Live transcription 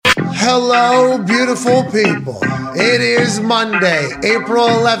Hello, beautiful people. It is Monday, April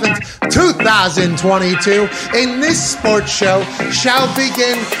 11th, 2022, and this sports show shall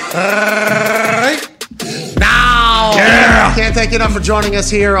begin right now. Yeah. Can't thank you enough for joining us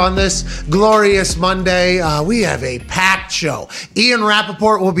here on this glorious Monday. We have a packed show. Ian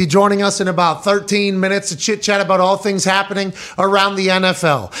Rapoport will be joining us in about 13 minutes to chit-chat about all things happening around the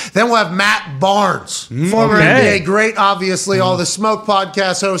NFL. Then we'll have Matt Barnes, former NBA great, obviously, all the Smoke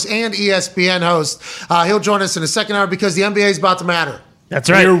podcast host and ESPN host. He'll join us in the second hour because the NBA is about to matter. That's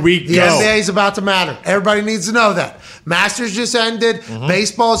right. Here we go. The NBA is about to matter. Everybody needs to know that. Masters just ended.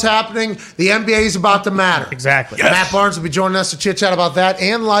 Baseball's happening. The NBA is about to matter. Exactly. Yes. Matt Barnes will be joining us to chit-chat about that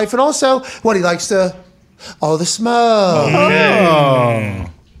and life, and also what he likes to, the smoke. Okay.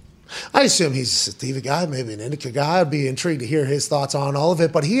 I assume he's a sativa guy, maybe an indica guy. I'd be intrigued to hear his thoughts on all of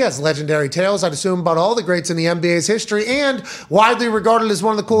it. But he has legendary tales, I'd assume, about all the greats in the NBA's history and widely regarded as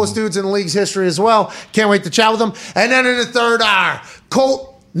one of the coolest dudes in the league's history as well. Can't wait to chat with him. And then in the third hour, Colt.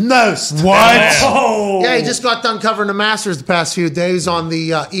 Knost. What? Oh. Yeah, he just got done covering the Masters the past few days on the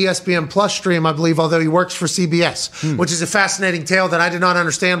ESPN Plus stream, I believe, although he works for CBS, which is a fascinating tale that I did not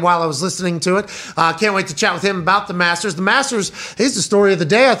understand while I was listening to it. Can't wait to chat with him about the Masters. The Masters is the story of the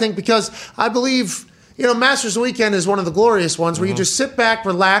day, I think, because I believe... Masters Weekend is one of the glorious ones where you just sit back,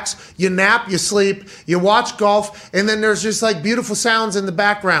 relax, you nap, you sleep, you watch golf, and then there's just like beautiful sounds in the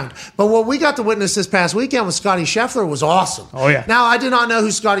background. But what we got to witness this past weekend with Scotty Scheffler was awesome. Oh, yeah. Now, I did not know who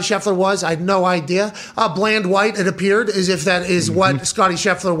Scotty Scheffler was. I had no idea. Bland white, it appeared, as if that is what Scotty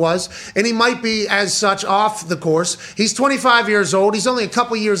Scheffler was. And he might be, as such, off the course. He's 25 years old. He's only a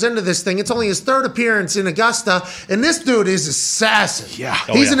couple years into this thing. It's only his third appearance in Augusta. And this dude is assassin. Yeah.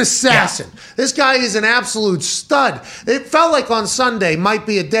 He's an assassin. Yeah. This guy is an absolute stud. It felt like on Sunday might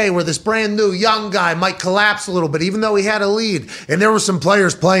be a day where this brand new young guy might collapse a little bit, even though he had a lead. And there were some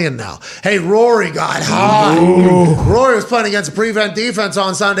players playing now. Hey, Rory got hot. Rory was playing against a prevent defense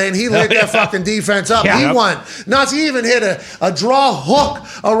on Sunday, and he lit that fucking defense up. Yeah. He won. Nuts. He even hit a draw hook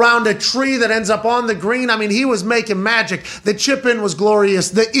around a tree that ends up on the green. I mean, he was making magic. The chip-in was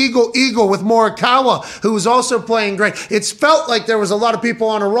glorious. The Eagle with Morikawa, who was also playing great. It's felt like there was a lot of people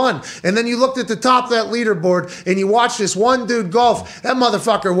on a run. And then you looked at the top of that leaderboard and you watched this one dude golf. That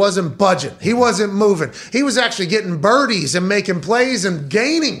motherfucker wasn't budging. He wasn't moving. He was actually getting birdies and making plays and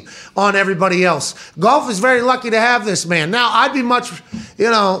gaining on everybody else. Golf is very lucky to have this man. Now, I'd be much,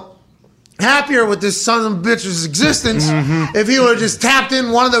 happier with this son of a bitch's existence if he would have just tapped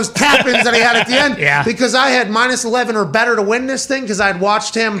in one of those tap-ins that he had at the end. Yeah. Because I had minus 11 or better to win this thing because I'd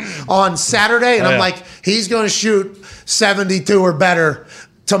watched him on Saturday, and I'm like, he's going to shoot 72 or better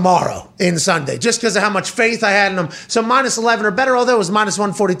tomorrow in Sunday, just because of how much faith I had in him. So minus 11 or better, although it was minus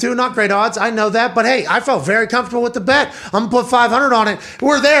 142, not great odds. I know that, but hey, I felt very comfortable with the bet. I'm going to put 500 on it.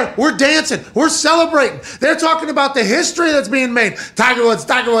 We're there. We're dancing. We're celebrating. They're talking about the history that's being made. Tiger Woods,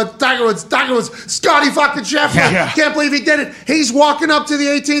 Scotty fucking Scheffler. Yeah. Can't believe he did it. He's walking up to the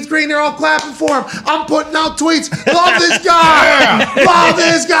 18th green. They're all clapping for him. I'm putting out tweets. Love this guy. Love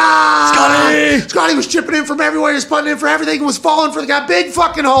this guy. Scotty was chipping in from everywhere. He was putting in for everything. He was falling for the guy. Big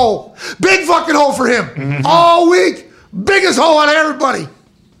fucking hole. Big fucking hole for him. All week. Biggest hole out of everybody.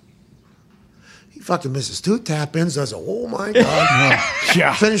 He fucking misses 2 tap-ins. Does oh my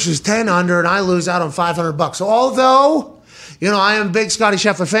God. Finishes 10 under, and I lose out on $500. So although... I am a big Scotty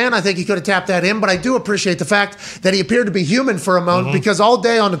Scheffler fan. I think he could have tapped that in, but I do appreciate the fact that he appeared to be human for a moment because all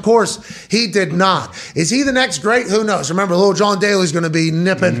day on the course, he did not. Is he the next great? Who knows? Remember, little John Daly's going to be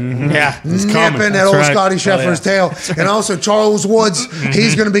nipping at old Scotty Scheffler's tail. And also Charles Woods,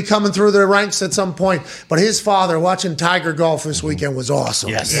 he's going to be coming through the ranks at some point. But his father, watching Tiger golf this weekend was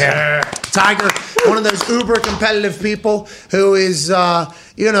awesome. Yes. Yeah. Tiger, one of those uber competitive people who is...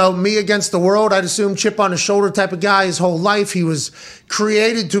 me against the world. I'd assume chip on his shoulder type of guy his whole life. He was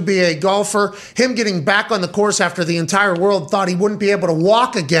created to be a golfer. Him getting back on the course after the entire world thought he wouldn't be able to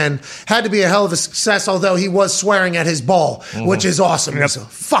walk again had to be a hell of a success, although he was swearing at his ball, which is awesome. Yep. So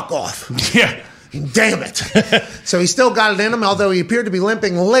fuck off. Yeah. Damn it. So he still got it in him, although he appeared to be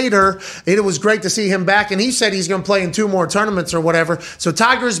limping later. It was great to see him back, and he said he's going to play in 2 more tournaments or whatever. So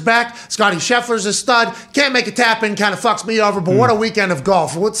Tiger's back. Scotty Scheffler's a stud. Can't make a tap-in, kind of fucks me over, but what a weekend of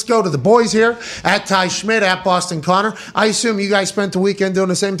golf. Let's go to the boys here, at Ty Schmidt, at Boston Connor. I assume you guys spent the weekend doing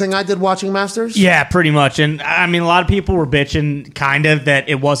the same thing I did watching Masters? Yeah, pretty much. And I mean, a lot of people were bitching kind of that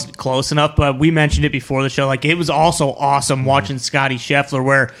it wasn't close enough, but we mentioned it before the show. Like, it was also awesome watching Scotty Scheffler,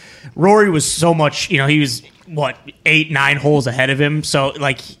 where Rory was so much, he was, 8-9 holes ahead of him. So,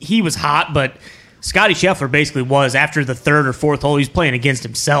 like, he was hot, but Scotty Scheffler basically was, after the 3rd or 4th hole, he was playing against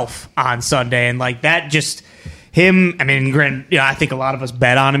himself on Sunday. And, like, that just, him, I mean, I think a lot of us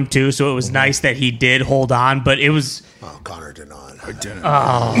bet on him too, so it was nice that he did hold on, but it was... Oh, Connor did not.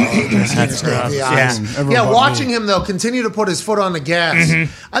 Oh, that's rough. Yeah, watching him, though, continue to put his foot on the gas.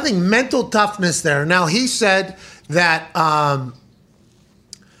 I think mental toughness there. Now, he said that,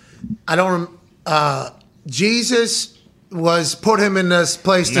 Jesus was put him in this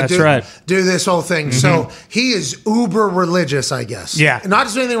place to do this whole thing. So he is uber religious, I guess. Yeah. Not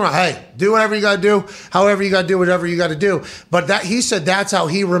just anything wrong. Hey, do whatever you got to do, however you got to do whatever you got to do. But that he said that's how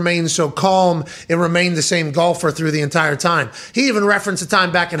he remained so calm and remained the same golfer through the entire time. He even referenced a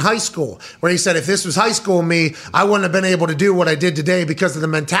time back in high school where he said, if this was high school me, I wouldn't have been able to do what I did today because of the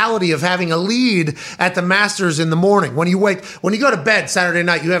mentality of having a lead at the Masters in the morning. When you go to bed Saturday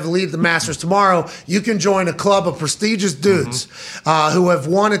night, you have a lead at the Masters. Tomorrow, you can join a club of prestigious dudes who have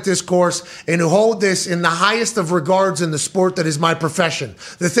won at this course and who hold this in the highest of regards in the sport that is my profession.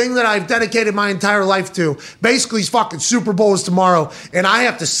 The thing that I've dedicated my entire life to, basically, is fucking Super Bowl is tomorrow, and I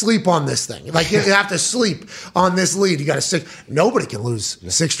have to sleep on this thing. Like, you have to sleep on this lead. You got a six. Nobody can lose a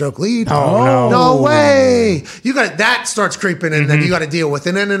 6-stroke lead. Oh, no way. That starts creeping in, then you got to deal with.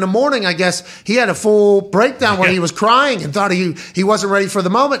 And then in the morning, I guess he had a full breakdown where he was crying and thought he wasn't ready for the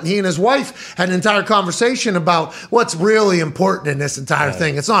moment. And he and his wife had an entire conversation about what's really important in this entire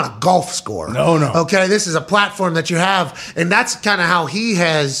thing. It's not a golf score. No. Okay, this is a platform that you have, and that's kind of how he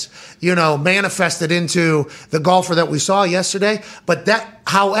has, manifested into the golfer that we saw yesterday. But that,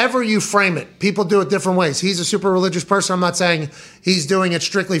 however you frame it, people do it different ways. He's a super religious person. I'm not saying he's doing it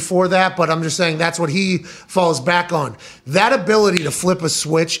strictly for that, but I'm just saying that's what he falls back on. That ability to flip a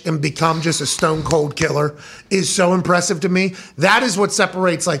switch and become just a stone cold killer is so impressive to me. That is what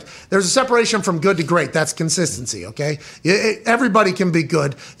separates, there's a separation from good to great. That's consistency, okay? Everybody can be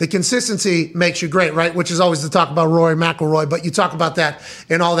good. The consistency makes you great, right? Which is always the talk about Rory McIlroy, but you talk about that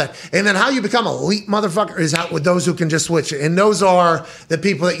and all that. And then how you become an elite motherfucker is out with those who can just switch it. And those are the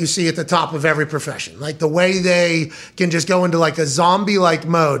people that you see at the top of every profession. Like the way they can just go into like a zombie-like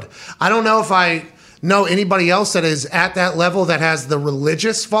mode. I don't know if I know anybody else that is at that level that has the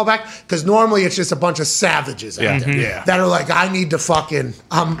religious fallback, because normally it's just a bunch of savages out there that are like, I need to fucking,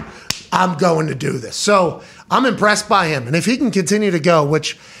 I'm going to do this. So I'm impressed by him. And if he can continue to go,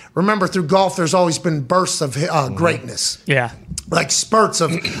 which, remember, through golf, there's always been bursts of greatness. Yeah. Like spurts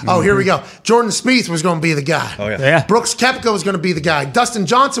of, here we go. Jordan Spieth was going to be the guy. Oh, yeah. Brooks Koepka was going to be the guy. Dustin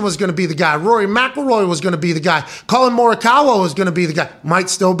Johnson was going to be the guy. Rory McIlroy was going to be the guy. Colin Morikawa was going to be the guy. Might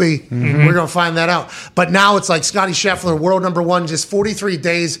still be. We're going to find that out. But now it's like Scotty Scheffler, world number one, just 43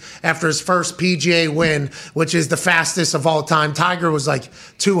 days after his first PGA win, which is the fastest of all time. Tiger was like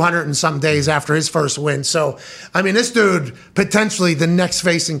 200 and some days after his first win. So, I mean, this dude, potentially the next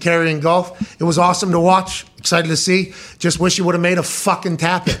face in carrying golf. It was awesome to watch. Excited to see. Just wish he would have made a fucking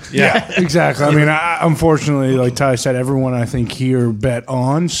tap it. Yeah, exactly. I mean, unfortunately, like Ty said, everyone I think here bet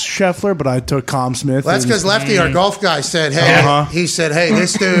on Scheffler, but I took Tom Smith. Well, that's because Lefty, our golf guy, said, hey, he said, hey,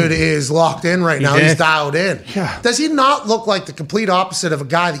 this dude is locked in right now. He's dialed in. Yeah. Does he not look like the complete opposite of a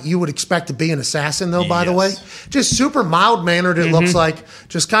guy that you would expect to be an assassin, though, by the way? Just super mild-mannered, it looks like.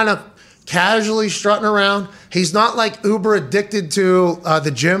 Just kind of casually strutting around. He's not like uber addicted to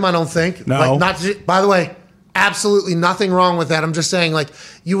the gym, I don't think. No. By the way, absolutely nothing wrong with that. I'm just saying, like,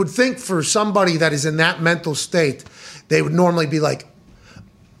 you would think for somebody that is in that mental state, they would normally be like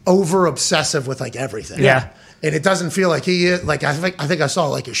over obsessive with like everything. Yeah. And it doesn't feel like he is. Like, I think I saw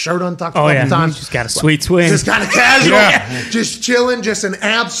like his shirt untucked a couple times. He's just got a sweet swing. Just kind of casual. Just chilling. Just an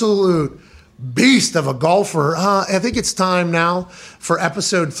absolute beast of a golfer. I think it's time now for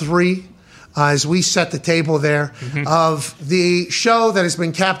episode 3. As we set the table there of the show that has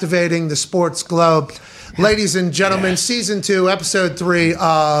been captivating the sports globe. Ladies and gentlemen, season 2, episode 3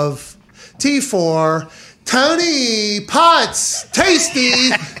 of T4, Tony Potts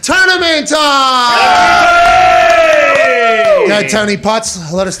Tasty Tournament Time! Yeah, Tony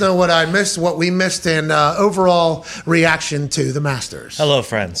Potts, let us know what I missed, what we missed, and overall reaction to the Masters. Hello,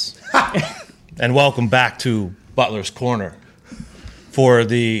 friends. And welcome back to Butler's Corner for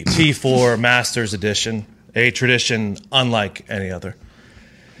the T4 Masters Edition, a tradition unlike any other.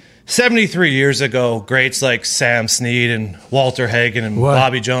 73 years ago, greats like Sam Snead and Walter Hagen and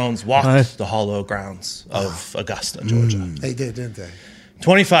Bobby Jones walked the hollow grounds of Augusta, Georgia. They did, didn't they?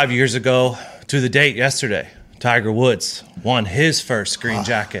 25 years ago, to the date yesterday, Tiger Woods won his first green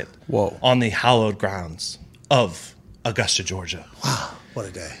jacket on the hallowed grounds of Augusta, Georgia. Wow, what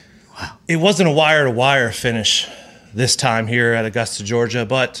a day. Wow. It wasn't a wire-to-wire finish this time here at Augusta, Georgia,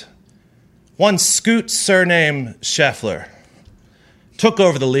 but one Scoot surname Scheffler took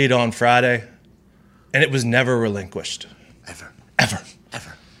over the lead on Friday, and it was never relinquished. Ever.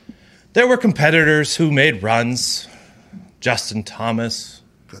 There were competitors who made runs. Justin Thomas.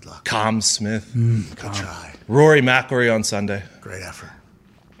 Good luck. Com Smith. Good try. Rory McIlroy on Sunday. Great effort.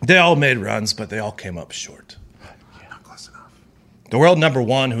 They all made runs, but they all came up short. Not close enough. The world number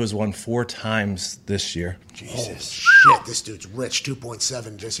one, who has won 4 times this year, Jesus. Shit, this dude's rich.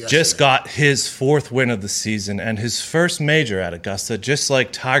 2.7 just yesterday. just got his 4th win of the season and his first major at Augusta, just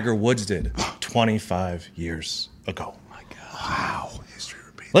like Tiger Woods did 25 years ago. My God. Wow. History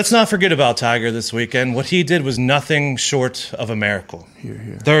repeats. Let's not forget about Tiger this weekend. What he did was nothing short of a miracle.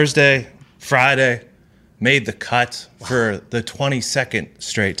 Thursday, Friday, made the cut for the 22nd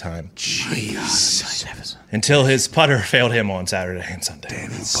straight time. Jeez. Until his putter failed him on Saturday and Sunday. Damn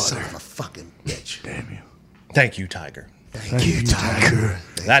you, son of a fucking bitch. Damn you. Thank you, Tiger. Thank you, Tiger.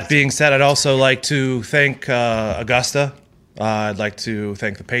 That being said, I'd also like to thank Augusta. I'd like to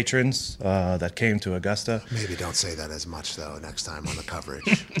thank the patrons that came to Augusta. Maybe don't say that as much, though, next time on the coverage.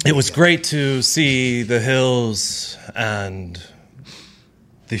 It was great to see the hills and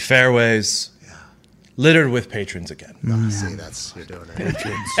the fairways littered with patrons again. See, you're doing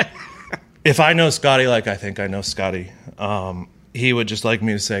it. If I know Scotty like I think I know Scotty, he would just like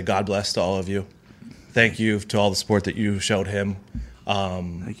me to say God bless to all of you. Thank you to all the support that you showed him.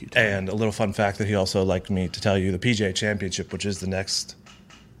 Thank you, Tom. And a little fun fact that he also liked me to tell you, the PGA Championship, which is the next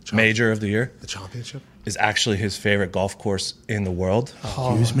major of the year, The championship? is actually his favorite golf course in the world.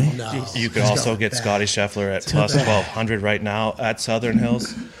 Excuse me? No. You could also get Scotty Scheffler at plus 1,200 right now at Southern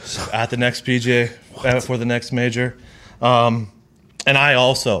Hills at the next PGA for the next major. And I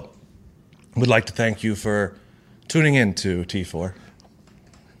also would like to thank you for tuning in to T4.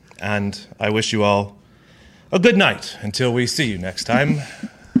 And I wish you all a good night until we see you next time.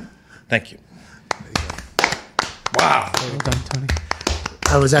 Thank you. Well done, Tony.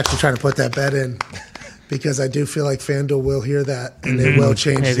 I was actually trying to put that bet in because I do feel like FanDuel will hear that and they will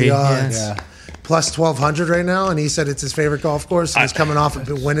change Maybe, the odds. yeah. Plus 1,200 right now, and he said it's his favorite golf course. And he's coming off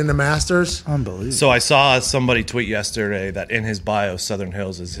of winning the Masters. Unbelievable. So I saw somebody tweet yesterday that in his bio, Southern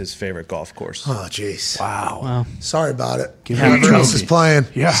Hills is his favorite golf course. Oh, jeez. Wow. Sorry about it. Give him a Whoever else trophy. is playing.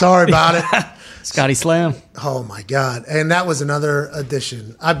 Yeah. Sorry about it. Scotty Slam. Oh, my God. And that was another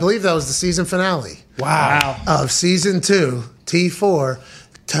edition. I believe that was the season finale Wow. of season 2, T4,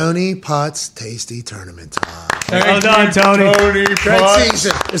 Tony Putt's Tasty Tournament Time. Well done, Tony. Great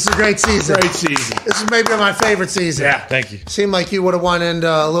season. This is a great season. Great season. This is maybe my favorite season. Yeah. Thank you. Seemed like you would have wanted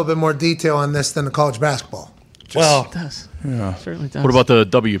a little bit more detail on this than the college basketball. Well, It does. Yeah. Certainly does. What about the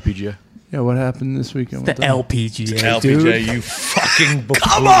WPGA? Yeah, what happened this weekend? the with that? LPGA? LPJ, you fucking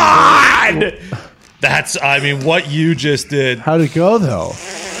come on! That's, I mean, what you just did. How'd it go, though?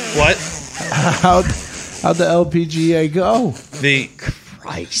 What? How'd the LPGA go? The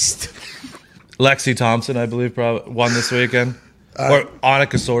Christ. Lexi Thompson, I believe, probably won this weekend. Or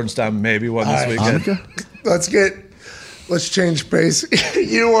Annika Sorenstam maybe won this weekend. Annika? Let's change pace.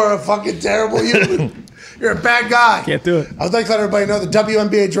 You are a fucking terrible human. You're a bad guy. Can't do it. I would like to let everybody know the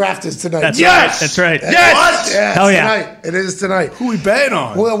WNBA draft is tonight. That's right. That's right. Yes! Yeah, Hell it's yeah. tonight. It is tonight. Who we betting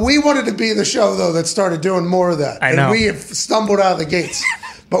on? Well, we wanted to be the show, though, that started doing more of that. I know. And we have stumbled out of the gates.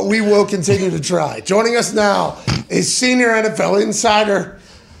 But we will continue to try. Joining us now is senior NFL insider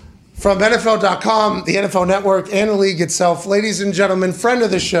from NFL.com, the NFL Network, and the league itself. Ladies and gentlemen, friend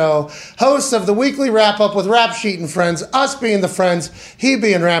of the show, host of the weekly wrap-up with Rap Sheet and Friends, us being the friends, he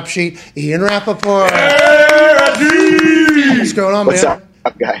being Rap Sheet, Ian Rapoport. What's going on, What's man?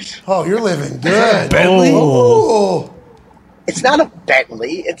 up, guys? Oh, you're living good. Bentley? Oh. It's not a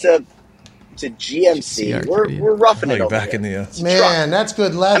Bentley. It's a GMC. We're roughing Oh, it you're over back here. in the. Man, that's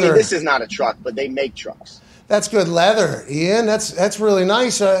good I leather. mean, this is not a truck, but they make trucks. That's good leather, Ian. That's really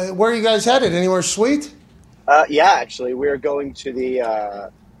nice. Where are you guys headed? Anywhere sweet? Yeah, actually, we're going to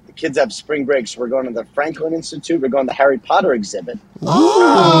the kids have spring break, so we're going to the Franklin Institute. We're going to the Harry Potter exhibit.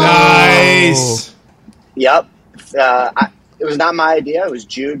 Nice. Yep. It was not my idea. It was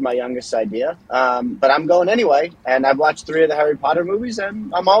Jude, my youngest idea. But I'm going anyway, and I've watched 3 of the Harry Potter movies,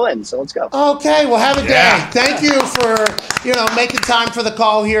 and I'm all in. So let's go. Okay, well, have a day. Thank you for, making time for the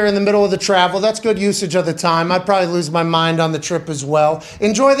call here in the middle of the travel. That's good usage of the time. I'd probably lose my mind on the trip as well.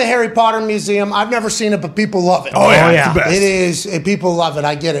 Enjoy the Harry Potter Museum. I've never seen it, but people love it. Oh, yeah. It's the best. It is. People love it.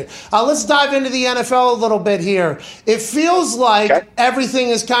 I get it. Let's dive into the NFL a little bit here. It feels like everything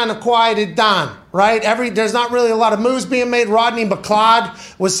is kind of quieted down, right? There's not really a lot of moves being made. Rodney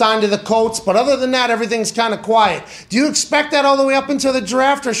McLeod was signed to the Colts, but other than that, everything's kind of quiet. Do you expect that all the way up until the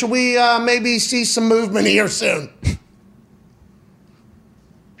draft, or should we maybe see some movement here soon?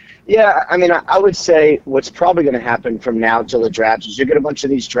 Yeah, I mean, I would say what's probably going to happen from now till the draft is you get a bunch of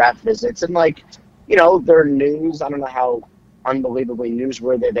these draft visits, and there are news. I don't know how unbelievably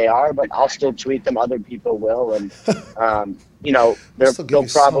newsworthy they are, but I'll still tweet them. Other people will, and they'll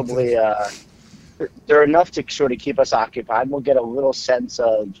probably they're enough to sort of keep us occupied. We'll get a little sense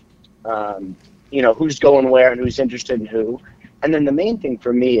of who's going where and who's interested in who. And then the main thing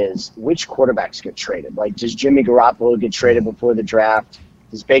for me is which quarterbacks get traded. Like, does Jimmy Garoppolo get traded before the draft?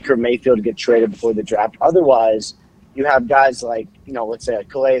 Does Baker Mayfield get traded before the draft? Otherwise, you have guys like, let's say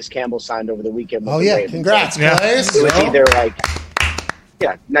Calais Campbell signed over the weekend. With the Ravens. Congrats, Calais. It was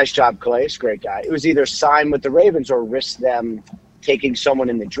either nice job, Calais, great guy. It was either sign with the Ravens or risk them taking someone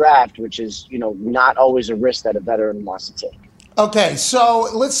in the draft, which is, not always a risk that a veteran wants to take. Okay, so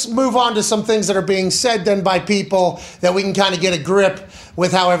let's move on to some things that are being said then by people that we can kind of get a grip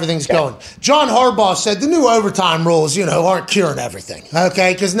with how everything's going. John Harbaugh said the new overtime rules, aren't curing everything,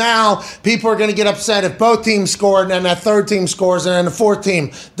 okay? Because now people are going to get upset if both teams score and then that third team scores and then the fourth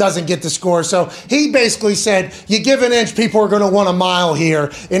team doesn't get the score. So he basically said, you give an inch, people are going to want a mile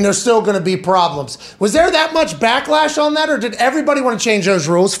here, and there's still going to be problems. Was there that much backlash on that, or did everybody want to change those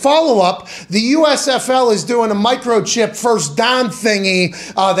rules? Follow up, the USFL is doing a microchip first down thingy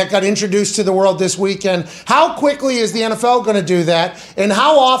that got introduced to the world this weekend. How quickly is the NFL going to do that? And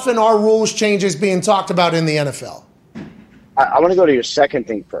how often are rules changes being talked about in the NFL? I want to go to your second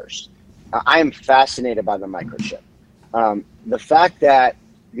thing first. I am fascinated by the microchip. The fact that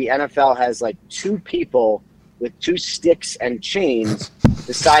the NFL has like two people with two sticks and chains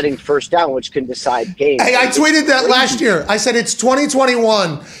deciding first down, which can decide games. Hey, I tweeted that last year. I said it's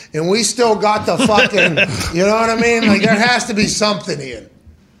 2021, and we still got the fucking, you know what I mean? Like, there has to be something in.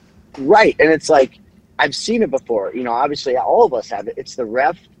 Right, and it's like, I've seen it before. Obviously, all of us have it. It's the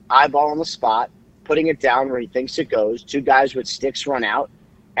ref eyeball on the spot, putting it down where he thinks it goes. Two guys with sticks run out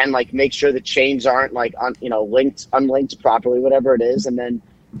and like make sure the chains aren't like unlinked properly, whatever it is, and then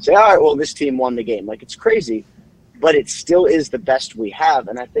say, all right, well, this team won the game. Like, it's crazy, but it still is the best we have.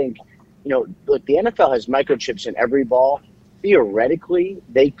 And I think, look, the NFL has microchips in every ball. Theoretically,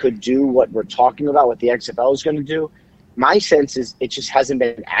 they could do what we're talking about, what the XFL is going to do. My sense is it just hasn't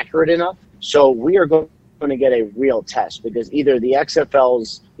been accurate enough. So we are going to get a real test, because either the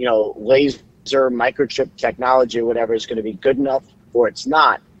XFL's, laser microchip technology or whatever is going to be good enough, or it's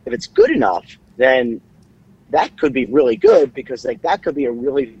not. If it's good enough, then that could be really good, because like that could be a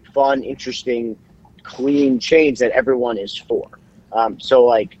really fun, interesting, clean change that everyone is for. So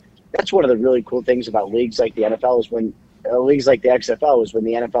like that's one of the really cool things about leagues like the NFL is when leagues like the XFL is when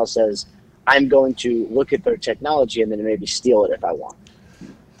the NFL says, I'm going to look at their technology and then maybe steal it if I want.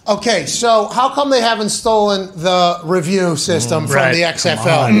 Okay, so how come they haven't stolen the review system from the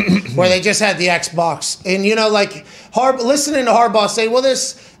XFL, where they just had the Xbox? And, listening to Harbaugh say, well,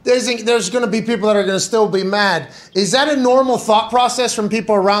 there's going to be people that are going to still be mad. Is that a normal thought process from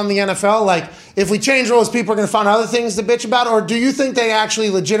people around the NFL? Like, if we change rules, people are going to find other things to bitch about? Or do you think they actually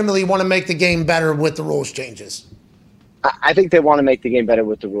legitimately want to make the game better with the rules changes? I think they want to make the game better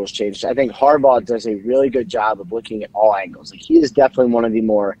with the rules changes. I think Harbaugh does a really good job of looking at all angles. Like, he is definitely one of the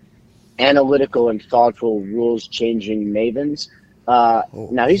more analytical and thoughtful rules-changing mavens.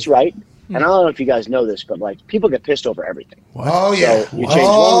 Now, he's right. And I don't know if you guys know this, but, like, people get pissed over everything. What? Oh, yeah. So you change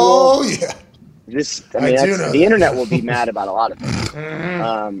one rule. Yeah. The internet will be mad about a lot of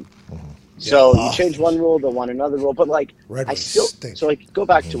things. So you change one rule, they'll want another rule. But, like, go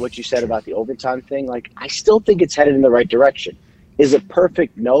back to what you said about the overtime thing. Like, I still think it's headed in the right direction. Is it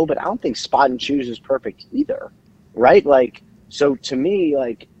perfect? No, but I don't think spot and choose is perfect either, right? Like, so to me,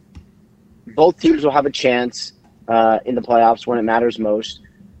 like, both teams will have a chance in the playoffs when it matters most.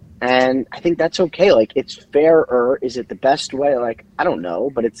 And I think that's okay. Like, it's fairer. Is it the best way? Like, I don't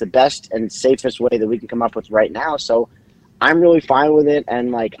know, but it's the best and safest way that we can come up with right now. So I'm really fine with it,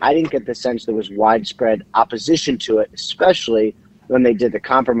 and like I didn't get the sense there was widespread opposition to it, especially when they did the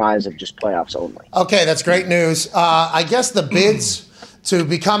compromise of just playoffs only. Okay, that's great news. I guess the bids to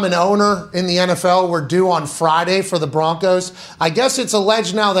become an owner in the NFL were due on Friday for the Broncos. I guess it's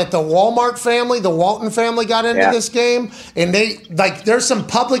alleged now that the Walmart family, the Walton family, got into this game, and there's some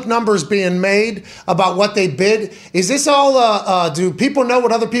public numbers being made about what they bid. Is this all? Do people know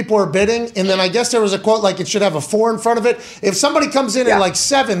what other people are bidding? And then I guess there was a quote like it should have a 4 in front of it. If somebody comes in at like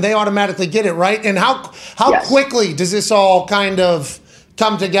 7, they automatically get it, right? And how quickly does this all kind of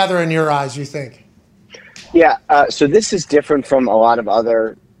come together in your eyes? You think? Yeah, so this is different from not a lot of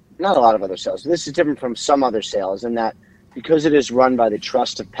other sales. This is different from some other sales in that because it is run by the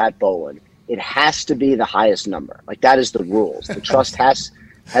trust of Pat Bowlen, it has to be the highest number. Like, that is the rules. The trust has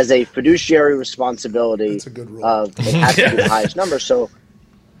a fiduciary responsibility. That's a good rule. Of it has to be the highest number. So,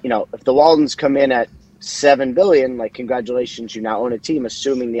 if the Waltons come in at $7 billion, like, congratulations, you now own a team,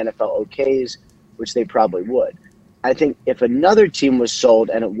 assuming the NFL okays, which they probably would. I think if another team was sold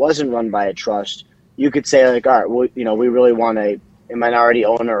and it wasn't run by a trust, you could say like, all right, well, we really want a minority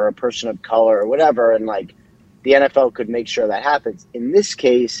owner or a person of color or whatever, and like the NFL could make sure that happens. In this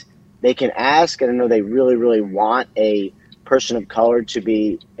case, they can ask, and I know they really, really want a person of color to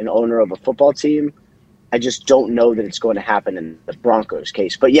be an owner of a football team. I just don't know that it's going to happen in the Broncos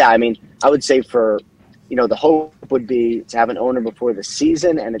case. But yeah, I mean, I would say the hope would be to have an owner before the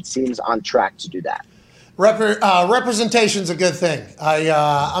season, and it seems on track to do that. Representation's a good thing.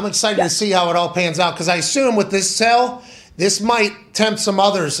 I'm excited to see how it all pans out, because I assume with this sale, this might tempt some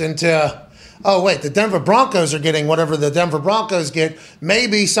others into, oh, wait, the Denver Broncos are getting whatever the Denver Broncos get.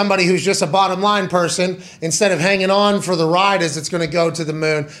 Maybe somebody who's just a bottom line person, instead of hanging on for the ride as it's going to go to the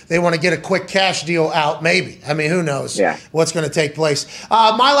moon, they want to get a quick cash deal out. Maybe. I mean, who knows what's going to take place.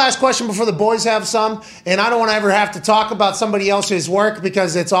 My last question before the boys have some, and I don't want to ever have to talk about somebody else's work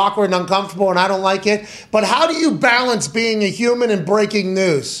because it's awkward and uncomfortable and I don't like it. But how do you balance being a human and breaking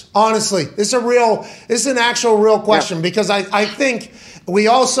news? Honestly, this is an actual real question, because I think we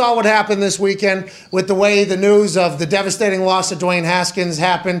all saw what happened this weekend with the way the news of the devastating loss of Dwayne Haskins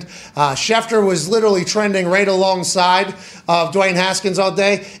happened. Schefter was literally trending right alongside of Dwayne Haskins all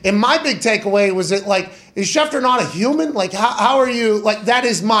day. And my big takeaway was that, like, is Schefter not a human? Like, how are you, like, that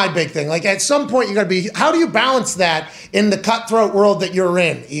is my big thing. Like, at some point you got to be, how do you balance that in the cutthroat world that you're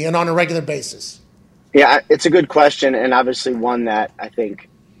in, Ian, on a regular basis? Yeah, it's a good question, and obviously one that I think,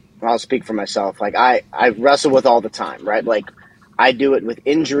 I'll speak for myself, like I wrestle with all the time, right? Like, I do it with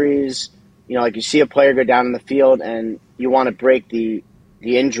injuries. Like you see a player go down in the field and you want to break the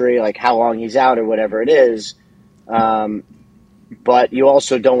injury, like how long he's out or whatever it is. But you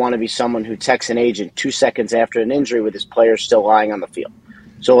also don't want to be someone who texts an agent 2 seconds after an injury with his player still lying on the field.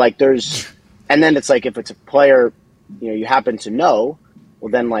 So like and then it's like, if it's a player, you happen to know,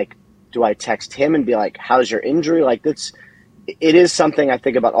 well then like, do I text him and be like, how's your injury? Like it is something I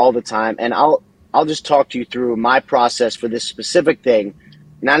think about all the time. And I'll just talk to you through my process for this specific thing,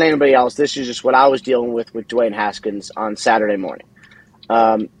 not anybody else. This is just what I was dealing with Dwayne Haskins on Saturday morning.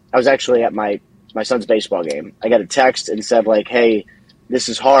 I was actually at my son's baseball game. I got a text and said like, hey, this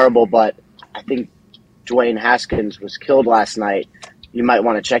is horrible, but I think Dwayne Haskins was killed last night. You might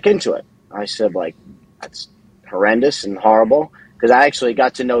want to check into it. I said like, that's horrendous and horrible, because I actually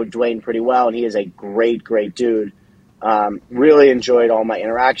got to know Dwayne pretty well, and he is a great, great dude. Really enjoyed all my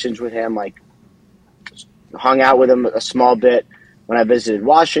interactions with him, like, hung out with him a small bit when I visited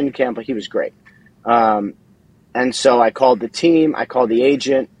Washington camp, but he was great. And so I called the team, I called the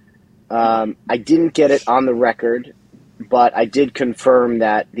agent. I didn't get it on the record, but I did confirm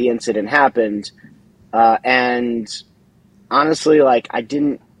that the incident happened. And honestly, like, I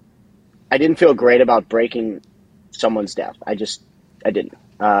didn't feel great about breaking someone's death. I didn't.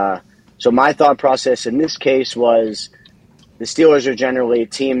 So my thought process in this case was, the Steelers are generally a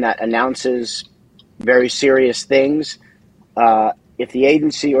team that announces very serious things. If the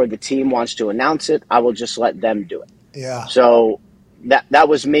agency or the team wants to announce it, I will just let them do it. Yeah. So that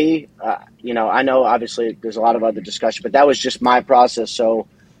was me. I know obviously there's a lot of other discussion, but that was just my process. So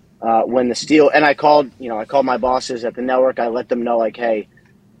when I called my bosses at the network, I let them know like, hey,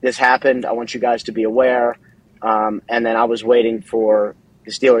 this happened. I want you guys to be aware. And then I was waiting for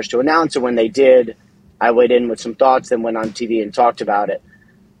the Steelers to announce it. When they did, I weighed in with some thoughts, then went on TV and talked about it.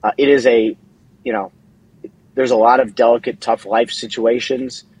 It is there's a lot of delicate, tough life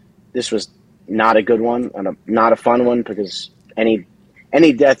situations. This was not a good one and not a fun one, because any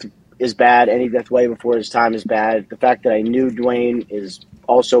death is bad. Any death way before his time is bad. The fact that I knew Dwayne is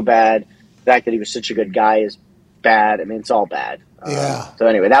also bad. The fact that he was such a good guy is bad. I mean, it's all bad. So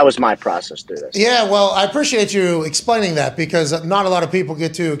anyway, that was my process through this. Yeah, well, I appreciate you explaining that, because not a lot of people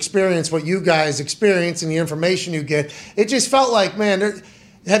get to experience what you guys experience and the information you get. It just felt like, man,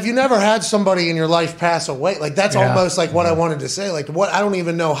 have you never had somebody in your life pass away? Like, that's almost like what I wanted to say. Like, I don't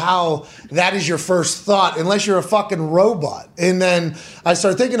even know how that is your first thought unless you're a fucking robot. And then I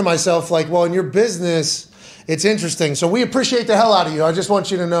started thinking to myself, like, well, in your business, it's interesting. So we appreciate the hell out of you. I just want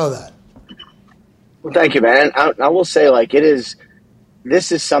you to know that. Well, thank you, man. And I will say, like,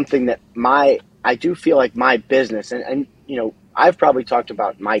 this is something that I do feel like my business, and I've probably talked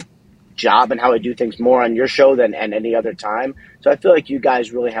about my job and how I do things more on your show than any other time. So I feel like you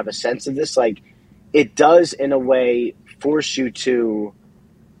guys really have a sense of this. Like, it does in a way force you to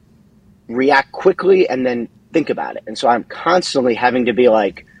react quickly and then think about it. And so I'm constantly having to be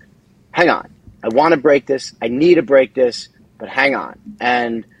like, hang on, I want to break this. I need to break this, but hang on.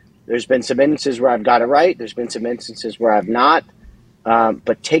 And there's been some instances where I've got it right. There's been some instances where I've not.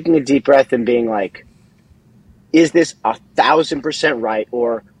 But taking a deep breath and being like, is this 1,000% right?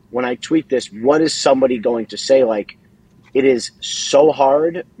 Or when I tweet this, what is somebody going to say? Like, it is so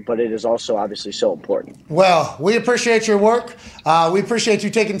hard, but it is also obviously so important. Well, we appreciate your work. We appreciate you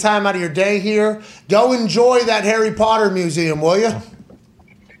taking time out of your day here. Go enjoy that Harry Potter museum, will you?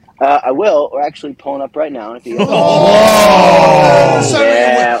 I will. We're actually pulling up right now. If you Hey,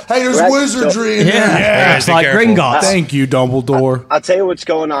 there's Right, wizardry in there. Yeah, it's like careful. Gringotts. Thank you, Dumbledore. I'll tell you what's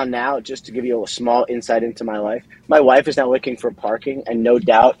going on now, just to give you a small insight into my life. My wife is now looking for parking, and no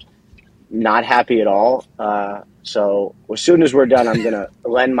doubt not happy at all. So as soon as we're done, I'm going to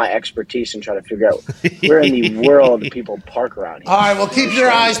lend my expertise and try to figure out where in the world people park around here. All right, well, keep your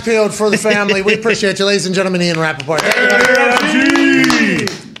eyes peeled for the family. We appreciate you, ladies and gentlemen. Ian Rapoport.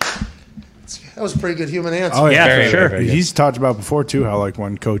 That was a pretty good human answer. Oh, Yeah, Very, for sure. very good. He's talked about before, too, how, like,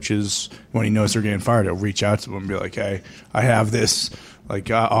 when coaches, when he knows they're getting fired, he'll reach out to them and be like, hey, I have this. Like,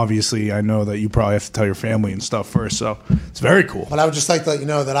 obviously, I know that you probably have to tell your family and stuff first. So it's very cool. But I would just like to let you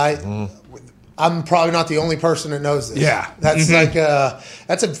know that I'm probably not the only person that knows this. Yeah. That's like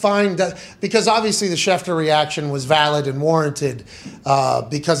that's a fine because obviously the Schefter reaction was valid and warranted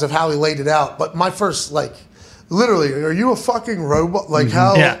because of how he laid it out. But my first, like, literally, are you a fucking robot? Like,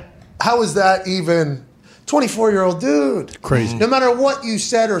 how is that even 24-year-old dude? Crazy. No matter what you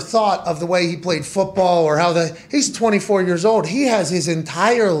said or thought of the way he played football or he's 24 years old. He has his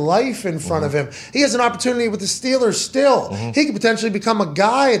entire life in front of him. He has an opportunity with the Steelers still. He could potentially become a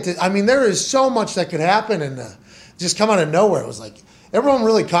guy. There is so much that could happen and just come out of nowhere. It was like, everyone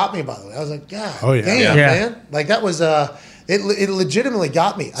really caught me, by the way. I was like, God damn, man. Like, that was it legitimately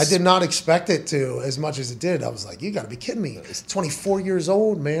got me. I did not expect it to as much as it did. I was like, you got to be kidding me. It's 24 years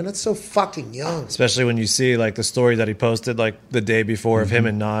old, man. That's so fucking young. Especially when you see like the story that he posted like the day before of him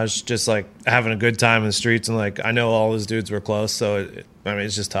and Naj just like having a good time in the streets, and like I know all his dudes were close, so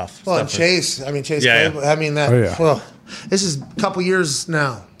it's just tough. Well, and Tough. Chase. Yeah. Well, this is a couple years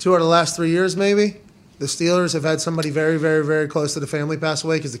now. 2 out of the last 3 years, maybe. The Steelers have had somebody very, very, very close to the family pass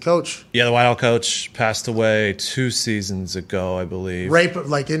away because the coach. Yeah, the wild coach passed away 2 seasons ago, I believe. Rape,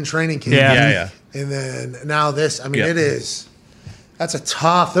 like in training camp. Yeah. And then now this. I mean, Yeah. it is. Those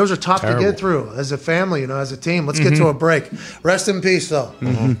are tough to get through as a family, as a team. Let's get to a break. Rest in peace, though.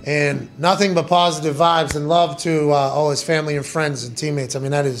 And nothing but positive vibes and love to all his family and friends and teammates. I mean,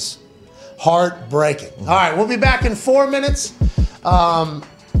 that is heartbreaking. All right, we'll be back in 4 minutes.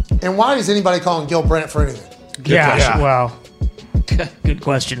 And why is anybody calling Gil Brandt for anything? Well, good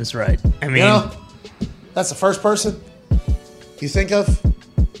question is right. I mean, That's the first person you think of?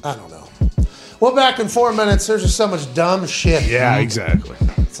 I don't know. We're back in 4 minutes. There's just so much dumb shit. Yeah, exactly.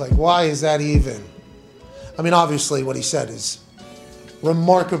 It's like, why is that even? I mean, obviously what he said is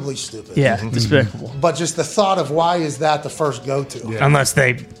remarkably stupid. despicable. But just the thought of why is that the first go-to? Yeah. Unless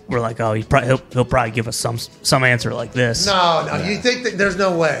they were like, oh, he'll probably give us some answer like this. No, you think that there's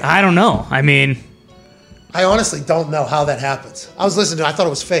no way. I don't know. I mean, I honestly don't know how that happens. I was listening to it. I thought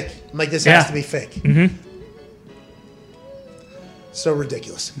it was fake. I'm like, this has to be fake. So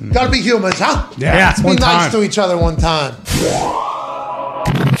ridiculous. Gotta be humans, huh? Yeah, Yeah. Let's be nice to each other one time.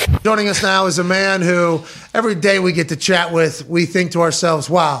 Joining us now is a man who every day we get to chat with, we think to ourselves,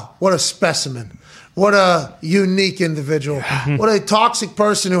 wow, what a specimen. What a unique individual. What a toxic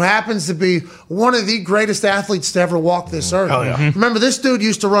person who happens to be one of the greatest athletes to ever walk this earth. Hell yeah. Remember, this dude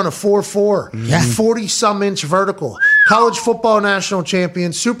used to run a 4.4, 40-some inch vertical, college football national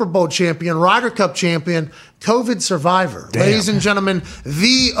champion, Super Bowl champion, Ryder Cup champion, COVID survivor. Damn. Ladies and gentlemen,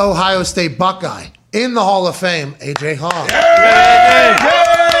 the Ohio State Buckeye in the Hall of Fame, A.J. Hall.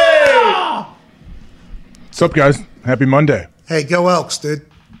 What's up, guys? Happy Monday. Hey, go Elks, dude.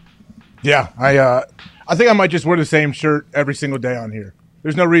 Yeah, I think I might just wear the same shirt every single day on here.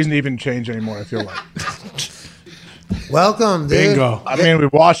 There's no reason to even change anymore, I feel like. Welcome, dude. Bingo. I mean, we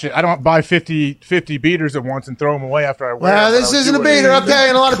wash it. I don't buy 50 beaters at once and throw them away after I wear Well, them. this isn't a beater, okay?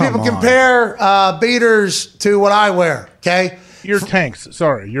 And a lot of people compare beaters to what I wear, okay? You're tanks.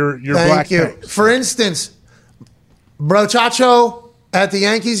 Sorry, you're Thank black you. tanks. For instance, Brochacho at the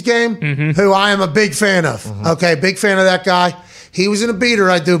Yankees game, who I am a big fan of, okay? Big fan of that guy. He was in a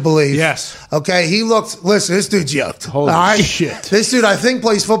beater, I do believe. Yes. Okay, listen, this dude's yoked. Holy shit. This dude, I think,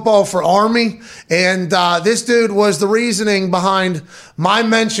 plays football for Army, and this dude was the reasoning behind my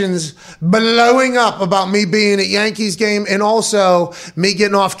mentions blowing up about me being at Yankees game and also me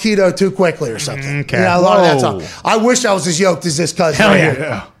getting off keto too quickly or something. Okay. Yeah, a lot of that Whoa. talk. I wish I was as yoked as this cousin. Hell right yeah.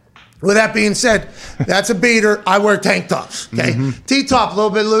 here. With that being said, that's a beater. I wear tank tops, okay? T-top, a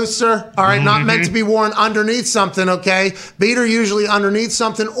little bit looser, all right? Not meant to be worn underneath something, okay? Beater usually underneath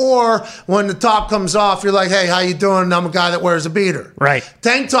something, or when the top comes off, you're like, hey, how you doing? I'm a guy that wears a beater. Right.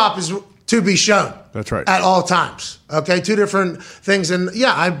 Tank top is to be shown, That's right. At all times. Okay, 2 different things. And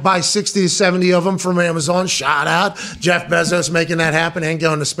yeah, I buy 60 to 70 of them from Amazon. Shout out Jeff Bezos making that happen and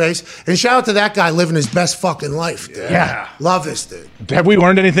going to space. And shout out to that guy living his best fucking life. Dude. Yeah. Love this dude. Have we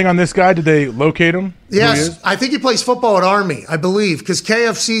learned anything on this guy? Did they locate him? Yes, I think he plays football at Army, I believe, because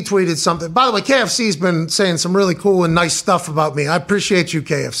KFC tweeted something. By the way, KFC's been saying some really cool and nice stuff about me. I appreciate you,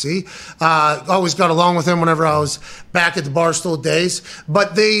 KFC. Always got along with him whenever I was back at the Barstool days.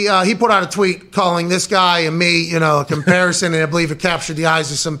 But he put out a tweet calling this guy and me, a comparison, and I believe it captured the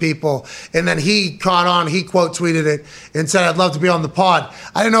eyes of some people. And then he caught on, he quote tweeted it and said, I'd love to be on the pod.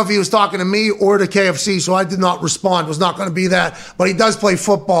 I didn't know if he was talking to me or to KFC, so I did not respond. Was not going to be that. But he does play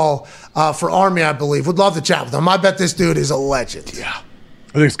football for Army, I believe. Would love to chat with him. I bet this dude is a legend. Yeah.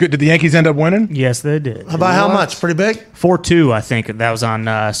 I think it's good. Did the Yankees end up winning? Yes, they did. By how much? Pretty big? 4-2, I think. That was on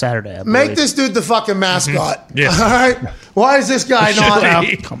Saturday, I believe. Make this dude the fucking mascot. Yeah. All right? Why is this guy not?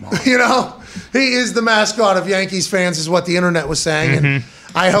 Come on. He is the mascot of Yankees fans, is what the internet was saying. And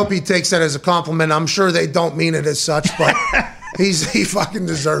I hope he takes that as a compliment. I'm sure they don't mean it as such, but he fucking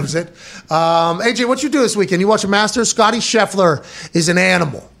deserves it. AJ, what you do this weekend? You watch a Masters? Scotty Scheffler is an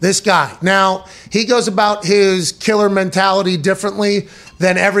animal. This guy. Now, he goes about his killer mentality differently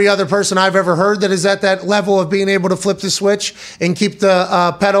than every other person I've ever heard that is at that level of being able to flip the switch and keep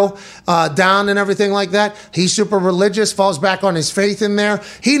the pedal down and everything like that. He's super religious, falls back on his faith in there.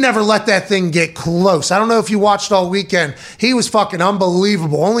 He never let that thing get close. I don't know if you watched all weekend. He was fucking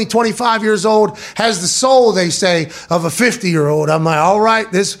unbelievable. Only 25 years old, has the soul, they say, of a 50-year-old. I'm like, all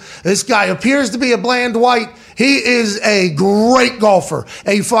right, this guy appears to be a bland white. He is a great golfer,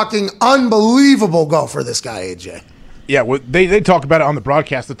 a fucking unbelievable golfer, this guy, AJ. Yeah, well, they talk about it on the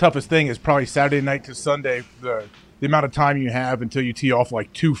broadcast. The toughest thing is probably Saturday night to Sunday, the amount of time you have until you tee off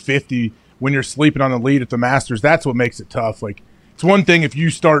like 250 when you're sleeping on the lead at the Masters. That's what makes it tough. Like, it's one thing if you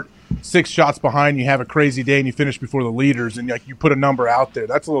start 6 shots behind, you have a crazy day and you finish before the leaders and like you put a number out there.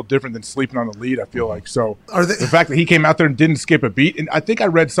 That's a little different than sleeping on the lead, I feel like. So the fact that he came out there and didn't skip a beat, and I think I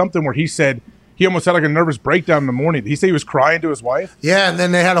read something where he said he almost had like a nervous breakdown in the morning. Did he say he was crying to his wife? Yeah, and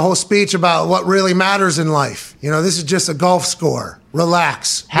then they had a whole speech about what really matters in life. This is just a golf score.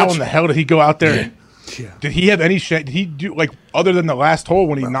 Relax. How in the hell did he go out there? Yeah. Did he have any did he do, like, other than the last hole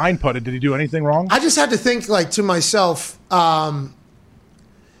when he 9-putted, did he do anything wrong? I just had to think, like, to myself, no.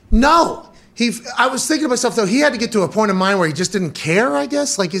 I was thinking to myself, though, he had to get to a point in mind where he just didn't care, I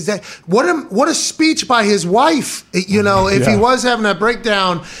guess. Like, is that what a speech by his wife, if he was having that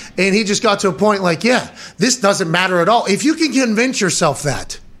breakdown and he just got to a point like, yeah, this doesn't matter at all. If you can convince yourself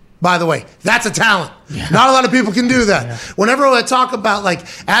that, by the way, that's a talent. Yeah. Not a lot of people can do that. Yeah. Whenever I talk about like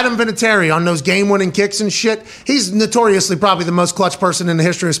Adam Vinatieri on those game-winning kicks and shit, he's notoriously probably the most clutch person in the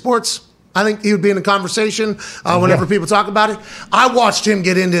history of sports. I think he would be in a conversation whenever people talk about it. I watched him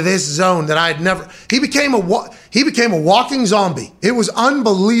get into this zone that I had never. He became a walking zombie. It was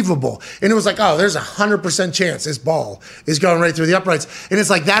unbelievable, and it was like, oh, there's 100% chance this ball is going right through the uprights, and it's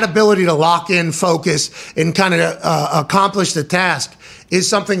like that ability to lock in, focus, and kind of accomplish the task is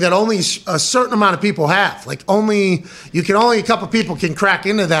something that only a certain amount of people have. Like only a couple people can crack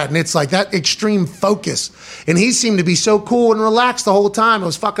into that, and it's like that extreme focus. And he seemed to be so cool and relaxed the whole time. It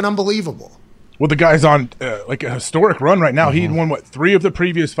was fucking unbelievable. Well, the guy's on like a historic run right now. Mm-hmm. He'd won 3 of the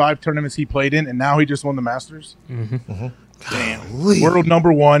previous 5 tournaments he played in, and now he just won the Masters. Mm-hmm. Mm-hmm. Damn, world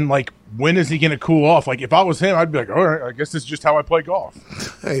number 1. Like, when is he going to cool off? Like, if I was him, I'd be like, all right, I guess this is just how I play golf.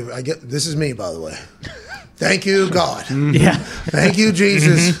 Hey, this is me, by the way. Thank you, God. Yeah. Thank you,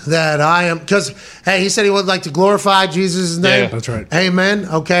 Jesus, that I am. Because, hey, he said he would like to glorify Jesus' name. Yeah, that's right. Amen.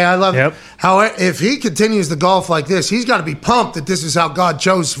 Okay, I love it. However, if he continues to golf like this, he's got to be pumped that this is how God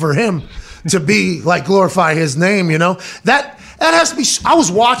chose for him to be, like, glorify his name, That has to be. I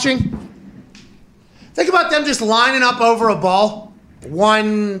was watching. Think about them just lining up over a ball,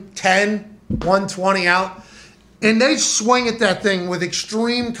 110, 120 out. And they swing at that thing with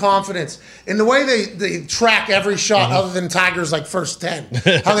extreme confidence. And the way they track every shot, other than Tiger's like first 10,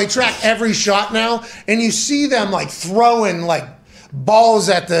 how they track every shot now, and you see them like throwing like balls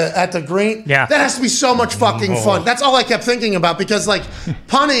at the green. Yeah. That has to be so much fucking fun. That's all I kept thinking about, because like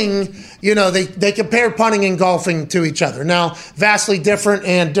punting, they compare punting and golfing to each other. Now, vastly different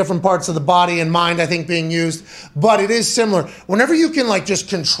and different parts of the body and mind, I think, being used, but it is similar. Whenever you can like just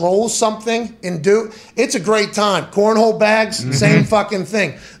control something and it's a great time. Cornhole bags, same fucking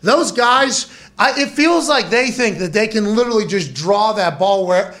thing. Those guys, it feels like they think that they can literally just draw that ball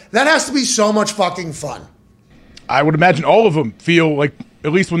that has to be so much fucking fun. I would imagine all of them feel like,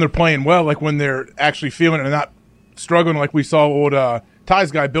 at least when they're playing well, like when they're actually feeling it and not struggling like we saw old Ty's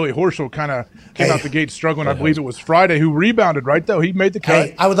guy, Billy Horschel, kind of came out the gate struggling. I believe it was Friday, who rebounded, right, though? He made the cut.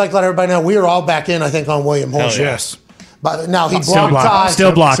 Hey, I would like to let everybody know we are all back in, I think, on William Horschel. Yes. But now he Still blocked Ty. blocked.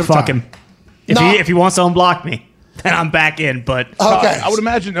 Still blocked. Sometime. Fuck him. If he wants to unblock me, then I'm back in. But Okay. I would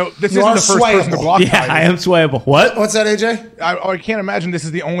imagine this You isn't are the first person to swayable. block yeah, Ty. I am swayable. What? What's that, AJ? I can't imagine this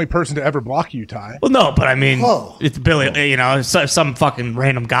is the only person to ever block you, Ty. Well, no, but I mean, Whoa. it's Billy. You know, if some fucking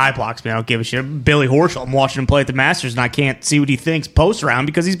random guy blocks me, I don't give a shit. Billy Horschel, I'm watching him play at the Masters, and I can't see what he thinks post round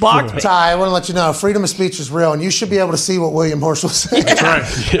because he's blocked me. Ty, I want to let you know freedom of speech is real, and you should be able to see what William Horschel said. That's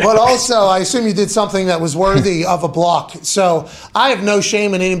right. But also, I assume you did something that was worthy of a block. So I have no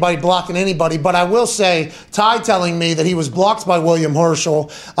shame in anybody blocking anybody, but I will say, Ty telling me that he was blocked by William Horschel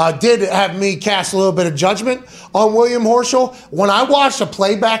did have me cast a little bit of judgment on William Horschel. When I watched a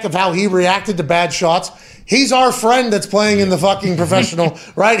playback of how he reacted to bad shots, he's our friend that's playing in the fucking professional,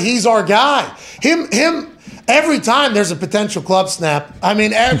 right? He's our guy. Him. Every time there's a potential club snap, I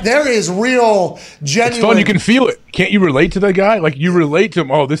mean, there is real, genuine. It's fun. You can feel it. Can't you relate to the guy? Like, you relate to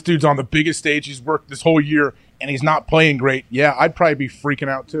him. Oh, this dude's on the biggest stage. He's worked this whole year, and he's not playing great. Yeah, I'd probably be freaking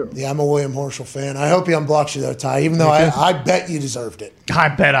out, too. Yeah, I'm a William Horschel fan. I hope he unblocks you, though, Ty, even though I bet you deserved it. I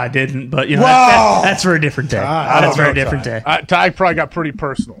bet I didn't, but you know Wow. that's for a different day. I That's don't for a know, different Ty. day. Ty probably got pretty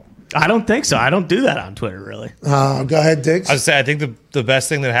personal. I don't think so. I don't do that on Twitter, really. Go ahead, Diggs. I would say I think the best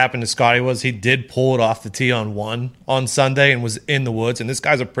thing that happened to Scotty was he did pull it off the tee on one on Sunday and was in the woods. And this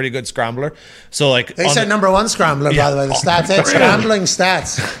guy's a pretty good scrambler. So like They said number one scrambler, by the way. The stats, scrambling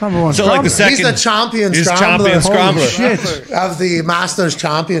stats. Number one. So like the second, He's the champion he's scrambler. champion Holy scrambler. shit. Of the Masters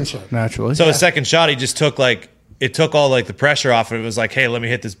Championship. Naturally. So his second shot, he just took it took all like the pressure off. It was like, hey, let me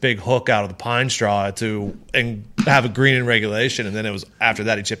hit this big hook out of the pine straw and have a green in regulation. And then it was after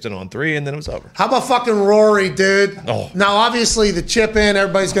that he chipped it on 3, and then it was over. How about fucking Rory, dude? Oh. Now, obviously, the chip in,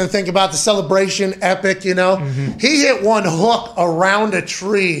 everybody's going to think about the celebration, epic, you know? He hit one hook around a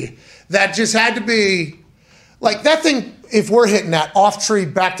tree that just had to be, like, that thing, if we're hitting that off tree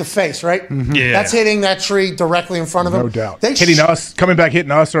back to face, right? Yeah. That's hitting that tree directly in front of him. No doubt. They Hitting us, coming back,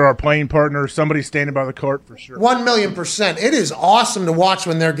 hitting us, or our playing partner, somebody standing by the court for sure. 1,000,000%. It is awesome to watch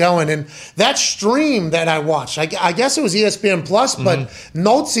when they're going. And that stream that I watched, I guess it was ESPN Plus, but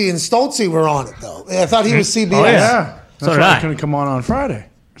Nolte and Stoltze were on it, though. I thought he was CBS. Oh, yeah. So That's did why I. I couldn't come on Friday.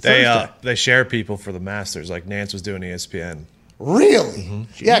 They share people for the Masters. Like Nance was doing ESPN. Really?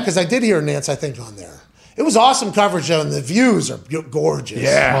 Yeah, because I did hear Nance, I think, on there. It was awesome coverage, though, and the views are gorgeous.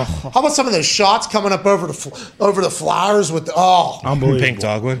 Yeah. How about some of those shots coming up over the flowers with Unbelievable. Pink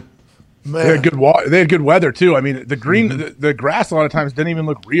dogwood. man. They had good weather too. I mean, the green, the grass a lot of times didn't even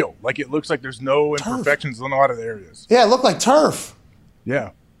look real. Like, it looks like there's no imperfections in a lot of the areas. Yeah, it looked like turf.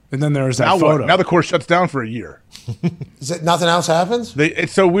 Yeah. And then there was that Now photo. what? Now the course shuts down for a year. Is it nothing else happens?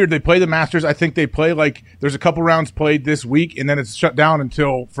 It's so weird. They play the Masters. I think they play there's a couple rounds played this week, and then it's shut down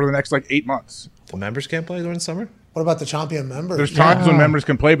for the next 8 months. The members can't play during the summer? What about the champion members? There's times when members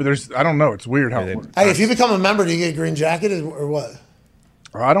can play, but I don't know. It's weird how it works. Hey, if you become a member, do you get a green jacket or what?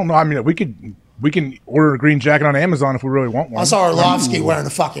 I don't know. I mean, we can order a green jacket on Amazon if we really want one. I saw Orlovsky wearing a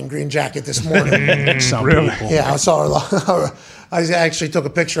fucking green jacket this morning. Some Really? people. Yeah, I saw I actually took a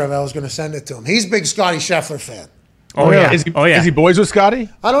picture of it. I was going to send it to him. He's a big Scotty Scheffler fan. Oh, yeah. Is he, Oh, yeah. Is he boys with Scotty?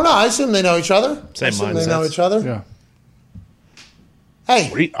 I don't know. I assume they know each other. Same I assume they mindsets. know each other. Yeah.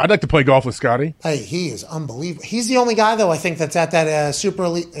 Hey, I'd like to play golf with Scotty. hey, he is unbelievable. He's the only guy, though, I think that's at that super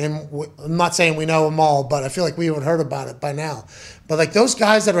elite. And I'm not saying we know them all, but I feel like we would have heard about it by now. But like those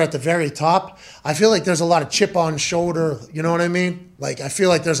guys that are at the very top, I feel like there's a lot of chip on shoulder. You know what I mean? Like I feel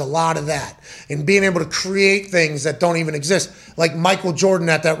like there's a lot of that, and being able to create things that don't even exist. Like Michael Jordan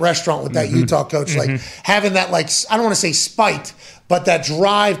at that restaurant with that Utah coach, like having that, like, I don't want to say spite, but that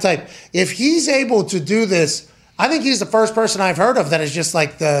drive type. If he's able to do this, I think he's the first person I've heard of that is just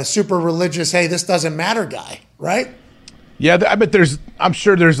like the super religious, hey, this doesn't matter guy, right? Yeah, I bet I'm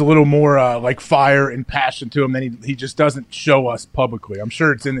sure there's a little more fire and passion to him than he just doesn't show us publicly. I'm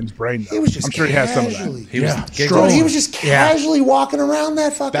sure it's in his brain, though. He was just I'm sure he has some of casually. that. He was just casually walking around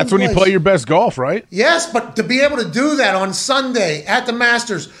that fucking That's when you place. play your best golf, right? Yes, but to be able to do that on Sunday at the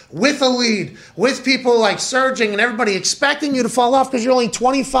Masters with a lead, with people like surging and everybody expecting you to fall off because you're only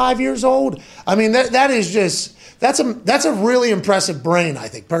 25 years old. I mean, that is just that's a really impressive brain, I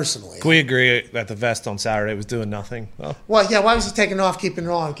think, personally. Can we agree that the vest on Saturday was doing nothing? Well, yeah, why was he taking off, keeping it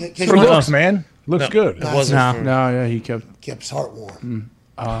on? For looks, man. Looks good. It wasn't. No. For, No, yeah, he kept. Kept his heart warm.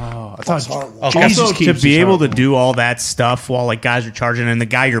 I thought Also, to be able to do all that stuff while like guys are charging and the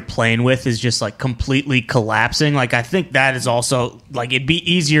guy you're playing with is just like completely collapsing, like I think that is also like it'd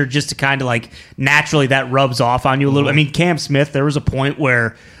be easier just to kind of like naturally that rubs off on you a little. I mean, Cam Smith, there was a point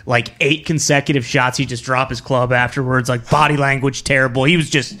where like 8 consecutive shots he just dropped his club afterwards, like body language terrible. He was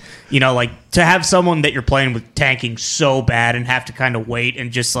just, you know, like to have someone that you're playing with tanking so bad and have to kind of wait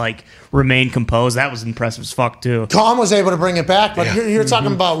and just like remain composed, that was impressive as fuck too. Tom was able to bring it back, but you're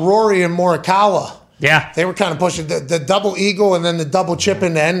talking about Rory and Morikawa. Yeah. They were kind of pushing the double eagle and then the double chip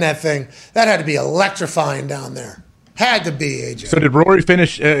in to end that thing. That had to be electrifying down there. Had to be, AJ. So did Rory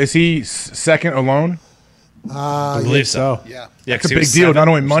finish? Is he second alone? I believe so. Yeah. It's a big deal. Not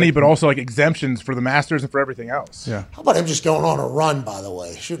only money, but also like exemptions for the Masters and for everything else. Yeah. How about him just going on a run, by the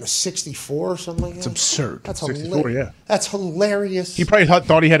way? Shooting a 64 or something like that? It's absurd. That's 64, hilarious. yeah. That's hilarious. He probably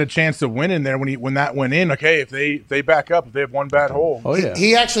thought he had a chance to win in there when that went in. Okay, if they back up, if they have one bad hole. Oh, yeah.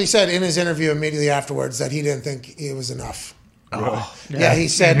 He actually said in his interview immediately afterwards that he didn't think it was enough. Oh. Yeah, he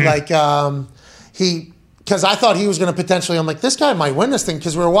said because I thought he was going to potentially, I'm like, this guy might win this thing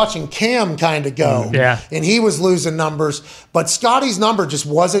because we were watching Cam kind of go. Yeah. And he was losing numbers, but Scotty's number just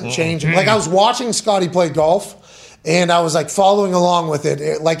wasn't changing. Like I was watching Scotty play golf and I was like following along with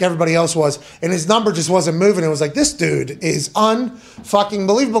it like everybody else was. And his number just wasn't moving. It was like, this dude is unfucking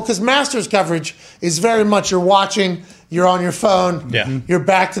believable because Masters coverage is very much you're watching, you're on your phone. Yeah. You're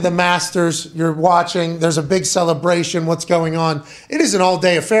back to the Masters. You're watching. There's a big celebration. What's going on? It is an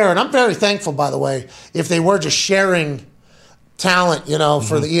all-day affair, and I'm very thankful, by the way, if they were just sharing talent, you know,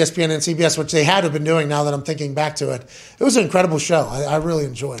 for the ESPN and CBS, which they had to have been doing now that I'm thinking back to it. It was an incredible show. I really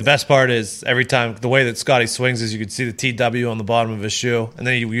enjoyed it. The best part is every time the way that Scotty swings is you can see the TW on the bottom of his shoe, and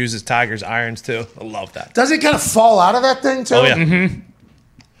then he uses Tiger's irons too. I love that. Does it kind of fall out of that thing, too? Oh, yeah.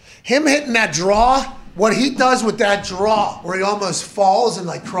 Him hitting that draw, what he does with that draw, where he almost falls and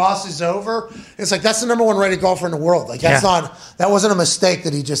like crosses over, it's like that's the number 1 rated golfer in the world. Like that wasn't a mistake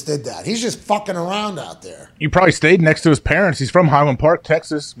that he just did that. He's just fucking around out there. You probably stayed next to his parents. He's from Highland Park,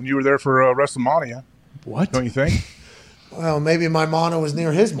 Texas, when you were there for WrestleMania. What? Don't you think? Well, maybe my mono was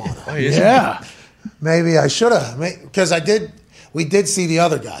near his mono. Yeah. Maybe I should have, because we did see the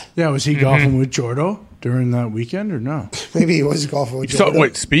other guy. Yeah, was he golfing with Jordo during that weekend or no? Maybe he was golfing with So, Jordan.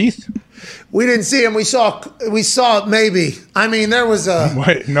 wait, Spieth? We didn't see him. We saw maybe. I mean, there was a.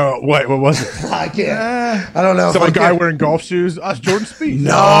 Wait, no, what was it? I can't. I don't know. Some guy wearing golf shoes? Us, Jordan Spieth.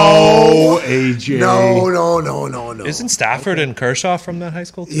 No, AJ. No. Isn't Stafford and Kershaw from that high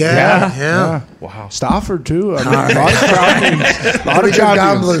school? Yeah. Wow. Stafford too. I mean, a lot of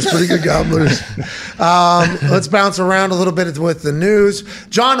champions. Pretty good gamblers. Let's bounce around a little bit with the news.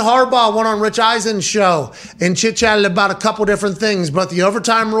 John Harbaugh went on Rich Eisen's show and chit-chatted about a couple different things, but the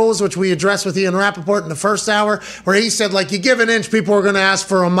overtime rules, which we addressed with Ian Rapoport in the first hour, where he said, like, you give an inch, people are going to ask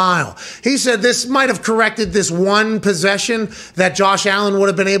for a mile. He said this might have corrected this one possession that Josh Allen would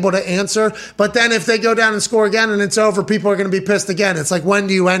have been able to answer, but then if they go down and score again and it's over, people are going to be pissed again. It's like, when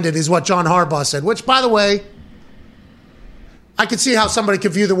do you end it, is what John Harbaugh said, which, by the way, I could see how somebody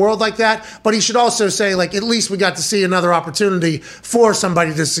could view the world like that, but he should also say, like, at least we got to see another opportunity for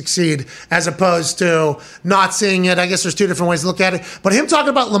somebody to succeed as opposed to not seeing it. I guess there's 2 different ways to look at it. But him talking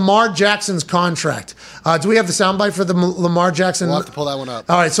about Lamar Jackson's contract. Do we have the soundbite for the Lamar Jackson? We'll have to pull that one up.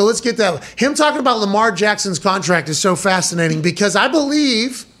 All right, so let's get that. Him talking about Lamar Jackson's contract is so fascinating because I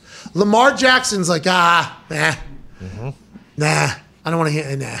believe Lamar Jackson's like, nah, I don't want to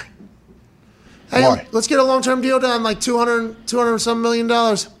hear, nah. Hey, Why? let's get a long-term deal done, like $200 some million.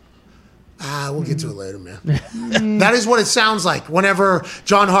 We'll get to it later, man. That is what it sounds like whenever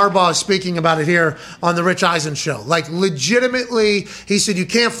John Harbaugh is speaking about it here on the Rich Eisen show. Like, legitimately, he said you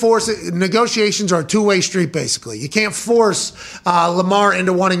can't force it. Negotiations are a two-way street, basically. You can't force Lamar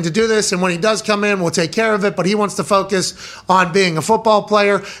into wanting to do this, and when he does come in, we'll take care of it, but he wants to focus on being a football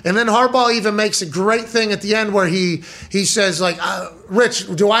player. And then Harbaugh even makes a great thing at the end where he says, like,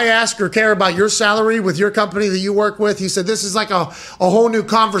 Rich, do I ask or care about your salary with your company that you work with? He said this is like a whole new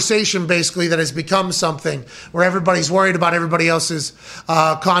conversation, basically, that has become something where everybody's worried about everybody else's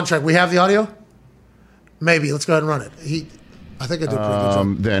contract. We have the audio? Maybe. Let's go ahead and run it. I think I did pretty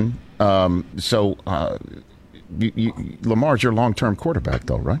good job. Lamar's your long-term quarterback,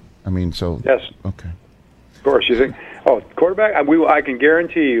 though, right? I mean, so... Yes. Okay. Of course. You think, quarterback? I can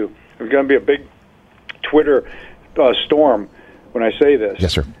guarantee you there's going to be a big Twitter storm when I say this.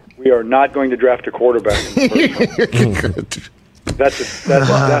 Yes, sir. We are not going to draft a quarterback in the first round. That's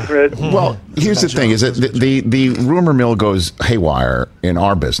definite. Well, here's the thing: is that the rumor mill goes haywire in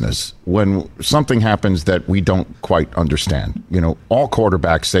our business when something happens that we don't quite understand. You know, all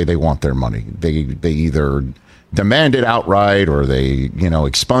quarterbacks say they want their money. They either demand it outright, or they,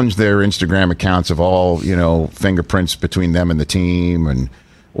 expunge their Instagram accounts of all, fingerprints between them and the team,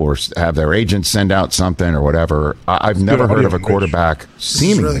 or have their agents send out something or whatever. I've never heard of a quarterback,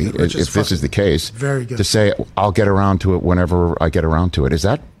 seemingly, if this is the case, very good, to say, I'll get around to it whenever I get around to it. Is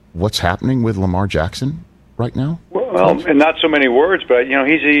that what's happening with Lamar Jackson right now? Well, and not so many words, but,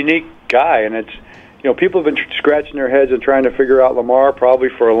 he's a unique guy, and it's, people have been scratching their heads and trying to figure out Lamar probably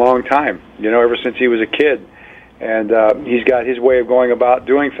for a long time, ever since he was a kid. And he's got his way of going about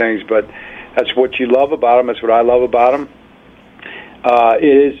doing things, but that's what you love about him. That's what I love about him.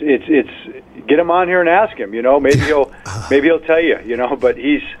 It's get him on here and ask him. Maybe he'll tell you. But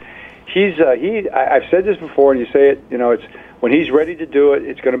I've said this before, and you say it. It's when he's ready to do it,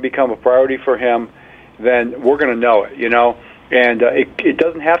 it's going to become a priority for him. Then we're going to know it. And it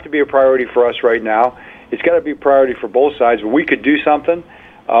doesn't have to be a priority for us right now. It's got to be a priority for both sides. But we could do something,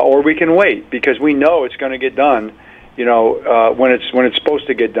 or we can wait, because we know it's going to get done. When it's supposed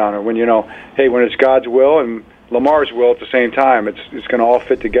to get done, or when when it's God's will and Lamar's will at the same time, it's going to all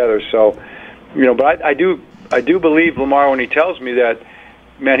fit together. So, but I do believe Lamar when he tells me that,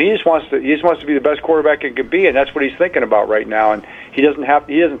 man, he just wants to be the best quarterback he can be, and that's what he's thinking about right now. And he doesn't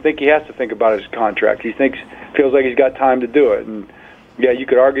think he has to think about his contract. He feels like he's got time to do it. And yeah, you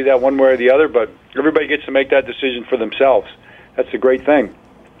could argue that one way or the other, but everybody gets to make that decision for themselves. That's the great thing.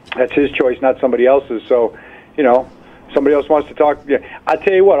 That's his choice, not somebody else's. So, somebody else wants to talk. Yeah, I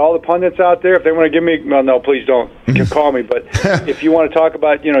tell you what, all the pundits out there, if they want to give me, well, no, please don't. You can call me. But if you want to talk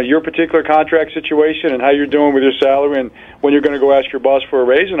about, your particular contract situation and how you're doing with your salary and when you're going to go ask your boss for a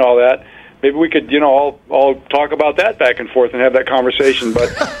raise and all that, maybe we could, all talk about that back and forth and have that conversation. But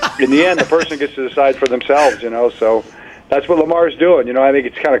in the end, the person gets to decide for themselves, So that's what Lamar's doing. I think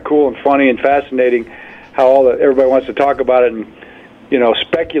it's kind of cool and funny and fascinating how everybody wants to talk about it and,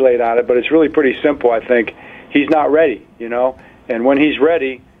 speculate on it. But it's really pretty simple, I think. He's not ready, and when he's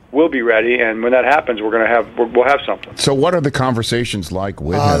ready, we'll be ready. And when that happens, we'll have something. So, what are the conversations like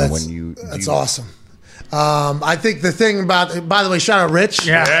with him when you? That's awesome. I think the thing about, by the way, shout out Rich.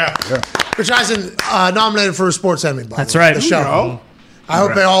 Yeah. Rich Eisen nominated for a Sports Emmy. That's right. The show. I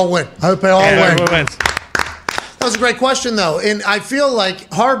hope they all win. Win. That was a great question, though. And I feel like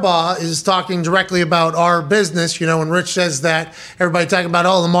Harbaugh is talking directly about our business. When Rich says that, everybody talking about,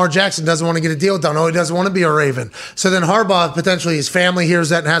 Lamar Jackson doesn't want to get a deal done. He doesn't want to be a Raven. So then Harbaugh, potentially his family hears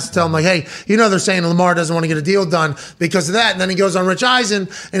that and has to tell him, like, hey, they're saying Lamar doesn't want to get a deal done because of that. And then he goes on Rich Eisen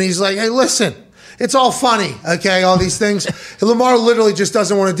and he's like, hey, listen. It's all funny, okay, all these things. Lamar literally just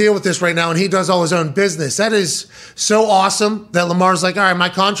doesn't want to deal with this right now, and he does all his own business. That is so awesome that Lamar's like, all right, my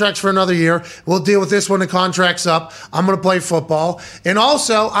contract's for another year. We'll deal with this when the contract's up. I'm going to play football. And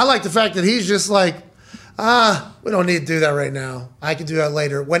also, I like the fact that he's just like, we don't need to do that right now. I can do that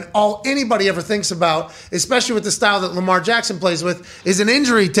later. When all anybody ever thinks about, especially with the style that Lamar Jackson plays with, is an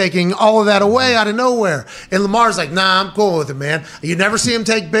injury taking all of that away out of nowhere. And Lamar's like, nah, I'm cool with it, man. You never see him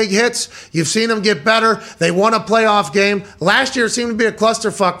take big hits. You've seen him get better. They won a playoff game. Last year it seemed to be a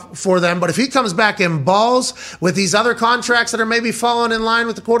clusterfuck for them, but if he comes back in balls with these other contracts that are maybe falling in line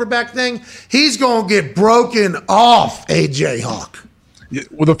with the quarterback thing, he's going to get broken off, AJ Hawk.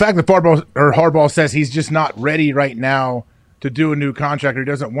 Well, the fact that Harbaugh says he's just not ready right now to do a new contract, or he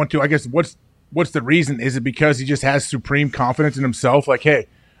doesn't want to, I guess what's the reason? Is it because he just has supreme confidence in himself? Like, hey,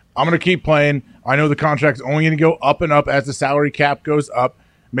 I'm going to keep playing. I know the contract's only going to go up and up as the salary cap goes up.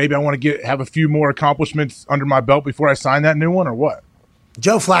 Maybe I want to have a few more accomplishments under my belt before I sign that new one, or what?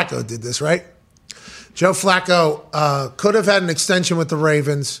 Joe Flacco did this, right? Joe Flacco could have had an extension with the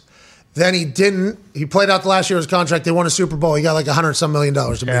Ravens. Then he didn't. He played out the last year of his contract. They won a Super Bowl. He got like $100-some million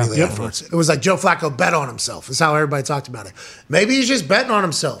immediately afterwards. It was like Joe Flacco bet on himself. That's how everybody talked about it. Maybe he's just betting on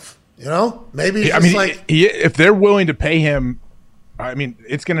himself. Maybe he's if they're willing to pay him,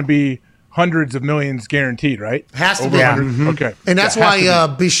 it's going to be hundreds of millions guaranteed, right? Has to Over be. Mm-hmm. Okay. And that's why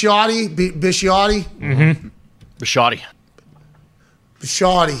Bisciotti.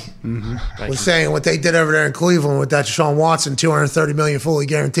 Was saying what they did over there in Cleveland with that Deshaun Watson $230 million fully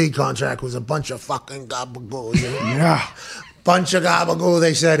guaranteed contract was a bunch of fucking gabagool. Yeah. Bunch of gabagool,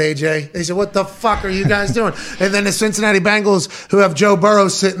 they said, AJ. They said, what the fuck are you guys doing? And then the Cincinnati Bengals, who have Joe Burrow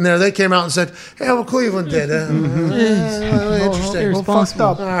sitting there, they came out and said, hey, well, Cleveland did. Interesting. Well, fucked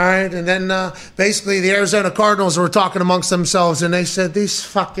up. All right. And then basically the Arizona Cardinals were talking amongst themselves, and they said, these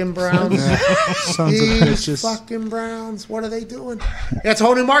fucking Browns. These fucking Browns. What are they doing? Yeah, it's a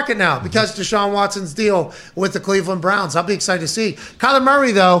whole new market now because Deshaun Watson's deal with the Cleveland Browns. I'll be excited to see. Kyler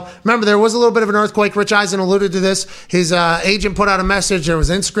Murray, though, remember, there was a little bit of an earthquake. Rich Eisen alluded to this. His agent put out a message. There was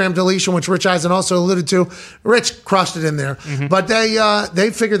Instagram deletion, which Rich Eisen also alluded to. Rich crushed it in there. But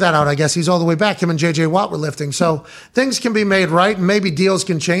they figured that out. I guess he's all the way back. Him and J.J. Watt were lifting. So things can be made right, and maybe deals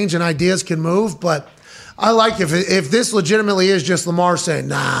can change and ideas can move. But I like if this legitimately is just Lamar saying,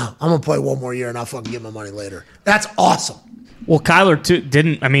 nah, I'm going to play one more year and I'll fucking get my money later. That's awesome. Well, Kyler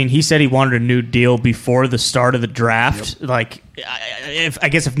didn't. I mean, he said he wanted a new deal before the start of the draft. Yep. Like, I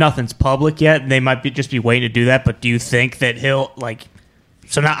guess if nothing's public yet, they might just be waiting to do that. But do you think that he'll like?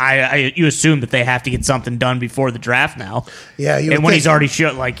 So now you assume that they have to get something done before the draft now. Yeah, and when he's already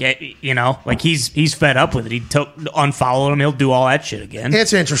showed, like he's fed up with it. He unfollowed him. He'll do all that shit again.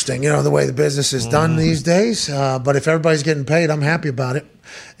 It's interesting, the way the business is done these days. But if everybody's getting paid, I'm happy about it.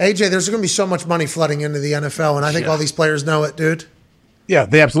 AJ, there's going to be so much money flooding into the NFL, and I think all these players know it, dude. Yeah,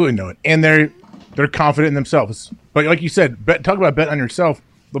 they absolutely know it, and they're confident in themselves. But like you said, talk about bet on yourself.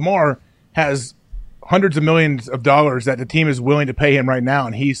 Lamar has hundreds of millions of dollars that the team is willing to pay him right now,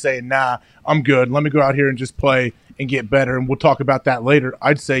 and he's saying, nah, I'm good. Let me go out here and just play and get better, and we'll talk about that later.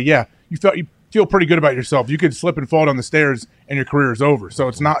 I'd say, yeah, you feel pretty good about yourself. You could slip and fall down the stairs, and your career is over. So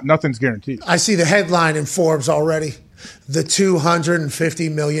nothing's guaranteed. I see the headline in Forbes already. The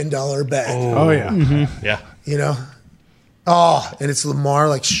 $250 million bet. Oh yeah. Mm-hmm. Yeah. And it's Lamar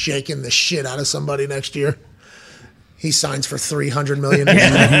like shaking the shit out of somebody next year. He signs for $300 million.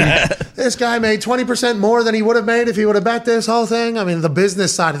 This guy made 20% more than he would have made if he would have bet this whole thing. I mean, the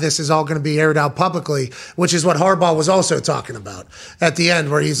business side of this is all going to be aired out publicly, which is what Harbaugh was also talking about at the end,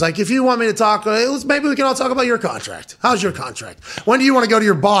 where he's like, if you want me to talk, maybe we can all talk about your contract. How's your contract? When do you want to go to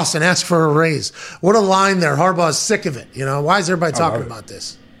your boss and ask for a raise? What a line there. Harbaugh's sick of it. Why is everybody talking about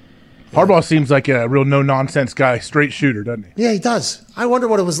this? Harbaugh seems like a real no-nonsense guy, straight shooter, doesn't he? Yeah, he does. I wonder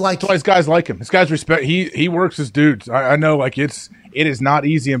what it was like. That's why his guys like him. His guys respect. He works his dudes. I know, like it is not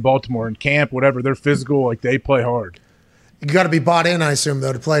easy in Baltimore in camp, whatever. They're physical, like they play hard. You got to be bought in, I assume,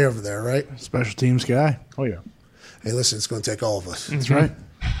 though, to play over there, right? Special teams guy. Oh yeah. Hey, listen, it's going to take all of us. That's right.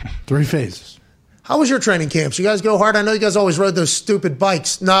 3 phases. How was your training camps? You guys go hard? I know you guys always rode those stupid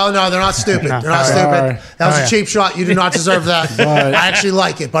bikes. No, they're not stupid. They're not stupid. That was a cheap shot. You do not deserve that. I actually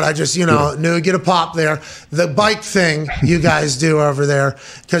like it, but I just, knew you'd get a pop there. The bike thing you guys do over there,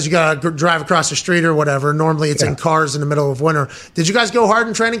 because you got to drive across the street or whatever. Normally it's in cars in the middle of winter. Did you guys go hard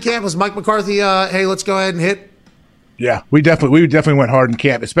in training camp? Was Mike McCarthy, hey, let's go ahead and hit? Yeah, we definitely went hard in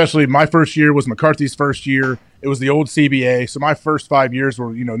camp. Especially my first year was McCarthy's first year. It was the old CBA, so my first 5 years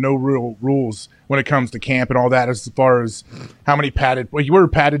were no real rules when it comes to camp and all that. As far as how many padded, you were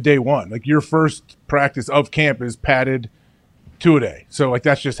padded day one. Like your first practice of camp is padded 2 a day. So like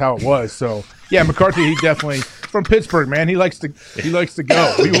that's just how it was. So yeah, McCarthy, he definitely from Pittsburgh, man. He likes to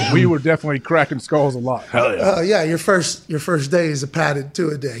go. We were definitely cracking skulls a lot. Hell yeah. Yeah, your first day is a padded 2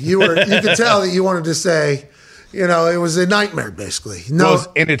 a day. You could tell that you wanted to say. It was a nightmare, basically.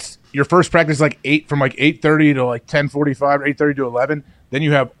 And it's your first practice from 8:30 to like 10:45, 8:30 to 11. Then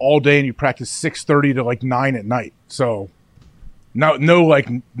you have all day, and you practice 6:30 to like 9 at night. So, no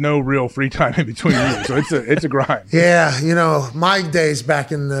real free time in between you. So it's a grind. Yeah, my days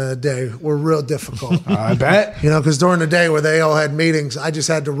back in the day were real difficult. I bet. Because during the day where they all had meetings, I just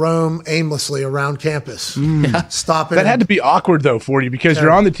had to roam aimlessly around campus, stopping. That had to be awkward though for you because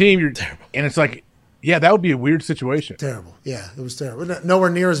you're on the team, and it's like. Yeah, that would be a weird situation. Terrible. Yeah, it was terrible.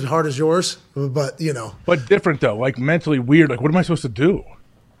 Nowhere near as hard as yours, but But different though, like mentally weird. Like, what am I supposed to do?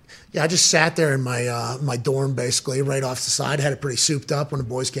 Yeah, I just sat there in my dorm basically, right off the side. Had it pretty souped up when the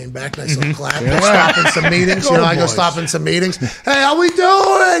boys came back. Nice little clap. Stop in some meetings. I go stop in some meetings. Hey, how we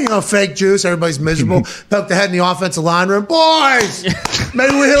doing? Fake juice. Everybody's miserable. Poke the head in the offensive line room. Boys,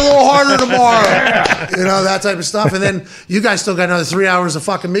 maybe we hit a little harder tomorrow. That type of stuff. And then you guys still got another 3 hours of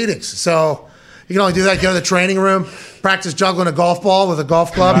fucking meetings. So. You can only do that. Go to the training room, practice juggling a golf ball with a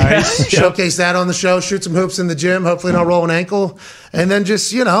golf club, showcase that on the show, shoot some hoops in the gym, hopefully not roll an ankle, and then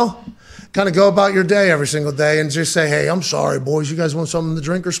just, kind of go about your day every single day and just say, hey, I'm sorry, boys. You guys want something to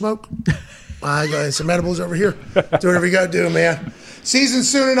drink or smoke? I got some edibles over here. Do whatever you got to do, man. Season's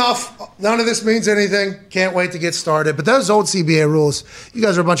soon enough. None of this means anything. Can't wait to get started. But those old CBA rules, you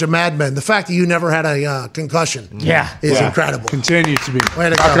guys are a bunch of madmen. The fact that you never had a concussion is incredible. Continues to be. Way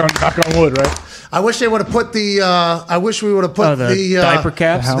to go. Knock on wood, right? I wish they would have put the I wish we would have put the diaper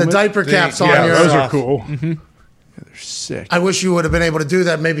caps. The diaper caps on your. Yeah, those are cool. Mm-hmm. They're sick. I wish you would have been able to do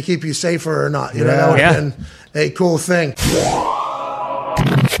that, maybe keep you safer or not. That would have been a cool thing.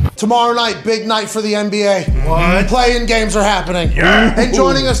 Tomorrow night, big night for the NBA. What? Play-in games are happening. Yeah. And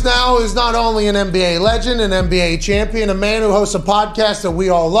joining us now is not only an NBA legend, an NBA champion, a man who hosts a podcast that we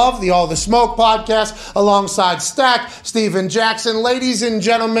all love, the All the Smoke podcast, alongside Stack, Steven Jackson. Ladies and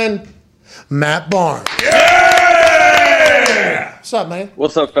gentlemen, Matt Barnes. Yay! What's up, man?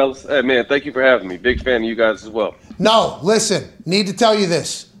 What's up, fellas? Hey, man, thank you for having me. Big fan of you guys as well. No, listen, need to tell you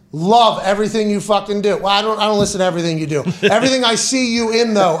this. Love everything you fucking do. Well, I don't listen to everything you do. Everything I see you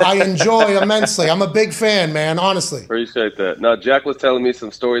in, though, I enjoy immensely. I'm a big fan, man, honestly. Appreciate that. Now, Jack was telling me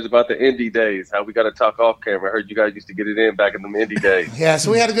some stories about the indie days, how we got to talk off camera. I heard you guys used to get it in back in the indie days. Yeah, so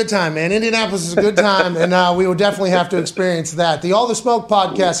we had a good time, man. Indianapolis is a good time, and we will definitely have to experience that. The All the Smoke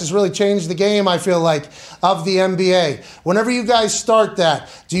podcast has really changed the game, I feel like, of the NBA. Whenever you guys start that,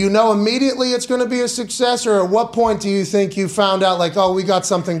 do you know immediately it's going to be a success, or at what point do you think you found out, like, oh, we got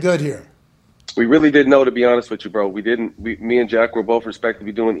something good here? We really didn't know, to be honest with you, bro. Me and Jack were both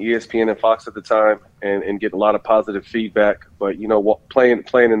respectively doing ESPN and Fox at the time and getting a lot of positive feedback. But, you know, playing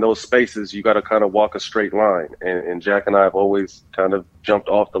in those spaces, you got to kind of walk a straight line. And Jack and I have always kind of jumped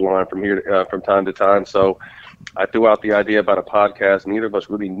off the line from time to time. So I threw out the idea about a podcast. Neither of us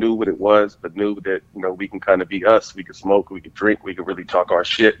really knew what it was, but knew that, you know, we can kind of be us. We could smoke, we could drink, we could really talk our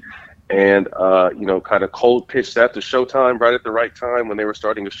shit. And, you know, kind of cold pitched that to Showtime right at the right time when they were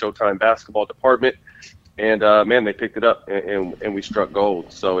starting a Showtime basketball department. And, man, they picked it up and we struck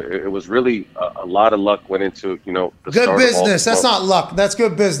gold. So it was really a lot of luck went into, you know, the good start business. Of all That's not luck. That's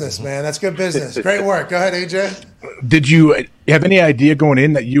good business, man. That's good business. Great work. Go ahead, AJ. Did you have any idea going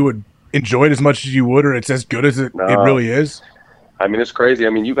in that you would enjoy it as much as you would, or it's as good as it really is? I mean, it's crazy.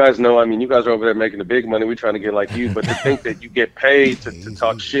 I mean, you guys know, you guys are over there making the big money. We're trying to get like you. But to think that you get paid to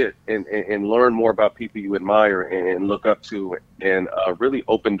talk shit and learn more about people you admire and look up to and really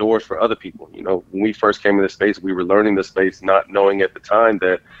open doors for other people. You know, when we first came into this space, we were learning the space, not knowing at the time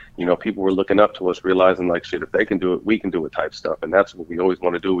that, you know, people were looking up to us, realizing like, shit, if they can do it, we can do it type stuff. And that's what we always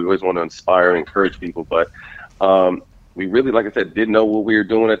want to do. We always want to inspire and encourage people. But we really, like I said, didn't know what we were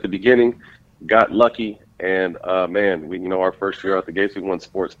doing at the beginning, got lucky. And, man, we, you know, our first year out the gates, we won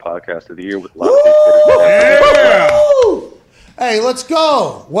Sports Podcast of the Year with a lot of Hey, let's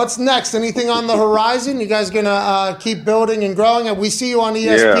go. What's next? Anything on the horizon? You guys going to keep building and growing? And we see you on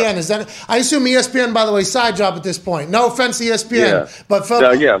ESPN. Yeah. Is that? I assume ESPN, by the way, side job at this point. No offense to ESPN. But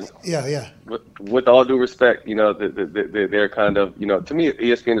yeah. With all due respect, you know, they're kind of, you know, to me,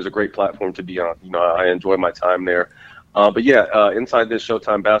 ESPN is a great platform to be on. You know, I enjoy my time there. But yeah, inside this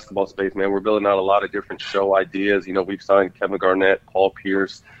Showtime basketball space, man, we're building out a lot of different show ideas. You know, we've signed Kevin Garnett, Paul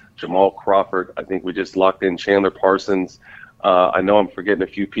Pierce, Jamal Crawford. I think we just locked in Chandler Parsons. I know I'm forgetting a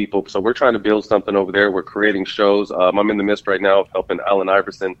few people. So we're trying to build something over there. We're creating shows. I'm in the midst right now of helping Allen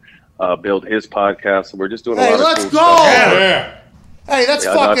Iverson build his podcast. So we're just doing a lot of let's cool go. stuff. Yeah. Hey, that's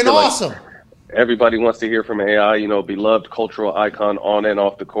fucking awesome. Everybody wants to hear from AI, you know, beloved cultural icon on and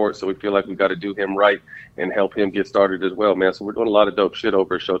off the court. So we feel like we got to do him right and help him get started as well, man. So we're doing a lot of dope shit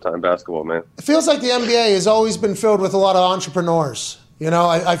over at Showtime Basketball, man. It feels like the NBA has always been filled with a lot of entrepreneurs. You know,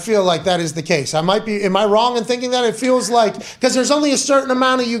 I feel like that is the case. Am I wrong in thinking that? It feels like, because there's only a certain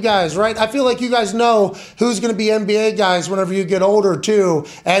amount of you guys, right? I feel like you guys know who's going to be NBA guys whenever you get older, too,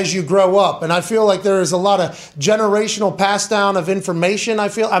 as you grow up. And I feel like there is a lot of generational pass down of information.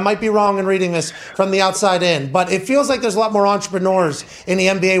 I might be wrong in reading this from the outside in, but it feels like there's a lot more entrepreneurs in the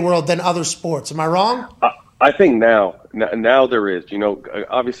NBA world than other sports. Am I wrong? I think now there is, you know,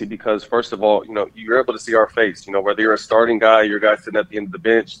 obviously because first of all, you know, you're able to see our face, you know, whether you're a starting guy, you're a guy sitting at the end of the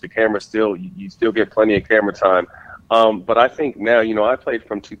bench, the camera still, you still get plenty of camera time. But I think now, you know, I played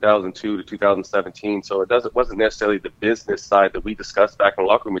from 2002 to 2017, so it wasn't necessarily the business side that we discussed back in the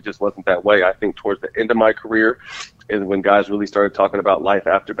locker room. It just wasn't that way. I think towards the end of my career is when guys really started talking about life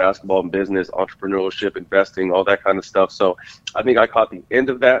after basketball and business, entrepreneurship, investing, all that kind of stuff. So I think I caught the end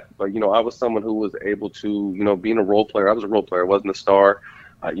of that. But, you know, I was someone who was able to, you know, being a role player, I was a role player. I wasn't a star.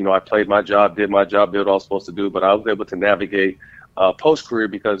 You know, I played my job, did my job, did what I was supposed to do. But I was able to navigate post-career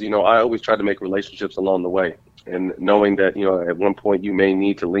because, you know, I always try to make relationships along the way. And knowing that, you know, at one point you may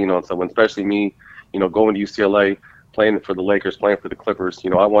need to lean on someone, especially me, you know, going to UCLA, playing for the Lakers, playing for the Clippers, you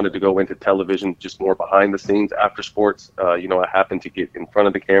know, I wanted to go into television just more behind the scenes after sports. You know, I happened to get in front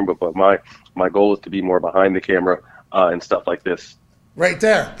of the camera, but my goal is to be more behind the camera and stuff like this. Right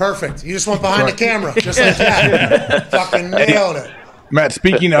there. Perfect. You just went behind the camera. Just like that. Fucking nailed it. Matt,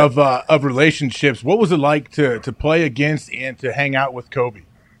 speaking of relationships, what was it like to play against and to hang out with Kobe?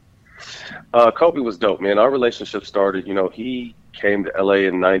 Kobe was dope, man. Our relationship started, you know, he came to LA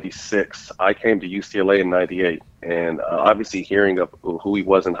in 96. I came to UCLA in 98. And obviously hearing of who he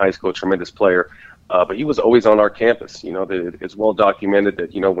was in high school, tremendous player. But he was always on our campus. You know, it's well documented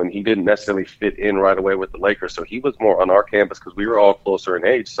that, you know, when he didn't necessarily fit in right away with the Lakers. So he was more on our campus because we were all closer in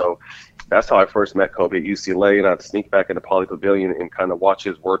age. So that's how I first met Kobe at UCLA. And I'd sneak back into Poly Pavilion and kind of watch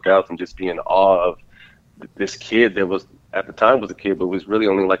his workouts and just be in awe of this kid that was at the time was a kid, but was really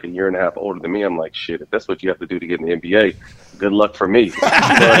only like a year and a half older than me. I'm like, shit, if that's what you have to do to get in the NBA, good luck for me. You know what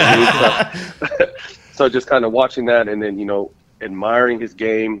I mean? So just kind of watching that, and then, admiring his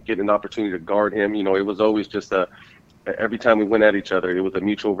game, getting an opportunity to guard him. It was always just every time we went at each other, it was a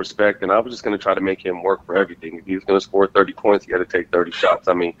mutual respect, and I was just going to try to make him work for everything. If he was going to score 30 points, he had to take 30 shots.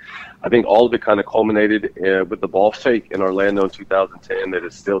 I mean, I think all of it kind of culminated with the ball fake in Orlando in 2010 that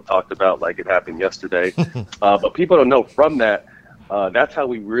is still talked about like it happened yesterday. But people don't know from that, that's how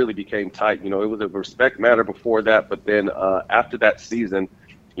we really became tight. It was a respect matter before that, but then after that season,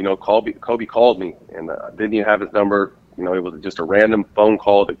 Kobe called me, and didn't even have his number. It was just a random phone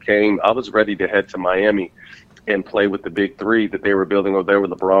call that came. I was ready to head to Miami and play with the big three that they were building over there with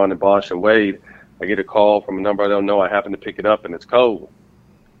LeBron and Bosh and Wade. I get a call from a number I don't know. I happen to pick it up, and it's Kobe.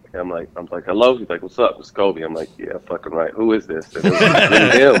 And I'm like, hello? He's like, what's up? It's Kobe. I'm like, yeah, fucking right. Who is this? And it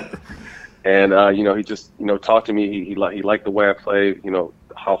was him. And, he just, talked to me. He liked the way I played,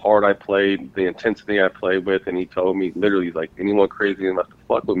 how hard I played, the intensity I played with. And he told me literally, like, anyone crazy enough to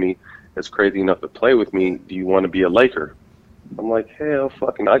fuck with me is crazy enough to play with me. Do you want to be a Laker? I'm like, hell,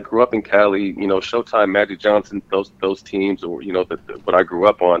 fucking, I grew up in Cali, Showtime, Magic Johnson, those teams, or, what I grew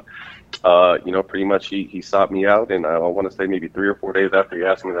up on. Pretty much he sought me out, and I want to say maybe 3 or 4 days after he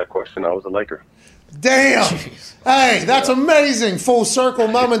asked me that question, I was a Laker. Damn. Jeez. Hey, that's amazing. Full circle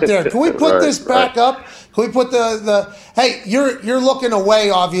moment there. Can we put this back up? Can we put the hey, you're looking away,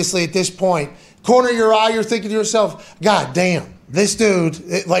 obviously, at this point. Corner of your eye, you're thinking to yourself, God damn. This dude,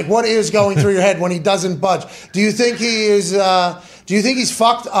 what is going through your head when he doesn't budge? Do you think he is? Do you think he's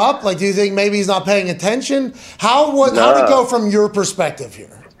fucked up? Do you think maybe he's not paying attention? How did it go from your perspective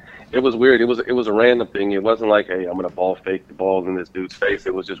here? It was weird. It was a random thing. It wasn't like, hey, I'm gonna ball fake the ball in this dude's face.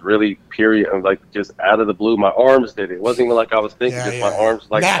 It was just really period, just out of the blue. My arms did it. It wasn't even like I was thinking. My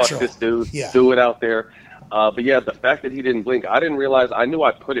arms natural. Fuck this dude, do it out there. But yeah, the fact that he didn't blink, I didn't realize. I knew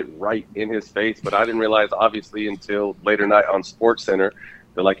I put it right in his face, but I didn't realize, obviously, until later night on SportsCenter,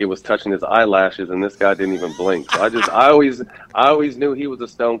 that it was touching his eyelashes, and this guy didn't even blink. So I always knew he was a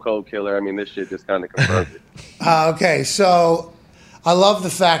stone cold killer. I mean, this shit just kind of confirmed it. Okay, so I love the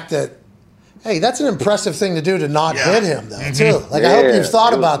fact that, hey, that's an impressive thing to do to not hit him, though, too. I hope you've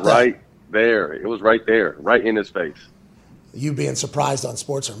thought about that. Right there. It was right there, right in his face. You being surprised on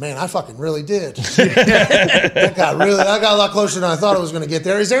SportsCenter, man, I fucking really did. that got a lot closer than I thought it was going to get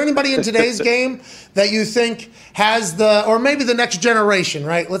there. Is there anybody in today's game that you think has or maybe the next generation,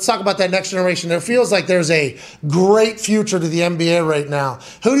 right? Let's talk about that next generation. There feels like there's a great future to the NBA right now.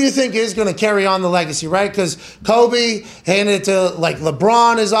 Who do you think is going to carry on the legacy, right? Because Kobe handed it to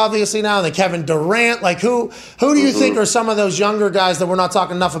LeBron is obviously now, and then Kevin Durant. Who do you think are some of those younger guys that we're not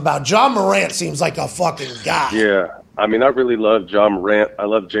talking enough about? John Morant seems like a fucking guy. Yeah. I mean, I really love John Morant. I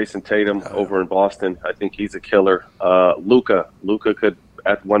love Jason Tatum over in Boston. I think he's a killer. Luka could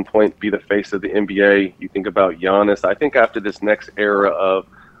at one point be the face of the NBA. You think about Giannis. I think after this next era of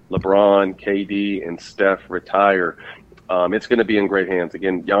LeBron, KD, and Steph retire, it's going to be in great hands.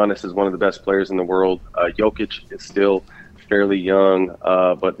 Again, Giannis is one of the best players in the world. Jokic is still fairly young,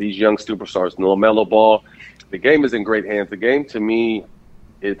 but these young superstars, LaMelo Ball, the game is in great hands. The game, to me,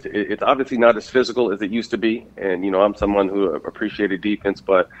 it's obviously not as physical as it used to be. And, I'm someone who appreciated defense,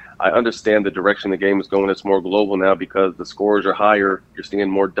 but I understand the direction the game is going. It's more global now because the scores are higher. You're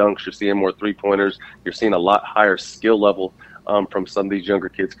seeing more dunks. You're seeing more three-pointers. You're seeing a lot higher skill level from some of these younger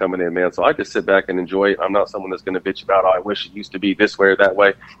kids coming in, man. So I just sit back and enjoy it. I'm not someone that's going to bitch about, I wish it used to be this way or that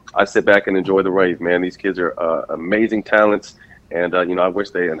way. I sit back and enjoy the rave, man. These kids are amazing talents. And, I wish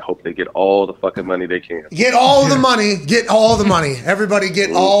and hope they get all the fucking money they can. Get all the money. Get all the money. Everybody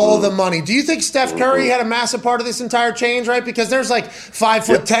get all the money. Do you think Steph Curry had a massive part of this entire change, right? Because there's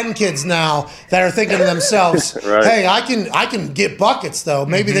 5'10" kids now that are thinking to themselves, right. Hey, I can get buckets, though.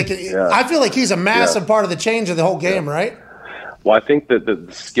 Maybe they can. Yeah. I feel like he's a massive part of the change of the whole game, right? Well, I think that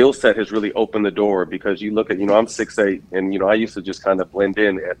the skill set has really opened the door because you look at, I'm 6'8", and, I used to just kind of blend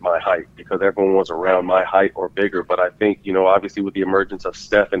in at my height because everyone was around my height or bigger. But I think, obviously with the emergence of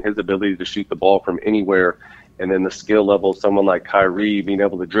Steph and his ability to shoot the ball from anywhere, and then the skill level of someone like Kyrie being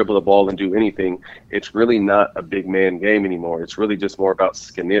able to dribble the ball and do anything, it's really not a big man game anymore. It's really just more about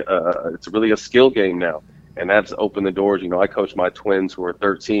skin. It's really a skill game now. And that's opened the doors. I coach my twins who are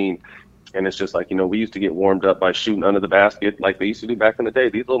 13. And it's just we used to get warmed up by shooting under the basket like they used to do back in the day.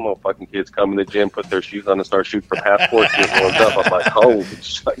 These little motherfucking kids come in the gym, put their shoes on, and start shooting from half court, get warmed up. I'm like, oh,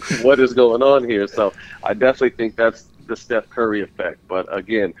 what is going on here? So I definitely think that's the Steph Curry effect. But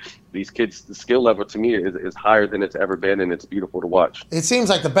again, these kids, the skill level to me is higher than it's ever been, and it's beautiful to watch. It seems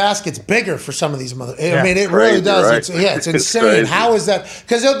like the basket's bigger for some of these I Yeah. mean, it Crazy, really does. right? It's insane. crazy. How is that?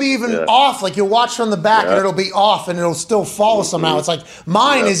 Because it'll be even off. Like you'll watch from the back and Yeah. it'll be off and it'll still fall somehow. It's like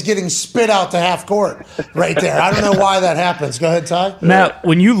mine is getting spit out to half court right there. I don't know why that happens. Go ahead, Ty. Matt,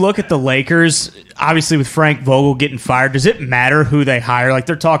 when you look at the Lakers, obviously with Frank Vogel getting fired, does it matter who they hire? Like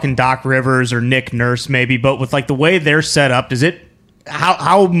they're talking Doc Rivers or Nick Nurse maybe, but with like the way they're set up, does it?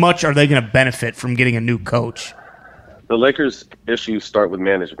 How much are they going to benefit from getting a new coach? The Lakers' issues start with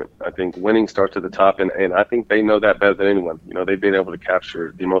management. I think winning starts at the top, and I think they know that better than anyone. You know, they've been able to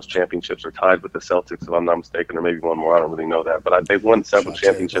capture the most championships, or tied with the Celtics, if I'm not mistaken, or maybe one more. I don't really know that, but they've won several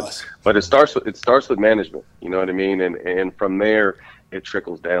championships. But it starts with management. You know what I mean? And from there, it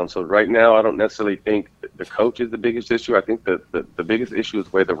trickles down. So right now, I don't necessarily think the coach is the biggest issue. I think the biggest issue is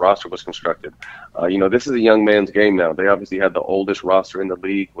the way the roster was constructed. You know, this is a young man's game now. They obviously had the oldest roster in the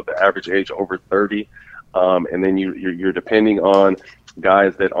league with the average age over 30. And then you're depending on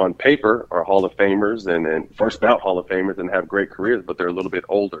guys that on paper are Hall of Famers and first bout Hall of Famers and have great careers, but they're a little bit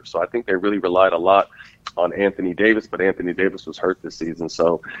older. So I think they really relied a lot on Anthony Davis, but Anthony Davis was hurt this season.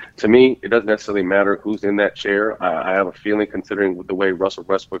 So to me, it doesn't necessarily matter who's in that chair. I have a feeling, considering the way Russell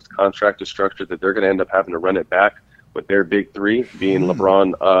Westbrook's contract is structured, that they're going to end up having to run it back with their big three being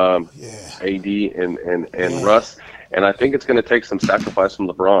LeBron, AD, and Russ. And I think it's going to take some sacrifice from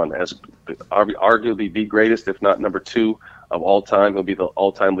LeBron as arguably the greatest, if not number 2 of all time. He'll be the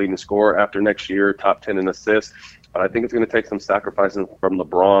all-time leading scorer after next year, top 10 in assists. But I think it's going to take some sacrifices from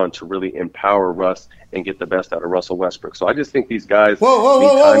LeBron to really empower Russ and get the best out of Russell Westbrook. So I just think these guys need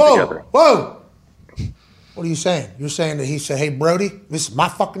time together. Whoa. What are you saying? You're saying that he said, "Hey, Brody, this is my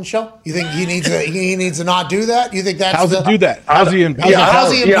fucking show." You think he needs to not do that? You think that's How's he do that? How's he empower?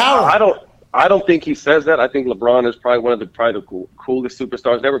 How's he empower? I don't think he says that. I think LeBron is probably one of the coolest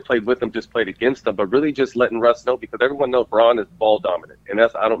superstars. Never played with him, just played against him. But really, just letting Russ know, because everyone knows LeBron is ball dominant, and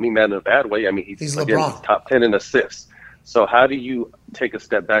I don't mean that in a bad way. I mean he's top 10 in assists. So how do you take a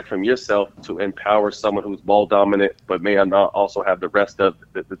step back from yourself to empower someone who's ball dominant but may not also have the rest of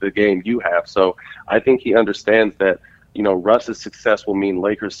the game you have? So I think he understands that, you know, Russ's success will mean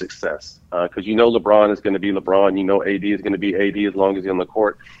Lakers' success, because you know LeBron is going to be LeBron. You know AD is going to be AD as long as he's on the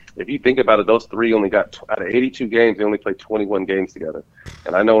court. If you think about it, those three only got out of 82 games, they only played 21 games together.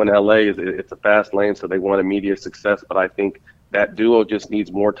 And I know in LA it's a fast lane, so they want immediate success, but I think that duo just needs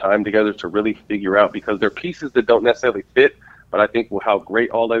more time together to really figure out, because they're pieces that don't necessarily fit, but I think how great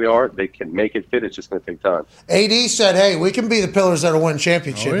all they are, they can make it fit. It's just going to take time. AD said, "Hey, we can be the pillars that'll win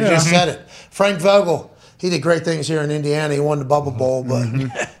championship." He just said it. Frank Vogel, he did great things here in Indiana. He won the Bubble Bowl, but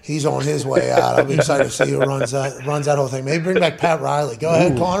he's on his way out. I'm excited to see who runs that whole thing. Maybe bring back Pat Riley. Go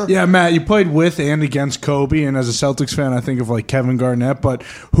ahead, Connor. Yeah, Matt, you played with and against Kobe, and as a Celtics fan, I think of like Kevin Garnett. But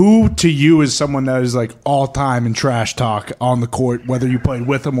who to you is someone that is like all time in trash talk on the court, whether you played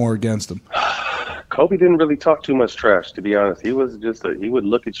with him or against him? Kobe didn't really talk too much trash, to be honest. He was just he would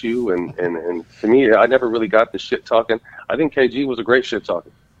look at you, and to me, I never really got the shit talking. I think KG was a great shit talker.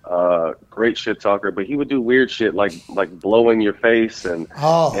 Great shit talker, but he would do weird shit like blow in your face and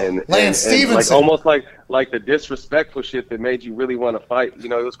Lance Stevenson, like almost like the disrespectful shit that made you really want to fight. You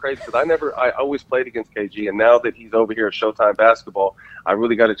know, it was crazy because I always played against KG, and now that he's over here at Showtime Basketball, I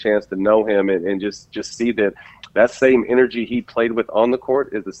really got a chance to know him and just see that same energy he played with on the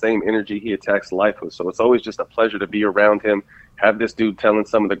court is the same energy he attacks life with. So it's always just a pleasure to be around him. Have this dude telling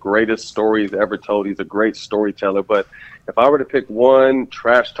some of the greatest stories ever told. He's a great storyteller. But if I were to pick one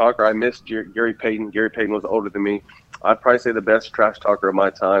trash talker, I missed Gary Payton. Gary Payton was older than me. I'd probably say the best trash talker of my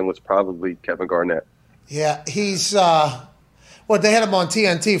time was probably Kevin Garnett. Yeah, he's they had him on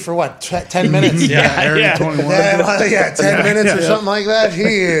TNT for 10 minutes? 21. 10 minutes or something like that. He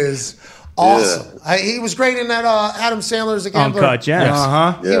is awesome. He was great in that Adam Sandler's again. Uncut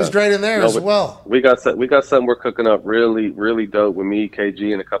Gems. He was great in there as well. We got something we're cooking up really, really dope with me,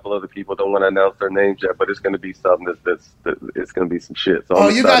 KG, and a couple other people. Don't want to announce their names yet, but it's going to be something that's it's going to be some shit. So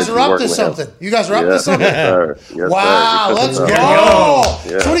you guys are up to something. You guys are up to something? Yes, wow, sir. let's go.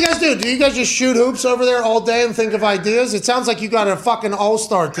 Yeah. So what do you guys do? Do you guys just shoot hoops over there all day and think of ideas? It sounds like you got a fucking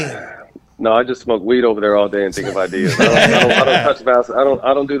all-star team. No, I just smoke weed over there all day and think of ideas. I don't touch basketball.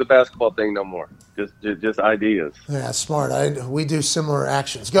 I don't do the basketball thing no more. Just ideas. Yeah, smart. We do similar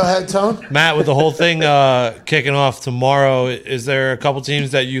actions. Go ahead, Tone. Matt, with the whole thing kicking off tomorrow, is there a couple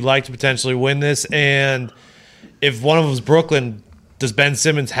teams that you'd like to potentially win this? And if one of them is Brooklyn, does Ben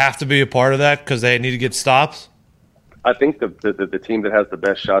Simmons have to be a part of that because they need to get stops? I think the team that has the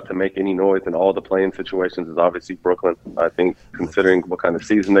best shot to make any noise in all the playing situations is obviously Brooklyn. I think considering what kind of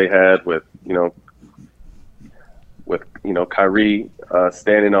season they had with, Kyrie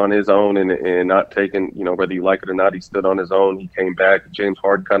standing on his own and not taking, whether you like it or not, he stood on his own. He came back. James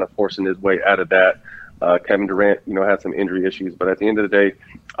Harden kind of forcing his way out of that. Kevin Durant, had some injury issues. But at the end of the day,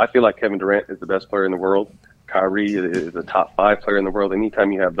 I feel like Kevin Durant is the best player in the world. Kyrie is a top 5 player in the world.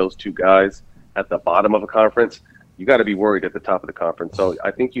 Anytime you have those two guys at the bottom of a conference, you got to be worried at the top of the conference. So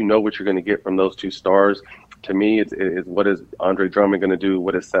I think you know what you're going to get from those two stars. To me, it's what is Andre Drummond going to do?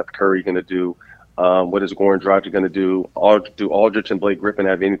 What is Seth Curry going to do? What is Goran Dragic going to do? Do Aldridge and Blake Griffin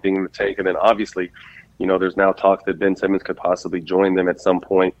have anything in the tank? And then obviously, there's now talks that Ben Simmons could possibly join them at some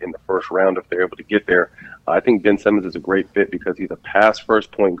point in the first round if they're able to get there. I think Ben Simmons is a great fit because he's a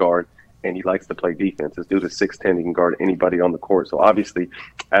pass-first point guard, and he likes to play defense. This dude is 6'10". He can guard anybody on the court. So obviously,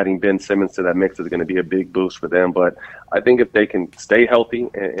 adding Ben Simmons to that mix is going to be a big boost for them. But I think if they can stay healthy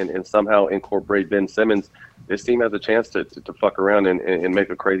and somehow incorporate Ben Simmons, this team has a chance to fuck around and make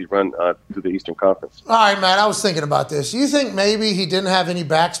a crazy run through the Eastern Conference. All right, Matt, I was thinking about this. You think maybe he didn't have any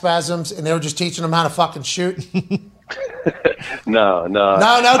back spasms and they were just teaching him how to fucking shoot? No. No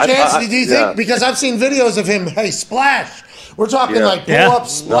chance? Do you think? Yeah. Because I've seen videos of him, hey, splash. We're talking like pull-up,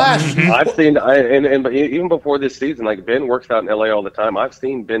 splash. No, I've seen, but even before this season, like Ben works out in LA all the time. I've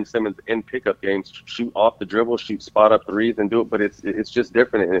seen Ben Simmons in pickup games shoot off the dribble, shoot spot-up threes and do it, but it's just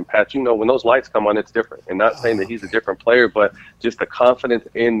different. And Pat, when those lights come on, it's different. And not saying that he's a different player, but just the confidence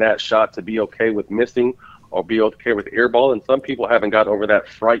in that shot to be okay with missing or be okay with air ball. And some people haven't got over that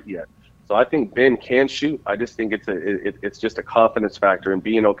fright yet. So I think Ben can shoot. I just think it's just a confidence factor and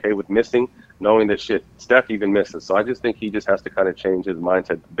being okay with missing, knowing that Steph even misses. So I just think he just has to kind of change his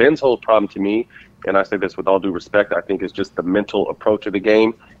mindset. Ben's whole problem to me, and I say this with all due respect, I think is just the mental approach of the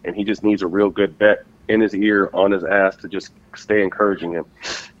game, and he just needs a real good bet in his ear, on his ass to just stay encouraging him.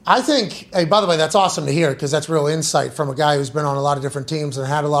 I think, hey, by the way, that's awesome to hear because that's real insight from a guy who's been on a lot of different teams and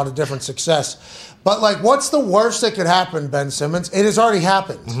had a lot of different success. But, what's the worst that could happen, Ben Simmons? It has already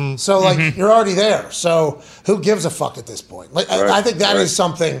happened. Mm-hmm. So, you're already there. So, who gives a fuck at this point? I think that is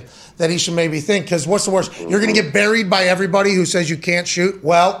something that he should maybe think because what's the worst? You're going to get buried by everybody who says you can't shoot?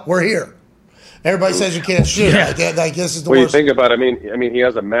 Well, we're here. Everybody says you can't shoot. Yeah. This is the worst. You think about it, he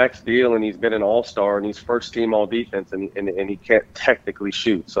has a max deal and he's been an all-star and he's first team all defense and he can't technically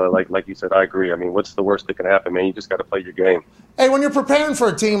shoot. So like you said, I agree. What's the worst that can happen, man? You just got to play your game. Hey, when you're preparing for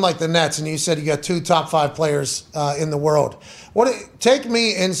a team like the Nets and you said you got 2 top 5 players in the world, take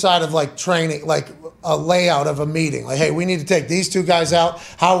me inside of training, a layout of a meeting. Hey, we need to take these 2 guys out.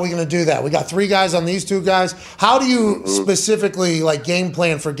 How are we going to do that? We got 3 guys on these 2 guys. How do you specifically game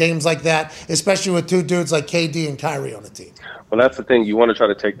plan for games like that, especially with 2 dudes like KD and Kyrie on the team? Well, that's the thing. You want to try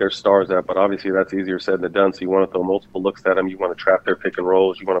to take their stars out, but obviously that's easier said than done. So you want to throw multiple looks at them. You want to trap their pick and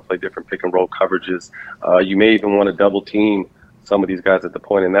rolls. You want to play different pick and roll coverages. You may even want to double team some of these guys at the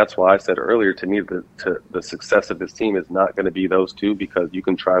point, and that's why I said earlier, to me, the success of this team is not going to be those 2 because you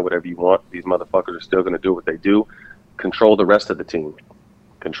can try whatever you want. These motherfuckers are still going to do what they do. Control the rest of the team.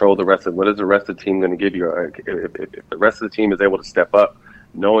 Control the rest of what is the rest of the team going to give you? If the rest of the team is able to step up,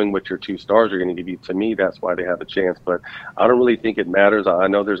 knowing what your 2 stars are going to give you, to me, that's why they have a chance. But I don't really think it matters. I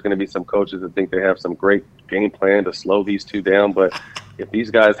know there's going to be some coaches that think they have some great game plan to slow these 2 down, but if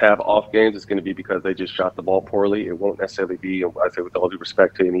these guys have off games, it's going to be because they just shot the ball poorly. It won't necessarily be, I say with all due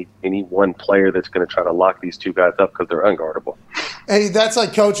respect to any one player that's going to try to lock these 2 guys up because they're unguardable. Hey, that's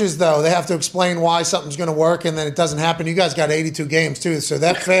like coaches, though. They have to explain why something's going to work, and then it doesn't happen. You guys got 82 games, too, so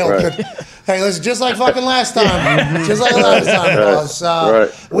that fail right. could – hey, listen, just like fucking last time. Just like last time,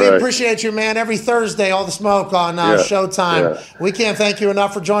 boss. We appreciate you, man. Every Thursday, all the smoke on Showtime. Yeah. We can't thank you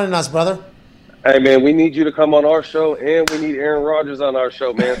enough for joining us, brother. Hey, man, we need you to come on our show, and we need Aaron Rodgers on our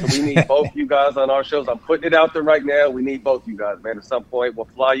show, man. So we need both you guys on our shows. I'm putting it out there right now. We need both you guys, man. At some point, we'll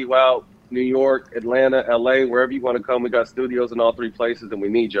fly you out, New York, Atlanta, LA, wherever you want to come. We got studios in all 3 places, and we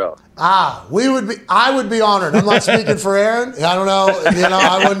need y'all. I would be honored. I'm not speaking for Aaron. I don't know.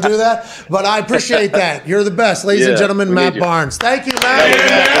 I wouldn't do that, but I appreciate that. You're the best. Ladies and gentlemen, Matt Barnes. Thank you,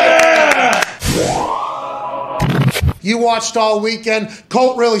 Matt. You watched all weekend.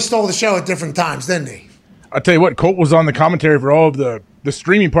 Colt really stole the show at different times, didn't he? I tell you what, Colt was on the commentary for all of the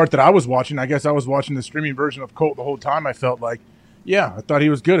streaming part that I was watching. I guess I was watching the streaming version of Colt the whole time. I felt like, I thought he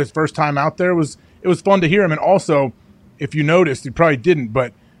was good. His first time out there it was fun to hear him. And also, if you noticed, you probably didn't,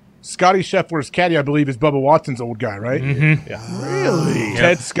 but Scotty Scheffler's caddy, I believe, is Bubba Watson's old guy, right? Mm-hmm. Yeah. Really?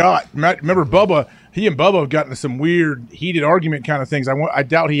 Ted Scott. Remember Bubba? He and Bubba have gotten into some weird, heated argument kind of things. I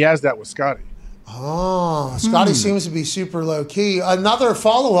doubt he has that with Scotty. Oh, Scotty seems to be super low-key. Another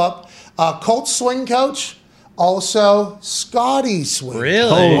follow-up, Colt's swing coach, also Scotty's swing.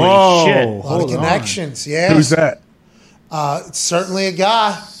 Really? Holy shit. A lot of connections, yeah. Who's that? It's certainly a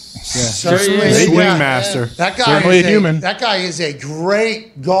guy. Certainly, Swing yeah. master. That guy Certainly is a human. That guy is a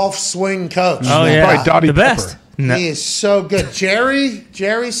great golf swing coach. Oh, yeah. Probably Dottie The best. Pepper. No. He is so good.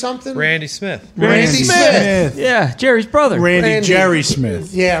 Jerry something? Randy Smith. Randy Smith. Yeah, Jerry's brother. Randy Jerry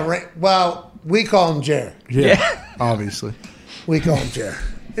Smith. Yeah, well, we call him Jerry. Yeah, obviously. We call him Jerry.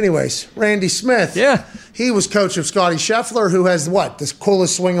 Anyways, Randy Smith. Yeah. He was coach of Scotty Scheffler, who has what? This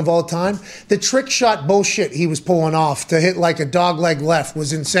coolest swing of all time. The trick shot bullshit he was pulling off to hit like a dog leg left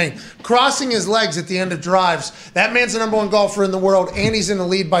was insane. Crossing his legs at the end of drives. That man's the number one golfer in the world, and he's in the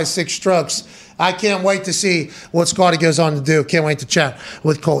lead by 6 strokes. I can't wait to see what Scotty goes on to do. Can't wait to chat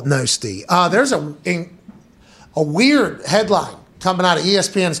with Colt Knost. There's a weird headline coming out of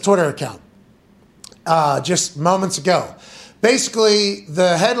ESPN's Twitter account just moments ago. Basically,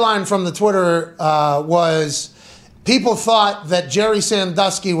 the headline from the Twitter was people thought that Jerry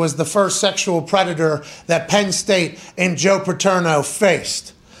Sandusky was the first sexual predator that Penn State and Joe Paterno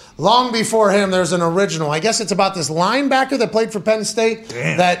faced. Long before him, there's an original. I guess it's about this linebacker that played for Penn State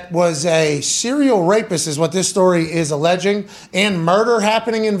that was a serial rapist is what this story is alleging, and murder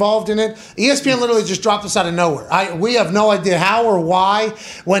happening involved in it. ESPN literally just dropped this out of nowhere. We have no idea how or why.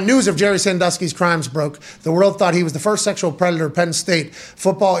 When news of Jerry Sandusky's crimes broke, the world thought he was the first sexual predator Penn State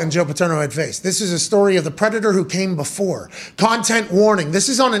football and Joe Paterno had faced. This is a story of the predator who came before. Content warning. This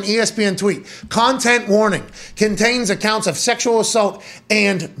is on an ESPN tweet. Content warning contains accounts of sexual assault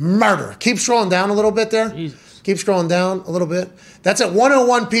and murder. Keep scrolling down a little bit there. Jesus. Keep scrolling down a little bit. That's at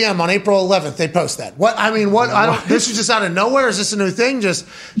 1:01 p.m. on April 11th. They post that. What? I mean, what? I don't. This is just out of nowhere. Is this a new thing? Just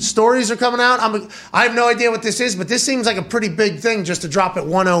stories are coming out. I have no idea what this is, but this seems like a pretty big thing just to drop at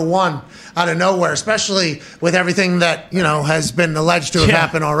 1:01 out of nowhere, especially with everything that has been alleged to have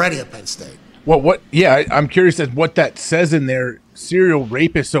happened already at Penn State. Well, what? Yeah, I'm curious as what that says in there. Serial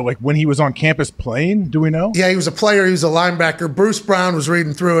rapist. So, like when he was on campus playing, do we know? Yeah, he was a player. He was a linebacker. Bruce Brown was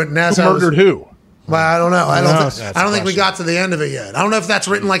reading through it, and as Who murdered who? Well, I don't know. I don't think we got to the end of it yet. I don't know if that's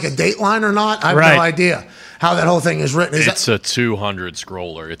written like a dateline or not. I have no idea how that whole thing is written. It's a 200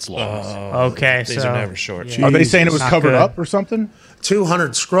 scroller. It's long. Okay, These are never short. Are they saying it was covered up or something?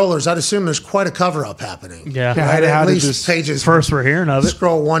 200 scrollers. I'd assume there's quite a cover-up happening. Yeah. Right? At least pages. First we're hearing of it.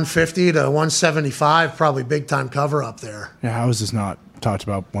 Scroll 150 to 175, probably big-time cover-up there. Yeah, how is this not talked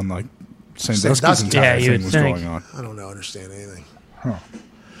about when like Sandusky's entire thing was going on? I don't understand anything. Huh.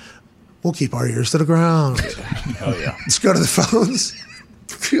 We'll keep our ears to the ground. Oh yeah. Let's go to the phones.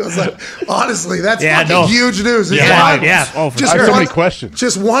 Feels like, honestly, that's fucking huge news. Yeah. Oh, for just I have so many questions.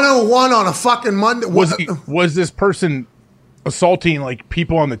 Just 101 on a fucking Monday. Was this person assaulting like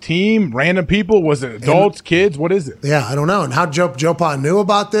people on the team, random people? Was it adults, kids? What is it? Yeah, I don't know. And how Joe Pa knew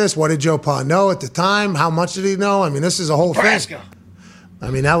about this? What did Joe Pa know at the time? How much did he know? I mean, this is a whole thing. I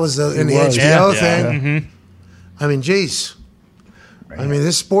mean, that was in the HBO thing. Mm-hmm. I mean, geez. I mean,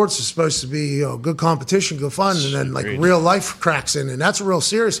 this sports is supposed to be good competition, good fun, and then like real life cracks in, and that's real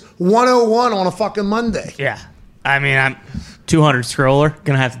serious. 101 on a fucking Monday. Yeah. I mean, I'm 200 scroller.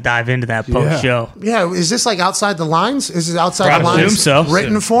 Gonna have to dive into that post show. Yeah, is this like outside the lines? Is it outside the lines? Assume so.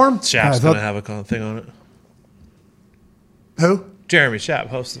 Written form? Shap's going to have a thing on it. Who? Jeremy Shapp,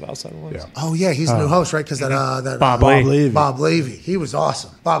 host of Outside the Lines. Yeah. Oh yeah, he's the new host, right? Because that Bob Levy. Bob Levy, he was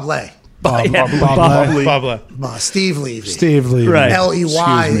awesome. Bob Lay. Bob Steve Levy. Steve Levy. Right.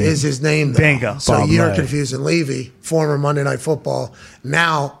 Ley is his name, though. Bingo. So Bob you're Lay. confusing Levy, former Monday Night Football,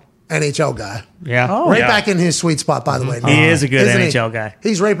 now NHL guy. Yeah. Back in his sweet spot, by the way. He is a good Isn't he? NHL guy.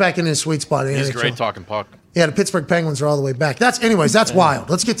 He's right back in his sweet spot. In He's NHL. great talking puck. Yeah, the Pittsburgh Penguins are all the way back. That's wild.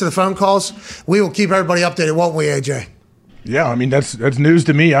 Let's get to the phone calls. We will keep everybody updated, won't we, AJ? Yeah, I mean that's news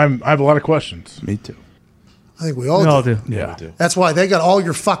to me. I have a lot of questions. Me too. I think we all do. Yeah. That's why they got all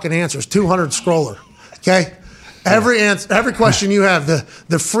your fucking answers. 200 scroller. Okay? Every question you have,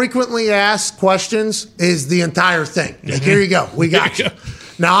 the frequently asked questions is the entire thing. Like, here you go. We got you.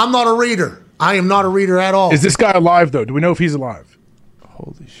 Now, I'm not a reader. I am not a reader at all. Is this guy alive though? Do we know if he's alive?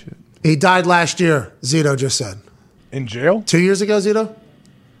 Holy shit. He died last year, Zito just said. In jail? 2 years ago, Zito?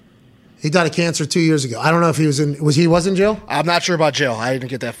 He died of cancer 2 years ago. I don't know if he was in jail? I'm not sure about jail. I didn't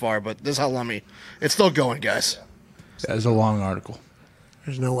get that far, but this is how Lummy. It's still going, guys. That's a long article.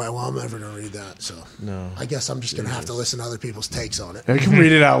 There's no way. Well, I'm never going to read that. So I guess I'm just going to have to listen to other people's takes on it. I can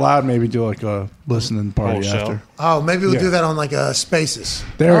read it out loud. Maybe do like a listening party after. Oh, maybe we'll do that on like a Spaces.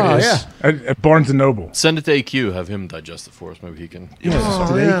 There it is. Yeah. At Barnes and Noble. Send it to AQ. Have him digest it for us. Maybe he can.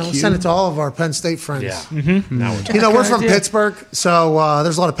 We'll send it to all of our Penn State friends. Yeah. Mm-hmm. We're from Pittsburgh, so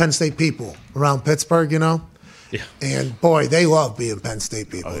there's a lot of Penn State people around Pittsburgh, Yeah. And boy, they love being Penn State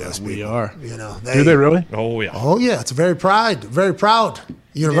people. Yes, those we people. are. You know, Do they really? Oh yeah. Oh yeah, it's a very proud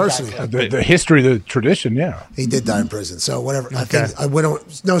university. The history, the tradition, yeah. He did die in prison, so whatever. I think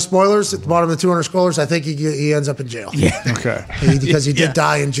no spoilers at the bottom of the 200 scrollers. I think he ends up in jail. Yeah. Okay. Because he did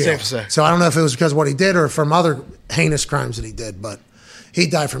die in jail. Safe to say. So I don't know if it was because of what he did or from other heinous crimes that he did, but he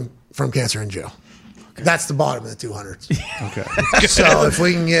died from cancer in jail. That's the bottom of the 200s. Okay. So if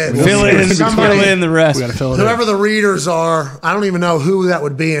we can get Fill in the rest. We got to fill it whoever the readers are, I don't even know who that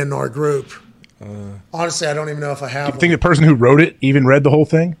would be in our group. Honestly, I don't even know if I have You one. think the person who wrote it even read the whole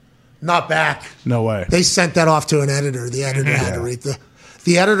thing? Not back. No way. They sent that off to an editor. The editor had to read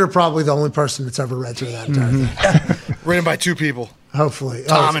the editor, probably the only person that's ever read through that entire thing. Written by 2 people, Hopefully.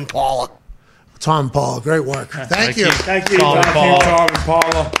 Tom and Paula. Tom and Paula, great work. Thank you. Thank you, Tom and Paul. Tom and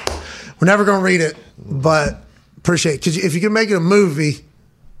Paula. We're never going to read it, but appreciate it. Because if you can make it a movie,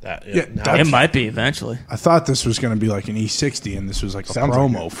 It might be eventually. I thought this was going to be like an E60, and this was like a Sounds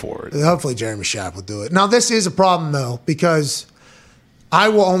promo like for it. hopefully Jeremy Schaap will do it. Now, this is a problem, though, because I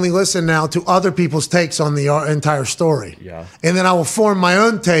will only listen now to other people's takes on the entire story. Yeah. And then I will form my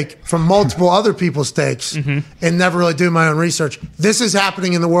own take from multiple other people's takes and never really do my own research. This is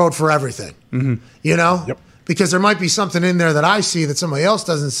happening in the world for everything. You know? Yep. Because there might be something in there that I see that somebody else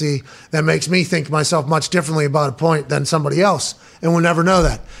doesn't see that makes me think myself much differently about a point than somebody else. And we'll never know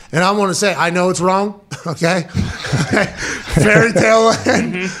that. And I want to say, I know it's wrong, okay? Fairy tale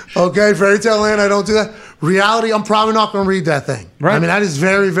land, okay? Fairy tale land, I don't do that. Reality, I'm probably not going to read that thing. Right. I mean, that is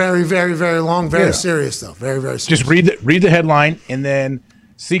very, very, very, very long, very serious, though. Very, very serious. Just read the headline and then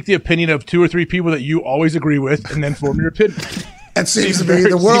seek the opinion of 2 or 3 people that you always agree with, and then form your opinion. That seems to be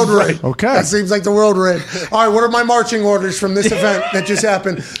the world right. Okay. That seems like the world right. All right, what are my marching orders from this event that just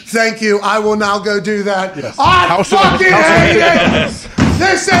happened? Thank you. I will now go do that. Yes. I fucking hate it.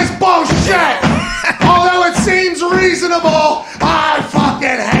 This is bullshit. Although it seems reasonable, I fucking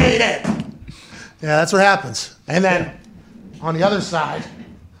hate it. Yeah, that's what happens. And then on the other side,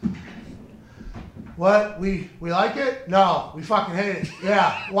 what? We like it? No, we fucking hate it.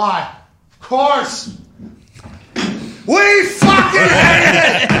 Yeah, why? Of course. We fucking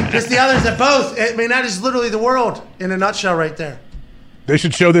hate it! Just the others that both. I mean, that is literally the world in a nutshell right there. They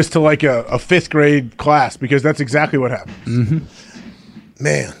should show this to like a 5th grade class, because that's exactly what happened.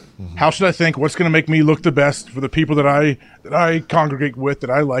 Man. How should I think? What's going to make me look the best for the people that I congregate with,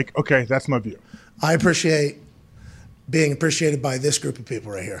 that I like? Okay, that's my view. I appreciate being appreciated by this group of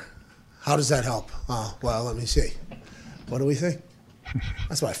people right here. How does that help? Oh, well, let me see. What do we think?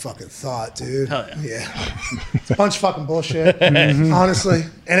 That's what I fucking thought, dude. Hell Yeah. It's a bunch of fucking bullshit, honestly.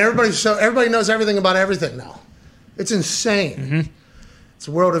 And everybody knows everything about everything now. It's insane. It's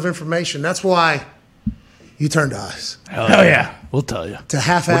a world of information. That's why you turn to us. Hell yeah. We'll tell you. To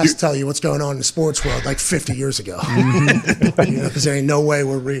half-ass tell you what's going on in the sports world like 50 years ago. Because there ain't no way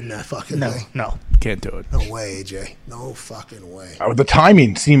we're reading that fucking thing. No. Can't do it. No way, AJ. No fucking way. The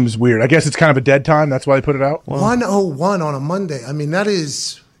timing seems weird. I guess it's kind of a dead time. That's why they put it out. 1:01 on a Monday. I mean, that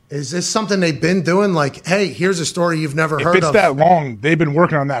is this something they've been doing? Like, hey, here's a story you've never heard of. If it's that long, they've been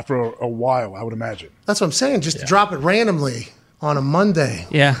working on that for a while, I would imagine. That's what I'm saying. Just to drop it randomly on a Monday.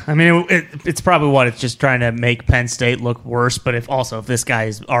 Yeah, I mean, it's probably it's just trying to make Penn State look worse. But if this guy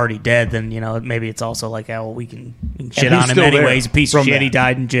is already dead, then maybe it's also like, oh, we can shit on him anyway. He's a piece of shit. He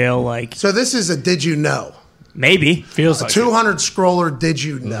died in jail. Like, so this is a did you know? Maybe feels a like 200 scroller. Did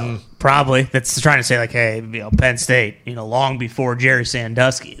you know? Probably that's trying to say like, hey, Penn State. Long before Jerry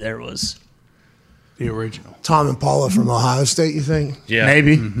Sandusky, there was the original Tom and Paula from Ohio State. You think? Yeah,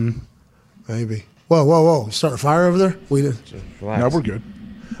 maybe, maybe. Whoa! You starting a fire over there? We didn't. No, we're good.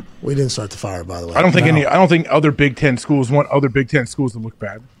 We didn't start the fire, by the way. I don't think other Big Ten schools want other Big Ten schools to look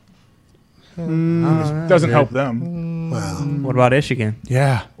bad. It doesn't help them. Wow. What about Michigan?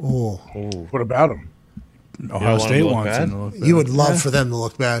 Yeah. Oh. What about them? Ohio State wants them to look bad. You would love for them to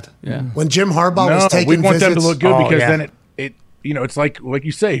look bad. Yeah. When Jim Harbaugh was taking we want visits, them to look good because then it it's like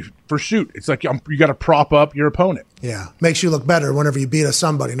you say, for shoot. It's like you got to prop up your opponent. Yeah. Makes you look better whenever you beat a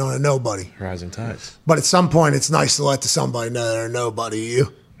somebody, not a nobody. Rising tides. But at some point, it's nice to let the somebody know they're nobody.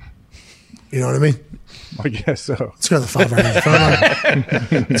 You know what I mean? I guess so. Let's go to the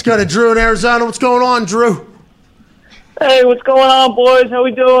 500. Let's go to Drew in Arizona. What's going on, Drew? Hey, what's going on, boys? How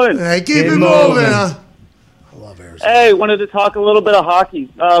we doing? Hey, keep it moving. I love Arizona. Hey, wanted to talk a little bit of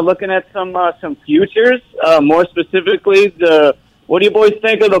hockey. Looking at some futures, more specifically, what do you boys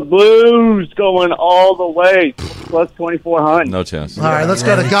think of the Blues going all the way plus 2,400. No chance. All right, let's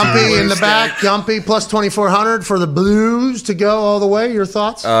go to Gumpy in the back. Gumpy plus 2,400 for the Blues to go all the way. Your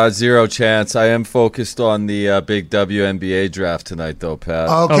thoughts? Zero chance. I am focused on the big WNBA draft tonight, though, Pat.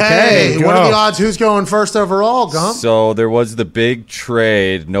 Okay. What are the odds? Who's going first overall, Gump? So there was the big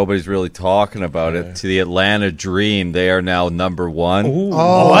trade. Nobody's really talking about it. To the Atlanta Dream. They are now number one.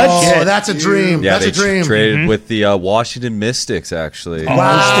 That's a dream. Yeah, that's a dream. Traded with the Washington Mystics, actually.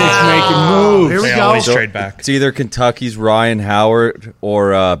 Mystics making moves. Here we They go. always trade back. It's either Kentucky's Ryan Howard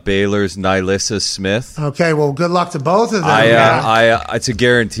or Baylor's Nylissa Smith. Okay, well, good luck to both of them. It's a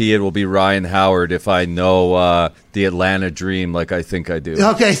guarantee it will be Ryan Howard if I know the Atlanta Dream like I think I do.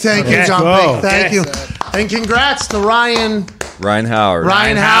 Okay, thank you, Gumpy. Thank you. And congrats to Ryan Howard.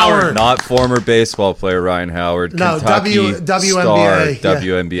 Ryan Howard. Not former baseball player Ryan Howard. No, Kentucky WNBA. star,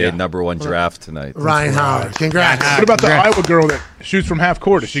 WNBA number one draft tonight. Ryan Howard. Congrats. What about the Iowa girl that shoots from half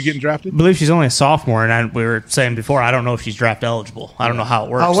court? Is she getting drafted? I believe she's only a sophomore, and we were saying before, I don't know if she's draft eligible. I don't know how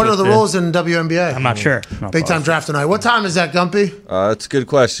it works. What are the rules in WNBA? I'm not sure. Big time draft tonight. What time is that, Gumpy? It's a good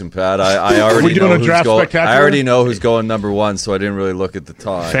question, Pat. I already know who's going. I already know who's going number one, so I didn't really look at the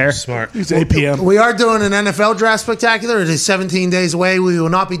time. Fair. Smart. It's 8 p.m. We are doing an NFL draft spectacular. It is 17 days away. We will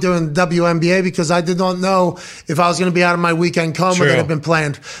not be doing WNBA because I did not know if I was going to be out of my weekend coma that had been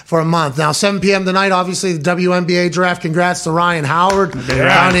planned for a month. Now, 7 p.m. tonight, obviously, the WNBA draft. Congrats to Ryan Howard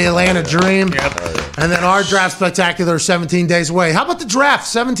on the Atlanta Dream. Yep. And then our draft spectacular is 17 days away. How about the draft?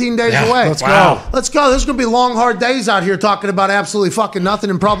 17 days away. Let's go. Let's go. There's going to be long, hard days out here talking about absolutely fucking nothing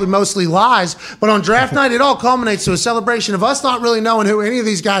and probably mostly lies. But on draft night, it all culminates to a celebration of us not really knowing who any of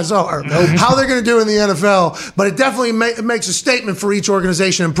these guys are, how they're going to do in the NFL. But it definitely makes a statement for each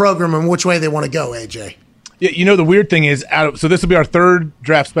organization and program and which way they want to go, AJ. Yeah, the weird thing is, so this will be our third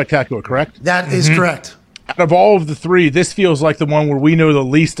draft spectacular, correct? That is correct. Out of all of the three, this feels like the one where we know the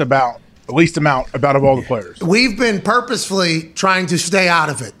least amount of all the players. We've been purposefully trying to stay out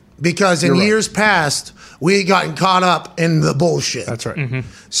of it because in years past, we had gotten caught up in the bullshit. That's right.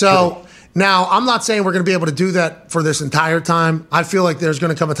 So now I'm not saying we're going to be able to do that for this entire time. I feel like there's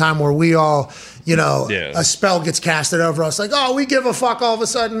going to come a time where we all, a spell gets casted over us. Like, we give a fuck all of a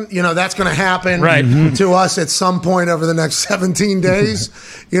sudden. That's going to happen to us at some point over the next 17 days.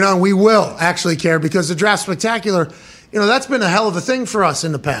 We will actually care because the draft spectacular, that's been a hell of a thing for us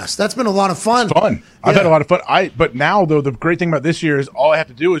in the past. That's been a lot of fun. I've had a lot of fun. But now, though, the great thing about this year is all I have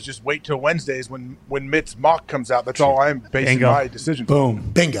to do is just wait till Wednesdays when Mitt's mock comes out. That's all I'm basing my decision.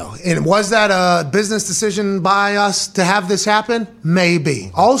 Boom. Bingo. And was that a business decision by us to have this happen?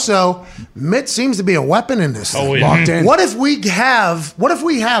 Maybe. Also, Mitt seems to be a weapon in this thing. Locked in. What if we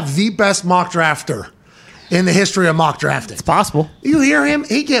have the best mock drafter in the history of mock drafting? It's possible. You hear him?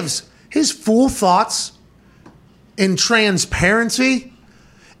 He gives his full thoughts in transparency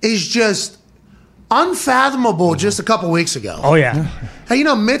is just unfathomable just a couple weeks ago. Oh, yeah. Hey,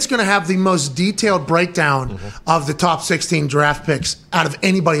 Mitt's going to have the most detailed breakdown of the top 16 draft picks out of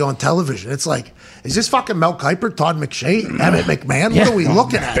anybody on television. It's like, is this fucking Mel Kiper, Todd McShay, Emmett McMahon? What are we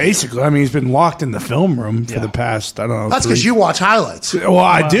looking at? Basically, he's been locked in the film room for the past, I don't know. That's because you watch highlights. Well,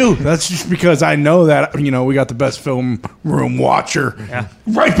 I do. That's just because I know that, we got the best film room watcher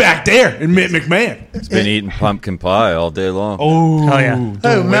right back there in Mitt McMahon. He's been eating pumpkin pie all day long. Oh, yeah.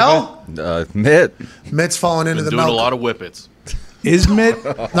 Who, Mel? Mitt. Mitt's falling into the doing Mel. a lot of whippets. Is Mitt?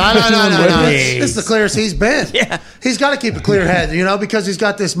 No. This is the clearest he's been. Yeah. He's got to keep a clear head, because he's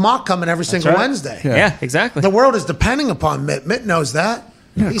got this mock coming every single Wednesday. Yeah, exactly. The world is depending upon Mitt. Mitt knows that.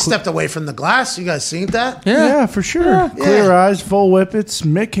 He stepped away from the glass. You guys seen that? Yeah, for sure. Yeah. Clear eyes, full whippets.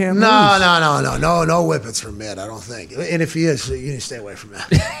 Mitt can't lose. No whippets from Mitt, I don't think. And if he is, you need to stay away from that.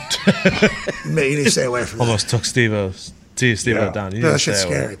 Mitt, you need to stay away from that. Almost took Steve down. That shit's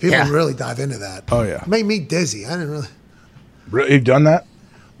scary. People really dive into that. Oh, yeah. It made me dizzy. I didn't really. Really? You've done that?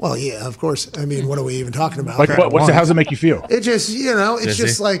 Well, yeah, of course. What are we even talking about? Like, how's it make you feel? It just, it's dizzy?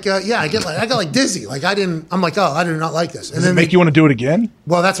 just like, I got dizzy. Like, I do not like this. And Does it make you want to do it again?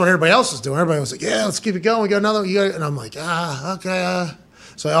 Well, that's what everybody else was doing. Everybody was like, yeah, let's keep it going. We got another one. And I'm like, okay.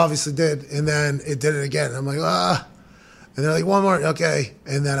 So I obviously did. And then it did it again. I'm like, And they're like, one more, okay.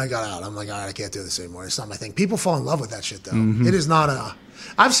 And then I got out. I'm like, all right, I can't do this anymore. It's not my thing. People fall in love with that shit, though. It is not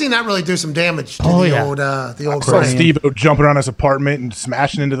I've seen that really do some damage to the old So Steve-O jumping around his apartment and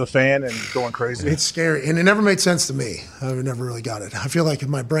smashing into the fan and going crazy. It's scary, and it never made sense to me. I never really got it. I feel like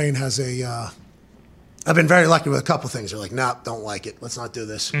my brain has I've been very lucky with a couple things. They're like, nah, don't like it. Let's not do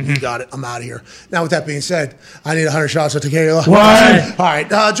this. You got it. I'm out of here. Now, with that being said, I need 100 shots of tequila. What? All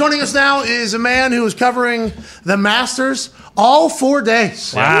right. Joining us now is a man who is covering the Masters all 4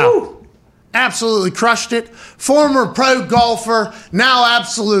 days. Wow. absolutely crushed it. Former pro golfer, now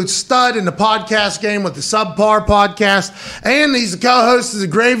absolute stud in the podcast game with the Subpar podcast. And he's the co-host of the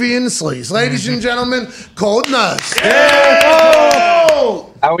Gravy and the Sleeves. Ladies and gentlemen, Colt Knost.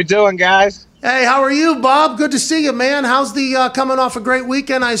 How we doing, guys? Hey, how are you, Bob? Good to see you, man. How's the coming off a great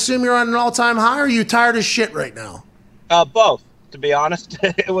weekend? I assume you're on an all-time high, or are you tired as shit right now? Both, to be honest.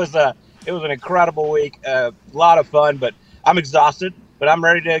 It was an incredible week, a lot of fun, but I'm exhausted. But I'm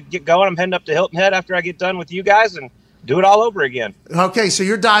ready to get going. I'm heading up to Hilton Head after I get done with you guys and do it all over again. Okay, so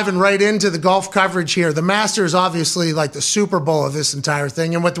you're diving right into the golf coverage here. The Masters, obviously, like the Super Bowl of this entire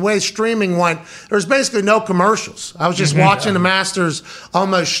thing. And with the way streaming went, there's basically no commercials. I was just watching the Masters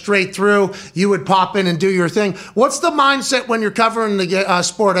almost straight through. You would pop in and do your thing. What's the mindset when you're covering the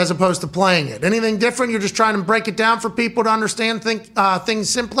sport as opposed to playing it? Anything different? You're just trying to break it down for people to understand things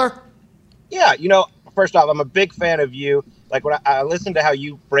simpler? Yeah, first off, I'm a big fan of you. Like when I listen to how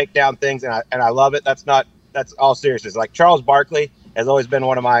you break down things, and I love it. That's all seriousness. Like Charles Barkley has always been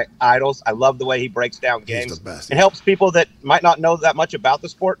one of my idols. I love the way he breaks down games and helps people that might not know that much about the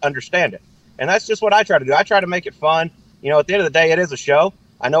sport understand it. And that's just what I try to do. I try to make it fun. At the end of the day, it is a show.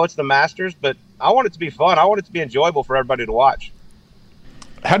 I know it's the Masters, but I want it to be fun. I want it to be enjoyable for everybody to watch.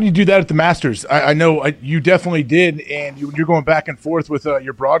 How do you do that at the Masters? I know you definitely did, and you're going back and forth with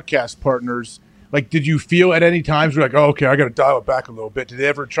your broadcast partners. Like, did you feel at any times you're like, oh, okay, I got to dial it back a little bit? Did they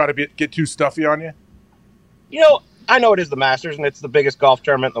ever try to get too stuffy on you? I know it is the Masters, and it's the biggest golf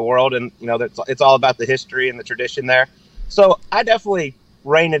tournament in the world, and it's all about the history and the tradition there. So I definitely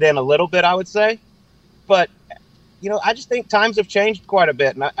rein it in a little bit, I would say. But I just think times have changed quite a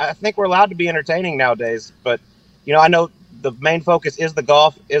bit, and I think we're allowed to be entertaining nowadays. But I know the main focus is the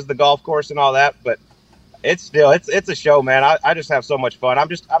golf course and all that, but it's a show, man. I just have so much fun. I'm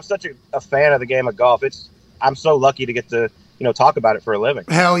such a fan of the game of golf. I'm so lucky to get to talk about it for a living.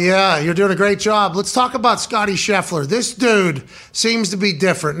 Hell yeah, you're doing a great job. Let's talk about Scotty Scheffler. This dude seems to be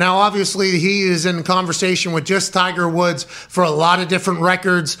different. Now, obviously, he is in conversation with just Tiger Woods for a lot of different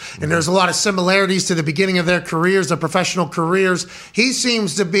records, and there's a lot of similarities to the beginning of their careers, their professional careers. He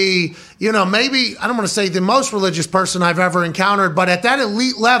seems to be, maybe, I don't want to say the most religious person I've ever encountered, but at that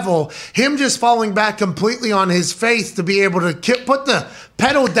elite level, him just falling back completely on his faith to be able to put the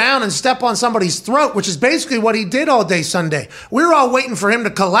pedal down and step on somebody's throat, which is basically what he did all day Sunday. We were all waiting for him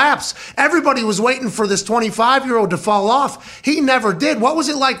to collapse. Everybody was waiting for this 25-year-old to fall off. He never did. What was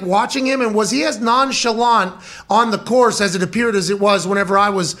it like watching him? And was he as nonchalant on the course as it appeared as it was whenever I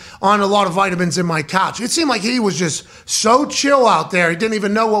was on a lot of vitamins in my couch? It seemed like he was just so chill out there. He didn't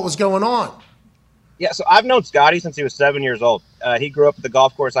even know what was going on. Yeah, so I've known Scotty since he was 7 years old. He grew up at the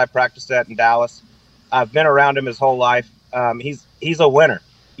golf course I practiced at in Dallas. I've been around him his whole life. He's a winner.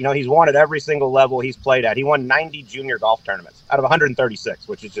 He's won at every single level he's played at. He won 90 junior golf tournaments out of 136,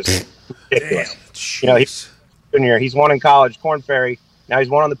 which is just ridiculous. He's won in college, Korn Ferry. Now he's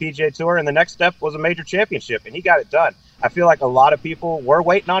won on the PGA Tour, and the next step was a major championship, and he got it done. I feel like a lot of people were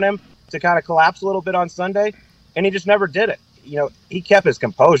waiting on him to kind of collapse a little bit on Sunday, and he just never did it. He kept his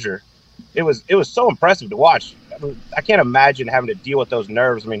composure. It was so impressive to watch. I can't imagine having to deal with those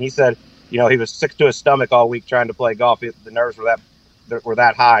nerves. I mean, he said, he was sick to his stomach all week trying to play golf. The nerves were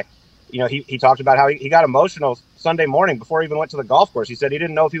that high. He talked about how he got emotional Sunday morning before he even went to the golf course. He said he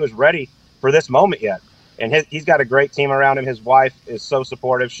didn't know if he was ready for this moment yet. And he's got a great team around him. His wife is so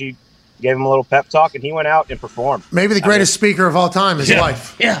supportive. She gave him a little pep talk, and he went out and performed. Maybe the greatest speaker of all time, his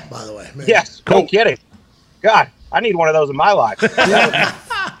wife. Yeah, by the way. Maybe. Yes, no kidding. God, I need one of those in my life.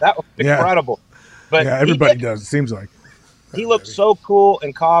 That was incredible. But everybody does, it seems like. He looked so cool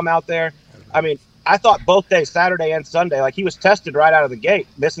and calm out there. I mean, I thought both days, Saturday and Sunday, like he was tested right out of the gate,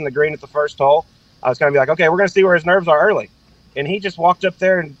 missing the green at the first hole. I was going to be like, okay, we're going to see where his nerves are early. And he just walked up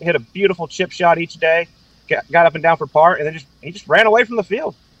there and hit a beautiful chip shot each day, got up and down for par, and then he just ran away from the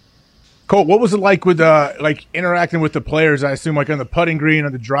field. Colt, what was it like with interacting with the players? I assume like on the putting green,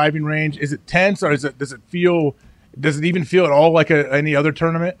 on the driving range. Is it tense, or does it even feel at all like any other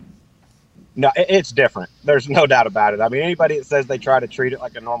tournament? No, it's different. There's no doubt about it. I mean, anybody that says they try to treat it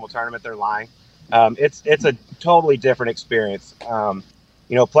like a normal tournament, they're lying. It's a totally different experience.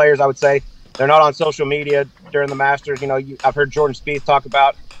 Players, I would say, they're not on social media during the Masters. I've heard Jordan Spieth talk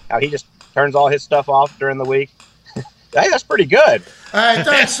about how he just turns all his stuff off during the week. Hey, that's pretty good. Hey,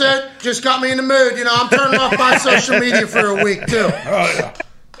 thanks, Sid. Just got me in the mood. I'm turning off my social media for a week, too. Oh, yeah.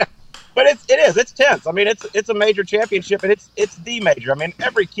 But it's tense. I mean, it's a major championship, and it's the major. I mean,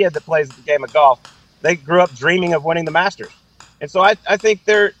 every kid that plays the game of golf, they grew up dreaming of winning the Masters. And so I think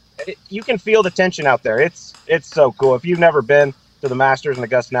you can feel the tension out there. It's so cool. If you've never been to the Masters and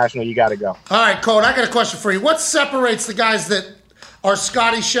Augusta National, you got to go. All right, Colt, I got a question for you. What separates the guys that are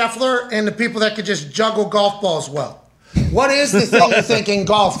Scotty Scheffler and the people that could just juggle golf balls well. What is the thing you think in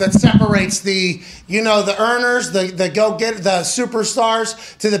golf that separates the earners, the go-get, the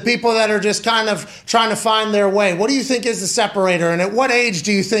superstars, to the people that are just kind of trying to find their way? What do you think is the separator, and at what age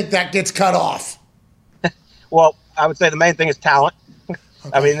do you think that gets cut off? Well, I would say the main thing is talent. Okay,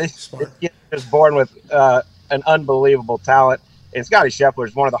 I mean, this kid is born with an unbelievable talent, and Scotty Scheffler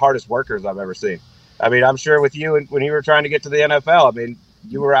is one of the hardest workers I've ever seen. I mean, I'm sure with you, when you were trying to get to the NFL, I mean,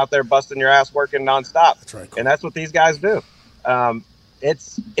 you were out there busting your ass working nonstop. That's right, Colt. And that's what these guys do.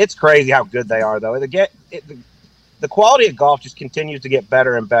 It's crazy how good they are, though. The quality of golf just continues to get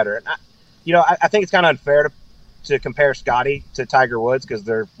better and better. And I think it's kind of unfair to compare Scotty to Tiger Woods, because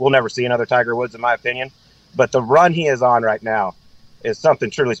we'll never see another Tiger Woods, in my opinion. But the run he is on right now is something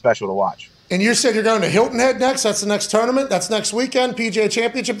truly special to watch. And you said you're going to Hilton Head next. That's the next tournament. That's next weekend, PGA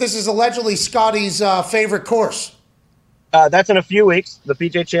Championship. This is allegedly Scotty's favorite course. That's in a few weeks. The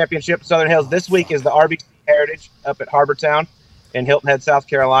PGA Championship, Southern Hills. This week is the RBC Heritage up at Harbortown in Hilton Head, South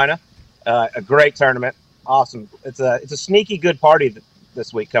Carolina. A great tournament. Awesome. It's a sneaky good party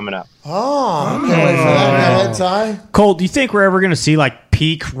this week coming up. Oh, I can't wait for that. Ty. Colt, do you think we're ever going to see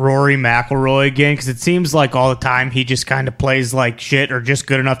peak Rory McIlroy again? Because it seems like all the time he just kind of plays like shit, or just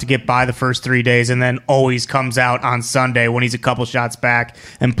good enough to get by the first 3 days, and then always comes out on Sunday when he's a couple shots back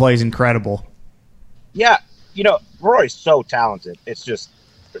and plays incredible. Yeah. Rory's so talented. It's just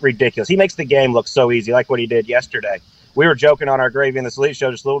ridiculous. He makes the game look so easy, like what he did yesterday. We were joking on our Gravy in the Elite show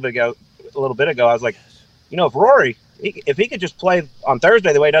just a little bit ago. I was like, if Rory, if he could just play on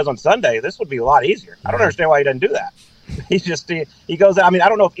Thursday the way he does on Sunday, this would be a lot easier. I don't understand why he doesn't do that. He goes out. I mean, I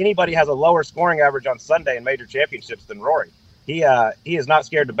don't know if anybody has a lower scoring average on Sunday in major championships than Rory. He is not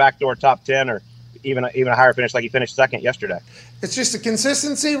scared to backdoor top 10 or even a higher finish, like he finished second yesterday. It's just the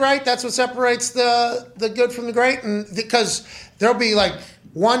consistency, right? That's what separates the good from the great. And because there'll be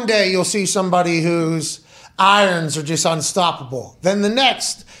one day you'll see somebody whose irons are just unstoppable. Then the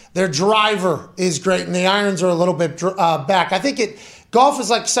next, their driver is great and the irons are a little bit back. I think golf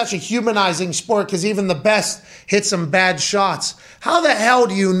is such a humanizing sport, because even the best hit some bad shots. How the hell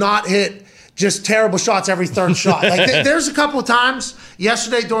do you not hit just terrible shots every third shot? There's a couple of times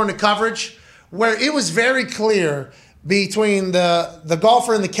yesterday during the coverage where it was very clear between the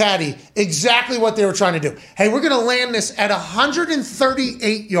golfer and the caddy exactly what they were trying to do. Hey, we're going to land this at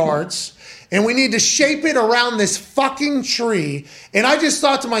 138 yards, and we need to shape it around this fucking tree. And I just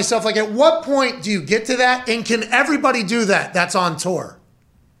thought to myself, at what point do you get to that? And can everybody do that that's on tour?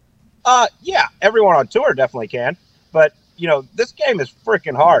 Yeah, everyone on tour definitely can. But, this game is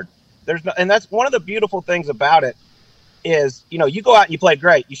freaking hard. And that's one of the beautiful things about it is, you go out and you play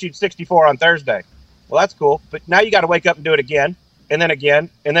great. You shoot 64 on Thursday. Well, that's cool. But now you got to wake up and do it again, and then again,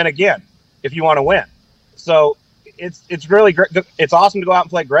 and then again, if you want to win. So it's really great. It's awesome to go out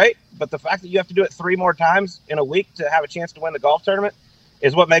and play great, but the fact that you have to do it 3 more times in a week to have a chance to win the golf tournament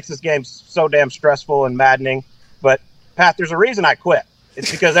is what makes this game so damn stressful and maddening. But, Pat, there's a reason I quit. It's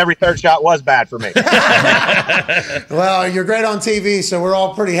because every third shot was bad for me. Well, you're great on TV, so we're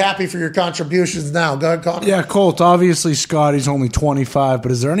all pretty happy for your contributions now. Go ahead, Connor. Yeah, Colt, obviously Scotty's only 25, but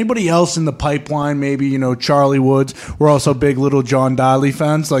is there anybody else in the pipeline, maybe, Charlie Woods? We're also big Little John Diley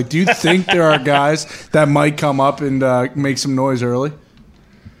fans. Do you think there are guys that might come up and make some noise early?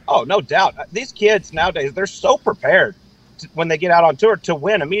 Oh, no doubt. These kids nowadays, they're so prepared when they get out on tour to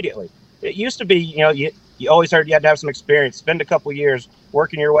win immediately. It used to be, you always heard you had to have some experience, spend a couple years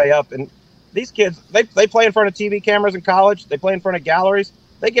working your way up. And these kids, they play in front of TV cameras in college. They play in front of galleries.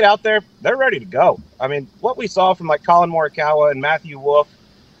 They get out there, they're ready to go. I mean, what we saw from Colin Morikawa and Matthew Wolff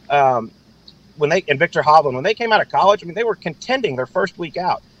and Victor Hovland, when they came out of college, I mean, they were contending their first week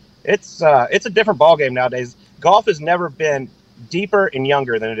out. It's a different ballgame nowadays. Golf has never been deeper and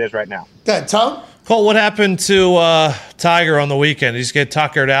younger than it is right now. Good, Tom? Colt, what happened to Tiger on the weekend? Did he just get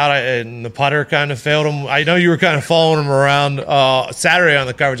tuckered out and the putter kind of failed him? I know you were kind of following him around Saturday on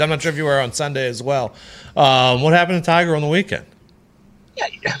the coverage. I'm not sure if you were on Sunday as well. What happened to Tiger on the weekend?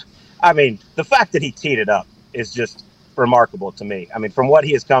 Yeah, I mean, the fact that he teed it up is just remarkable to me. I mean, from what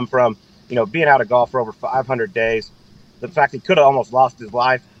he has come from, being out of golf for over 500 days, the fact he could have almost lost his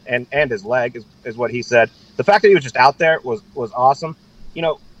life and his leg is what he said. The fact that he was just out there was awesome.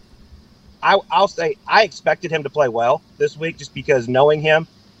 I'll say I expected him to play well this week, just because knowing him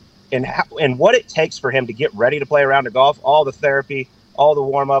and what it takes for him to get ready to play a round of golf, all the therapy, all the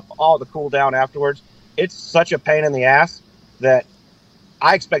warm up, all the cool down afterwards. It's such a pain in the ass that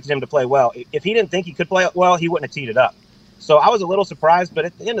I expected him to play well. If he didn't think he could play well, he wouldn't have teed it up. So I was a little surprised, but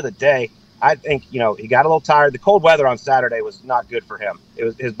at the end of the day, I think, he got a little tired. The cold weather on Saturday was not good for him.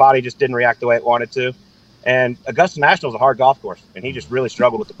 His body just didn't react the way it wanted to. And Augusta National is a hard golf course, and he just really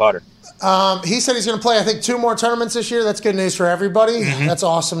struggled with the putter. He said he's going to play, I think, 2 more tournaments this year. That's good news for everybody. That's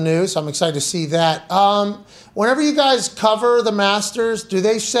awesome news. I'm excited to see that. Whenever you guys cover the Masters, do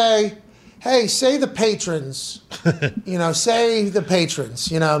they say, hey, say the patrons, say the patrons,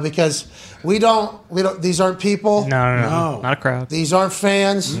 because we don't, these aren't people. No. Not a crowd. These aren't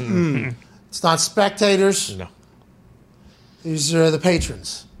fans. It's not spectators. No. These are the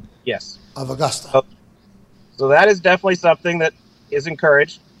patrons. Yes. Of Augusta. So that is definitely something that is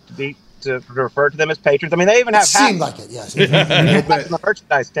encouraged to refer to them as patrons. I mean, they even have seemed like it, yes. in the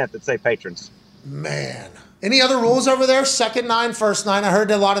merchandise tent that say patrons. Man. Any other rules over there? Second 9, first 9. I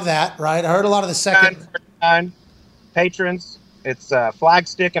heard a lot of that, right? I heard a lot of the second 9, first 9, patrons. It's flag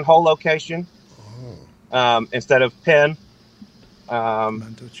stick and hole location instead of pin.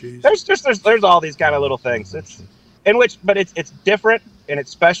 There's all these kind of little things. But it's different and it's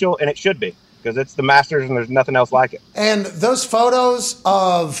special and it should be because it's the Masters and there's nothing else like it. And those photos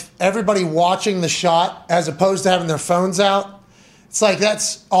of everybody watching the shot as opposed to having their phones out, it's like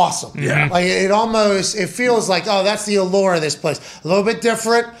that's awesome. Yeah. Like it feels like, oh, that's the allure of this place. A little bit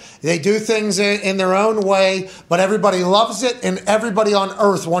different. They do things in their own way, but everybody loves it and everybody on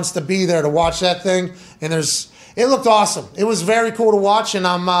earth wants to be there to watch that thing. And it looked awesome. It was very cool to watch, and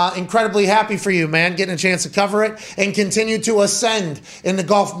I'm incredibly happy for you, man, getting a chance to cover it and continue to ascend in the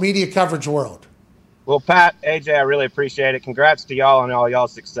golf media coverage world. Well, Pat, AJ, I really appreciate it. Congrats to y'all on all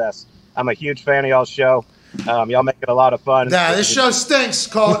y'all's success. I'm a huge fan of y'all's show. Y'all make it a lot of fun. Yeah, this show stinks,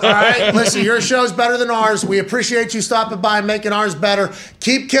 Colt. All right? Listen, your show's better than ours. We appreciate you stopping by and making ours better.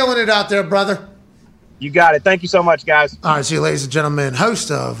 Keep killing it out there, brother. You got it. Thank you so much, guys. All right, see you, ladies and gentlemen. Host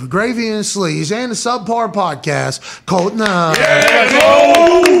of Gravy and Sleaze and the Subpar Podcast, Colt Knost.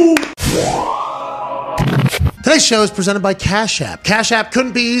 Today's show is presented by Cash App. Cash App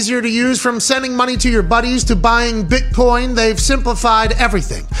couldn't be easier to use. From sending money to your buddies to buying Bitcoin, they've simplified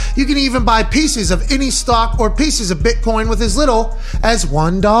everything. You can even buy pieces of any stock or pieces of Bitcoin with as little as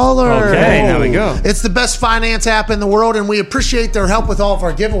 $1. Okay, there we go. It's the best finance app in the world, and we appreciate their help with all of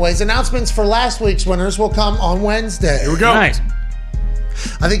our giveaways. Announcements for last week's winners will come on Wednesday. Here we go. Nice.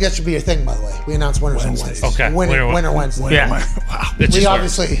 I think that should be your thing, by the way. We announce winners on Wednesday. Okay. Winner Wednesday. Yeah. Wow. We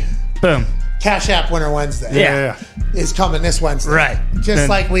obviously... Boom. Cash App Winter Wednesday Yeah. is coming this Wednesday. Right. Just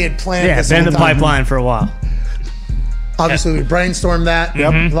like we had planned Yeah, this been in whole the time. pipeline for a while. Obviously, we brainstormed that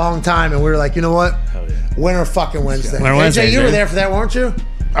long time, and we were like, you know what? Winter fucking Wednesday. Winter AJ, Wednesday, you were dude. there for that, weren't you?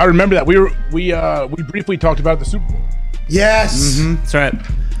 I remember that. We briefly talked about the Super Bowl. Yes. That's right.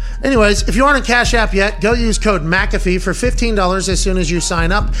 Anyways, if you aren't on Cash App yet, go use code McAfee for $15 as soon as you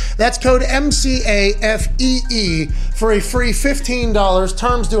sign up. That's code MCAFEE for a free $15.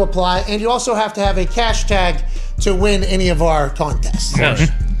 Terms do apply, and you also have to have a cash tag to win any of our contests.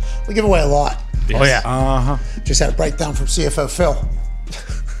 We give away a lot. Oh, yeah. Just had a breakdown from CFO Phil.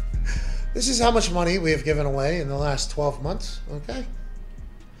 This is how much money we have given away in the last 12 months, okay?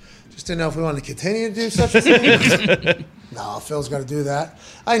 Just didn't know if we wanted to continue to do such a thing. No, Phil's got to do that.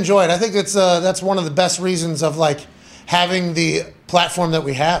 I enjoy it. I think that's one of the best reasons of like having the platform that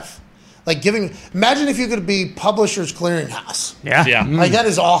we have. Like imagine if you could be Publishers Clearinghouse. Yeah. Like that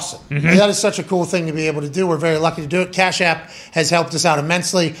is awesome. Like, that is such a cool thing to be able to do. We're very lucky to do it. Cash App has helped us out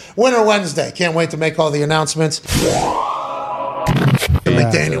immensely. Winter Wednesday. Can't wait to make all the announcements.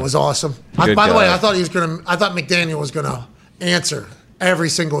 McDaniel was awesome. By the way, I thought McDaniel was gonna answer every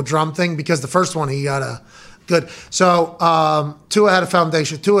single drum thing because the first one he got good. So Tua had a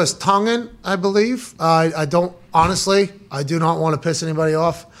foundation. Tua's Tongan, I believe. I do not want to piss anybody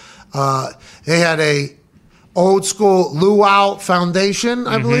off. They had a old school luau foundation,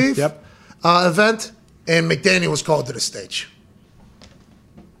 I believe, event, and McDaniel was called to the stage.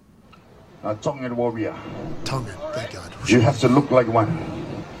 Tongan warrior. Tongan, thank God. You have to look like one.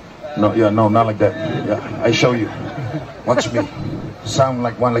 No, not like that. Yeah, I show you. Watch me. Sound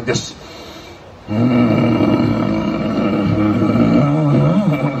like one like this.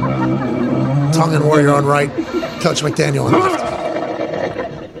 Tongan warrior on right, Coach McDaniel on left.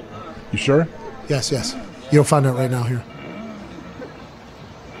 You sure? Yes. You'll find out right now here.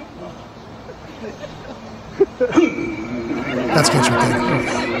 That's Coach McDaniel.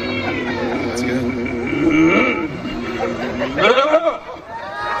 That's good.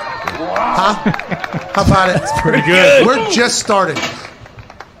 Huh? How about it? It's pretty good. We're just starting.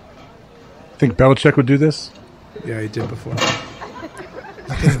 Think Belichick would do this? Yeah, he did before. Look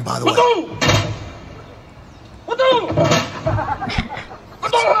at him, by the way.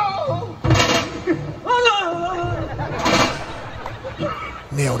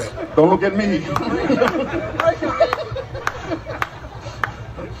 Nailed it. Don't look at me.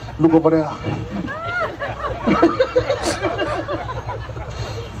 Look over there.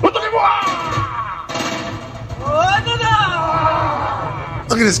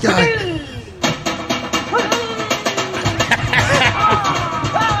 at this guy.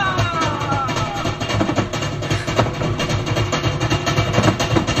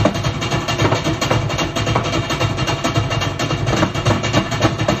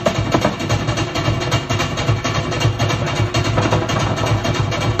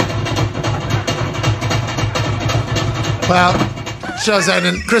 Well, show's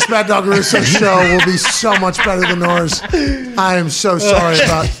ending. Chris Mad Dog Russo's show will be so much better than ours. I am so sorry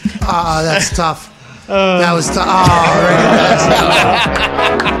about. That's tough. That was tough.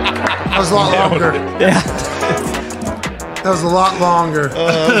 That was a lot longer. Yeah. That was a lot longer.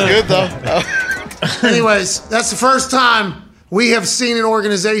 That was good though. Anyways, that's the first time we have seen an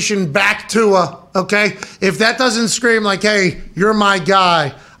organization back Tua. Okay, if that doesn't scream like, "Hey, you're my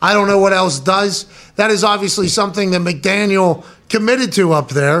guy," I don't know what else does. That is obviously something that McDaniel committed to up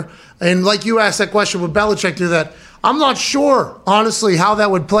there. And like you asked that question, would Belichick do that? I'm not sure, honestly, how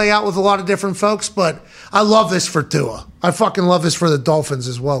that would play out with a lot of different folks, but I love this for Tua. I fucking love this for the Dolphins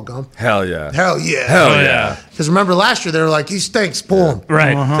as well, Gump. Hell yeah. Hell yeah. Hell yeah. Because remember last year, they were like, he stinks, pull him.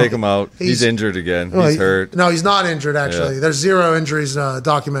 Right. Take him out. He's injured again. He's hurt. No, he's not injured, actually. Yeah. There's 0 injuries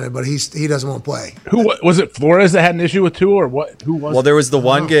documented, but he doesn't want to play. Who was it? Flores that had an issue with Tua, or what? Who was? Well, there was the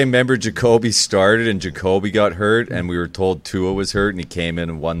one game. Remember, Jacoby started and Jacoby got hurt, and we were told Tua was hurt, and he came in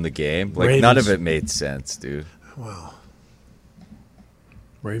and won the game. Like Ravens. none of it made sense, dude. Wow.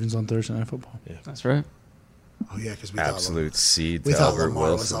 Ravens on Thursday Night Football. Yeah. That's right. Oh, yeah, because we Absolute seed we to thought Albert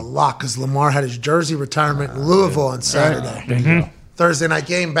Lamar was a Wilson. lock because Lamar had his jersey retirement in Louisville on Saturday. Bingo. Thursday night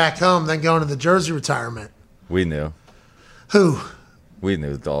game back home, then going to the jersey retirement. We knew. Who? We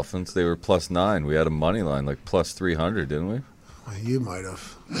knew the Dolphins. They were +9. We had a money line like +300, didn't we? Well, you might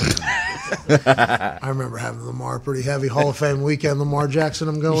have. I remember having Lamar pretty heavy. Hall of Fame weekend, Lamar Jackson,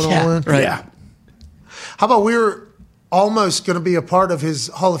 I'm going all in. Right. Yeah. How about we were almost going to be a part of his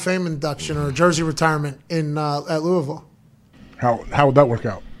Hall of Fame induction or jersey retirement in at Louisville. How would that work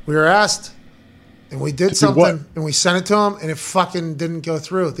out? We were asked, and we did do something, what? and we sent it to him, and it fucking didn't go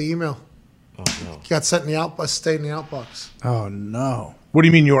through, the email. Oh no. Got sent in the outbox, stayed in the outbox. Oh, no. What do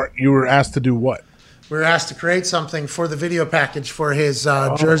you mean you were asked to do what? We were asked to create something for the video package for his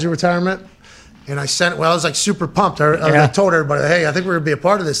jersey retirement. And I sent, I was like super pumped. I told everybody, hey, I think we're going to be a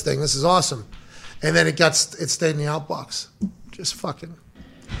part of this thing. This is awesome. And then it stayed in the outbox. Just fucking.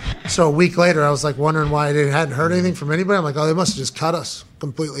 So a week later, I was like wondering why I hadn't heard anything from anybody. I'm like, oh, they must have just cut us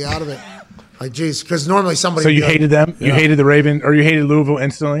completely out of it. Like, geez, because normally somebody. So you hated them? You hated the Raven, or you hated Louisville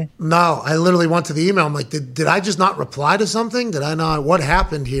instantly? No, I literally went to the email. I'm like, did I just not reply to something? Did I not? What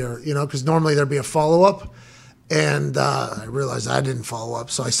happened here? You know, because normally there'd be a follow up, and I realized I didn't follow up,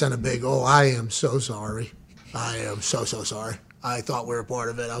 so I sent a big, I am so sorry. I am so sorry. I thought we were part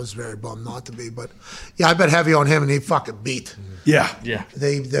of it. I was very bummed not to be, but yeah, I bet heavy on him, and he fucking beat. Yeah. Yeah.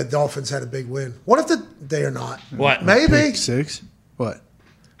 The Dolphins had a big win. What if they are not? What? Maybe. Pick 6? What?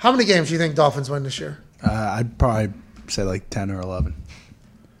 How many games do you think Dolphins win this year? I'd probably say like 10 or 11.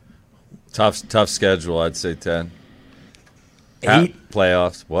 Tough schedule, I'd say 10. 8.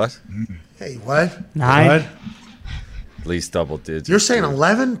 Playoffs, what? Hey, what? 9. What? At least double digits. You're saying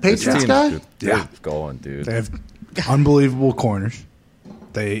 11? This Patriots team's guy? good. Yeah. Going, dude. They have unbelievable corners.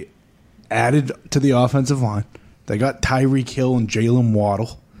 They added to the offensive line. They got Tyreek Hill and Jalen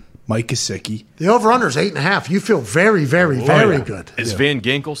Waddle, Mike Gesicki. The over-under is 8.5. You feel very, very, very good. Is Van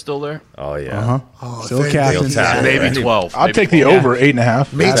Ginkel still there? Oh, yeah. Oh, Still thank captain. you. Yeah. Maybe 12. I'll maybe take the 12. over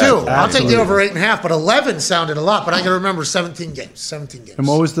 8.5. Me too. I'll take Absolutely. the over 8.5, but 11 sounded a lot. But I can remember 17 games. 17 games. And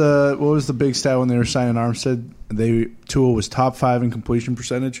what was the big stat when they were signing Armstead? Tua was top 5 in completion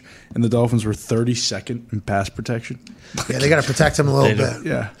percentage, and the Dolphins were 32nd in pass protection. Yeah, they got to protect him a little bit.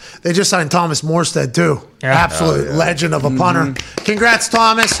 Yeah. They just signed Thomas Morstead too. Yeah. Absolute legend of a punter. Congrats,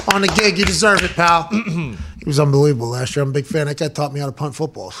 Thomas, on the gig. You deserve it, pal. He was unbelievable last year. I'm a big fan. That guy taught me how to punt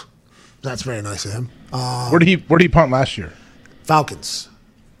footballs. That's very nice of him. Where did he punt last year? Falcons.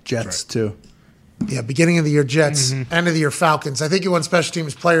 Jets, too. Yeah, beginning of the year Jets, end of the year Falcons. I think he won Special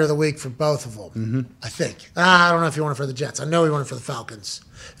Teams Player of the Week for both of them. I think. I don't know if he won it for the Jets. I know he won it for the Falcons.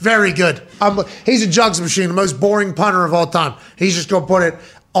 Very good. He's a jugs machine, the most boring punter of all time. He's just going to put it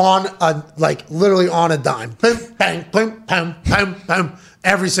on literally on a dime. Bang, bang, bang, bang, bang, bang,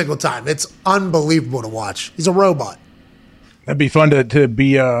 every single time. It's unbelievable to watch. He's a robot. That'd be fun to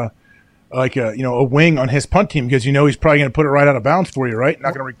be a wing on his punt team, because he's probably going to put it right out of bounds for you, right?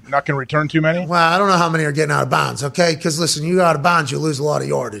 Not going to return too many. Well, I don't know how many are getting out of bounds. Okay, because listen, you go out of bounds, you lose a lot of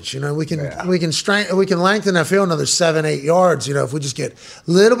yardage. We can lengthen that field another 7-8 yards. If we just get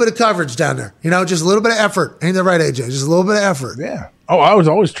a little bit of coverage down there. Just a little bit of effort. Ain't that right, AJ? Just a little bit of effort. Yeah. Oh, I was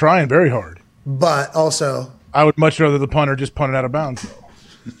always trying very hard. But also, I would much rather the punter just punt it out of bounds, though.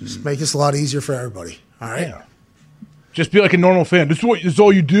 Just make this a lot easier for everybody. All right. Yeah. Just be like a normal fan. This is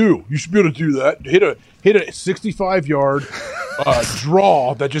all you do. You should be able to do that. Hit a 65-yard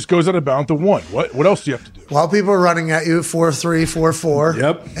draw that just goes out of bounds to one. What else do you have to do? While people are running at you 4-3, 4-4.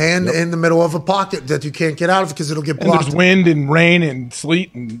 Yep. And in the middle of a pocket that you can't get out of because it'll get blocked. And there's wind and rain and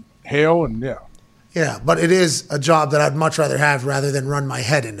sleet and hail and Yeah, but it is a job that I'd much rather have rather than run my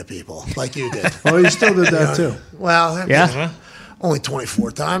head into people like you did. Oh, you still did that too. Well, Yeah. only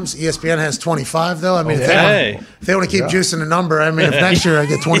 24 times. ESPN has 25, though. I mean, if they want to keep Yeah. juicing the number, I mean, if next year I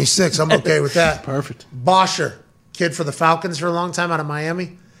get 26, I'm okay with that. Perfect. Bosher, kid for the Falcons for a long time out of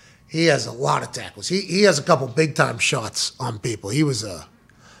Miami. He has a lot of tackles. He has a couple big-time shots on people. He was a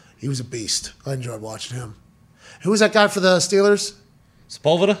beast. I enjoyed watching him. Who was that guy for the Steelers?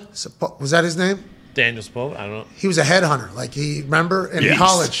 Sepulveda? Was that his name? Daniel Sepulveda? I don't know. He was a headhunter. Like, remember in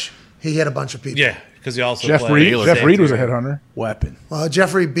college, he hit a bunch of people. Yeah, because he also Jeff played. Reed. Jeff Reed was a headhunter. Weapon. Well,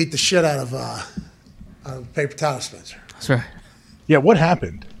 Jeffrey beat the shit out of Paper Towel Spencer. That's right. Yeah, what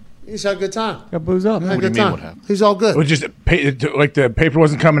happened? He's had a good time. Got booze up. Had a do you good mean time. what happened? He's all It good. was just like the paper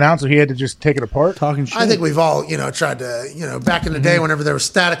wasn't coming out, so he had to just take it apart. Talking shit. I think we've all, tried to, back in the day whenever there was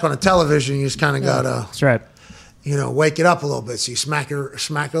static on a television, you just kind of got to, That's right. wake it up a little bit. So you smack it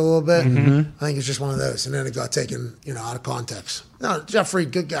a little bit. I think it's just one of those. And then it got taken, out of context. No, Jeffrey,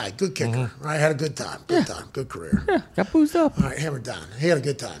 good guy, good kicker. Right? Had a good time. Good career. Yeah, got boozed up. All right, hammered down. He had a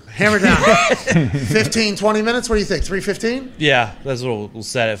good time. Hammered down. 15, 20 minutes? What do you think? 3:15? Yeah, that's what we'll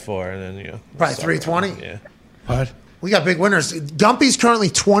set it for. And then, Probably 3:20. Yeah. What? We got big winners. Gumpy's currently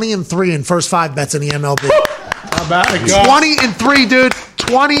 20-3 in first 5 bets in the MLB. How about it? 20-3, dude.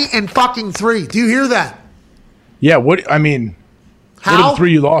 20-3. Do you hear that? Yeah, what are the How?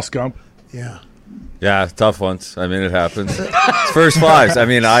 3 you lost, Gump? Yeah. Yeah, tough ones. I mean, it happens. It's first 5s. I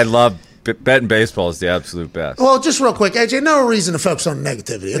mean, I love betting baseball is the absolute best. Well, just real quick, AJ, no reason to focus on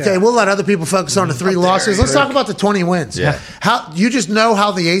negativity. Okay, we'll let other people focus on the 3 losses. Let's talk about the 20 wins. Yeah. How you just know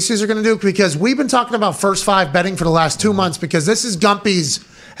how the Aces are going to do? Because we've been talking about first 5 betting for the last 2 months because this is Gumpy's.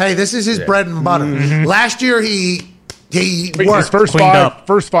 Hey, this is his bread and butter. Last year he Wait, worked. his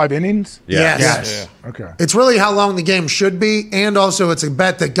first 5 innings? Yes. Okay. It's really how long the game should be, and also it's a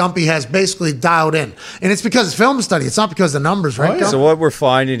bet that Gumpy has basically dialed in. And it's because it's film study. It's not because of the numbers, right, Gump? So what we're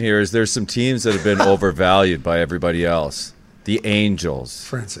finding here is there's some teams that have been overvalued by everybody else. The Angels,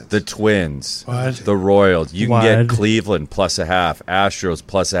 For instance. the Twins, What? the Royals. You can What? get Cleveland plus a half, Astros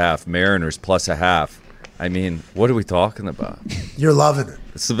plus a half, Mariners plus a half. I mean, what are we talking about? You're loving it.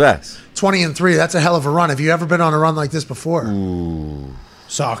 It's the best. 20-3. That's a hell of a run. Have you ever been on a run like this before?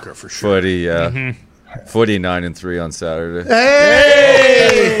 Soccer for sure. Footy, yeah. Footy 9-3 on Saturday.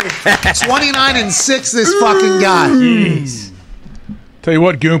 Hey! 29-6, this fucking guy. Tell you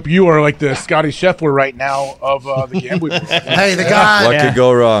what, Goomp, you are like the Scotty Scheffler right now of the gambling world. Hey, the guy. What could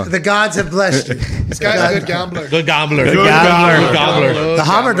go wrong? The gods have blessed you. This guy's a good gambler. Good gambler. Good gambler. The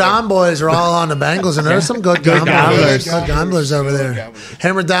Hammer-Down boys are all on the Bengals, and there's some good gamblers. Good gamblers over there.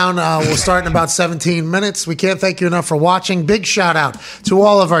 Hammer Down will start in about 17 minutes. We can't thank you enough for watching. Big shout out to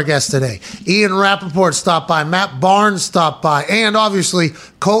all of our guests today. Ian Rapoport stopped by. Matt Barnes stopped by. And obviously,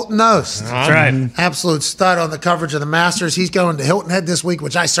 Colt Knost. That's right. Absolute stud on the coverage of the Masters. He's going to Hilton Head this week,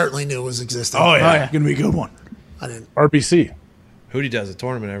 which I certainly knew was existing. Oh, yeah. Going to be a good one. I didn't. RBC. Hootie does a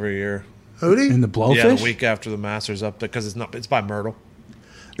tournament every year. Hootie? In the Blowfish? Yeah, the week after the Masters up there because it's by Myrtle.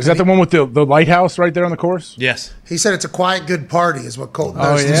 Is that the one with the lighthouse right there on the course? Yes. He said it's a quiet, good party is what Colt Oh,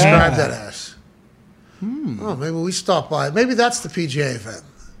 Knost yeah. described that as. Oh, maybe we stop by. Maybe that's the PGA event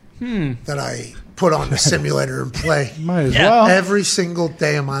that I put on the simulator and play Might as well. every single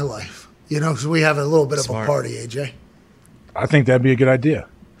day of my life. Because we have a little bit of Smart. a party, AJ. I think that'd be a good idea.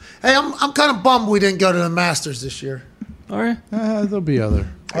 Hey, I'm kind of bummed we didn't go to the Masters this year. All right. There'll be other.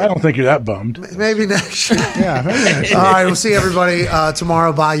 I don't think you're that bummed. Maybe next year. Yeah, maybe next All right, we'll see everybody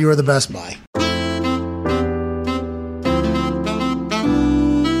tomorrow. Bye. You are the best. Bye.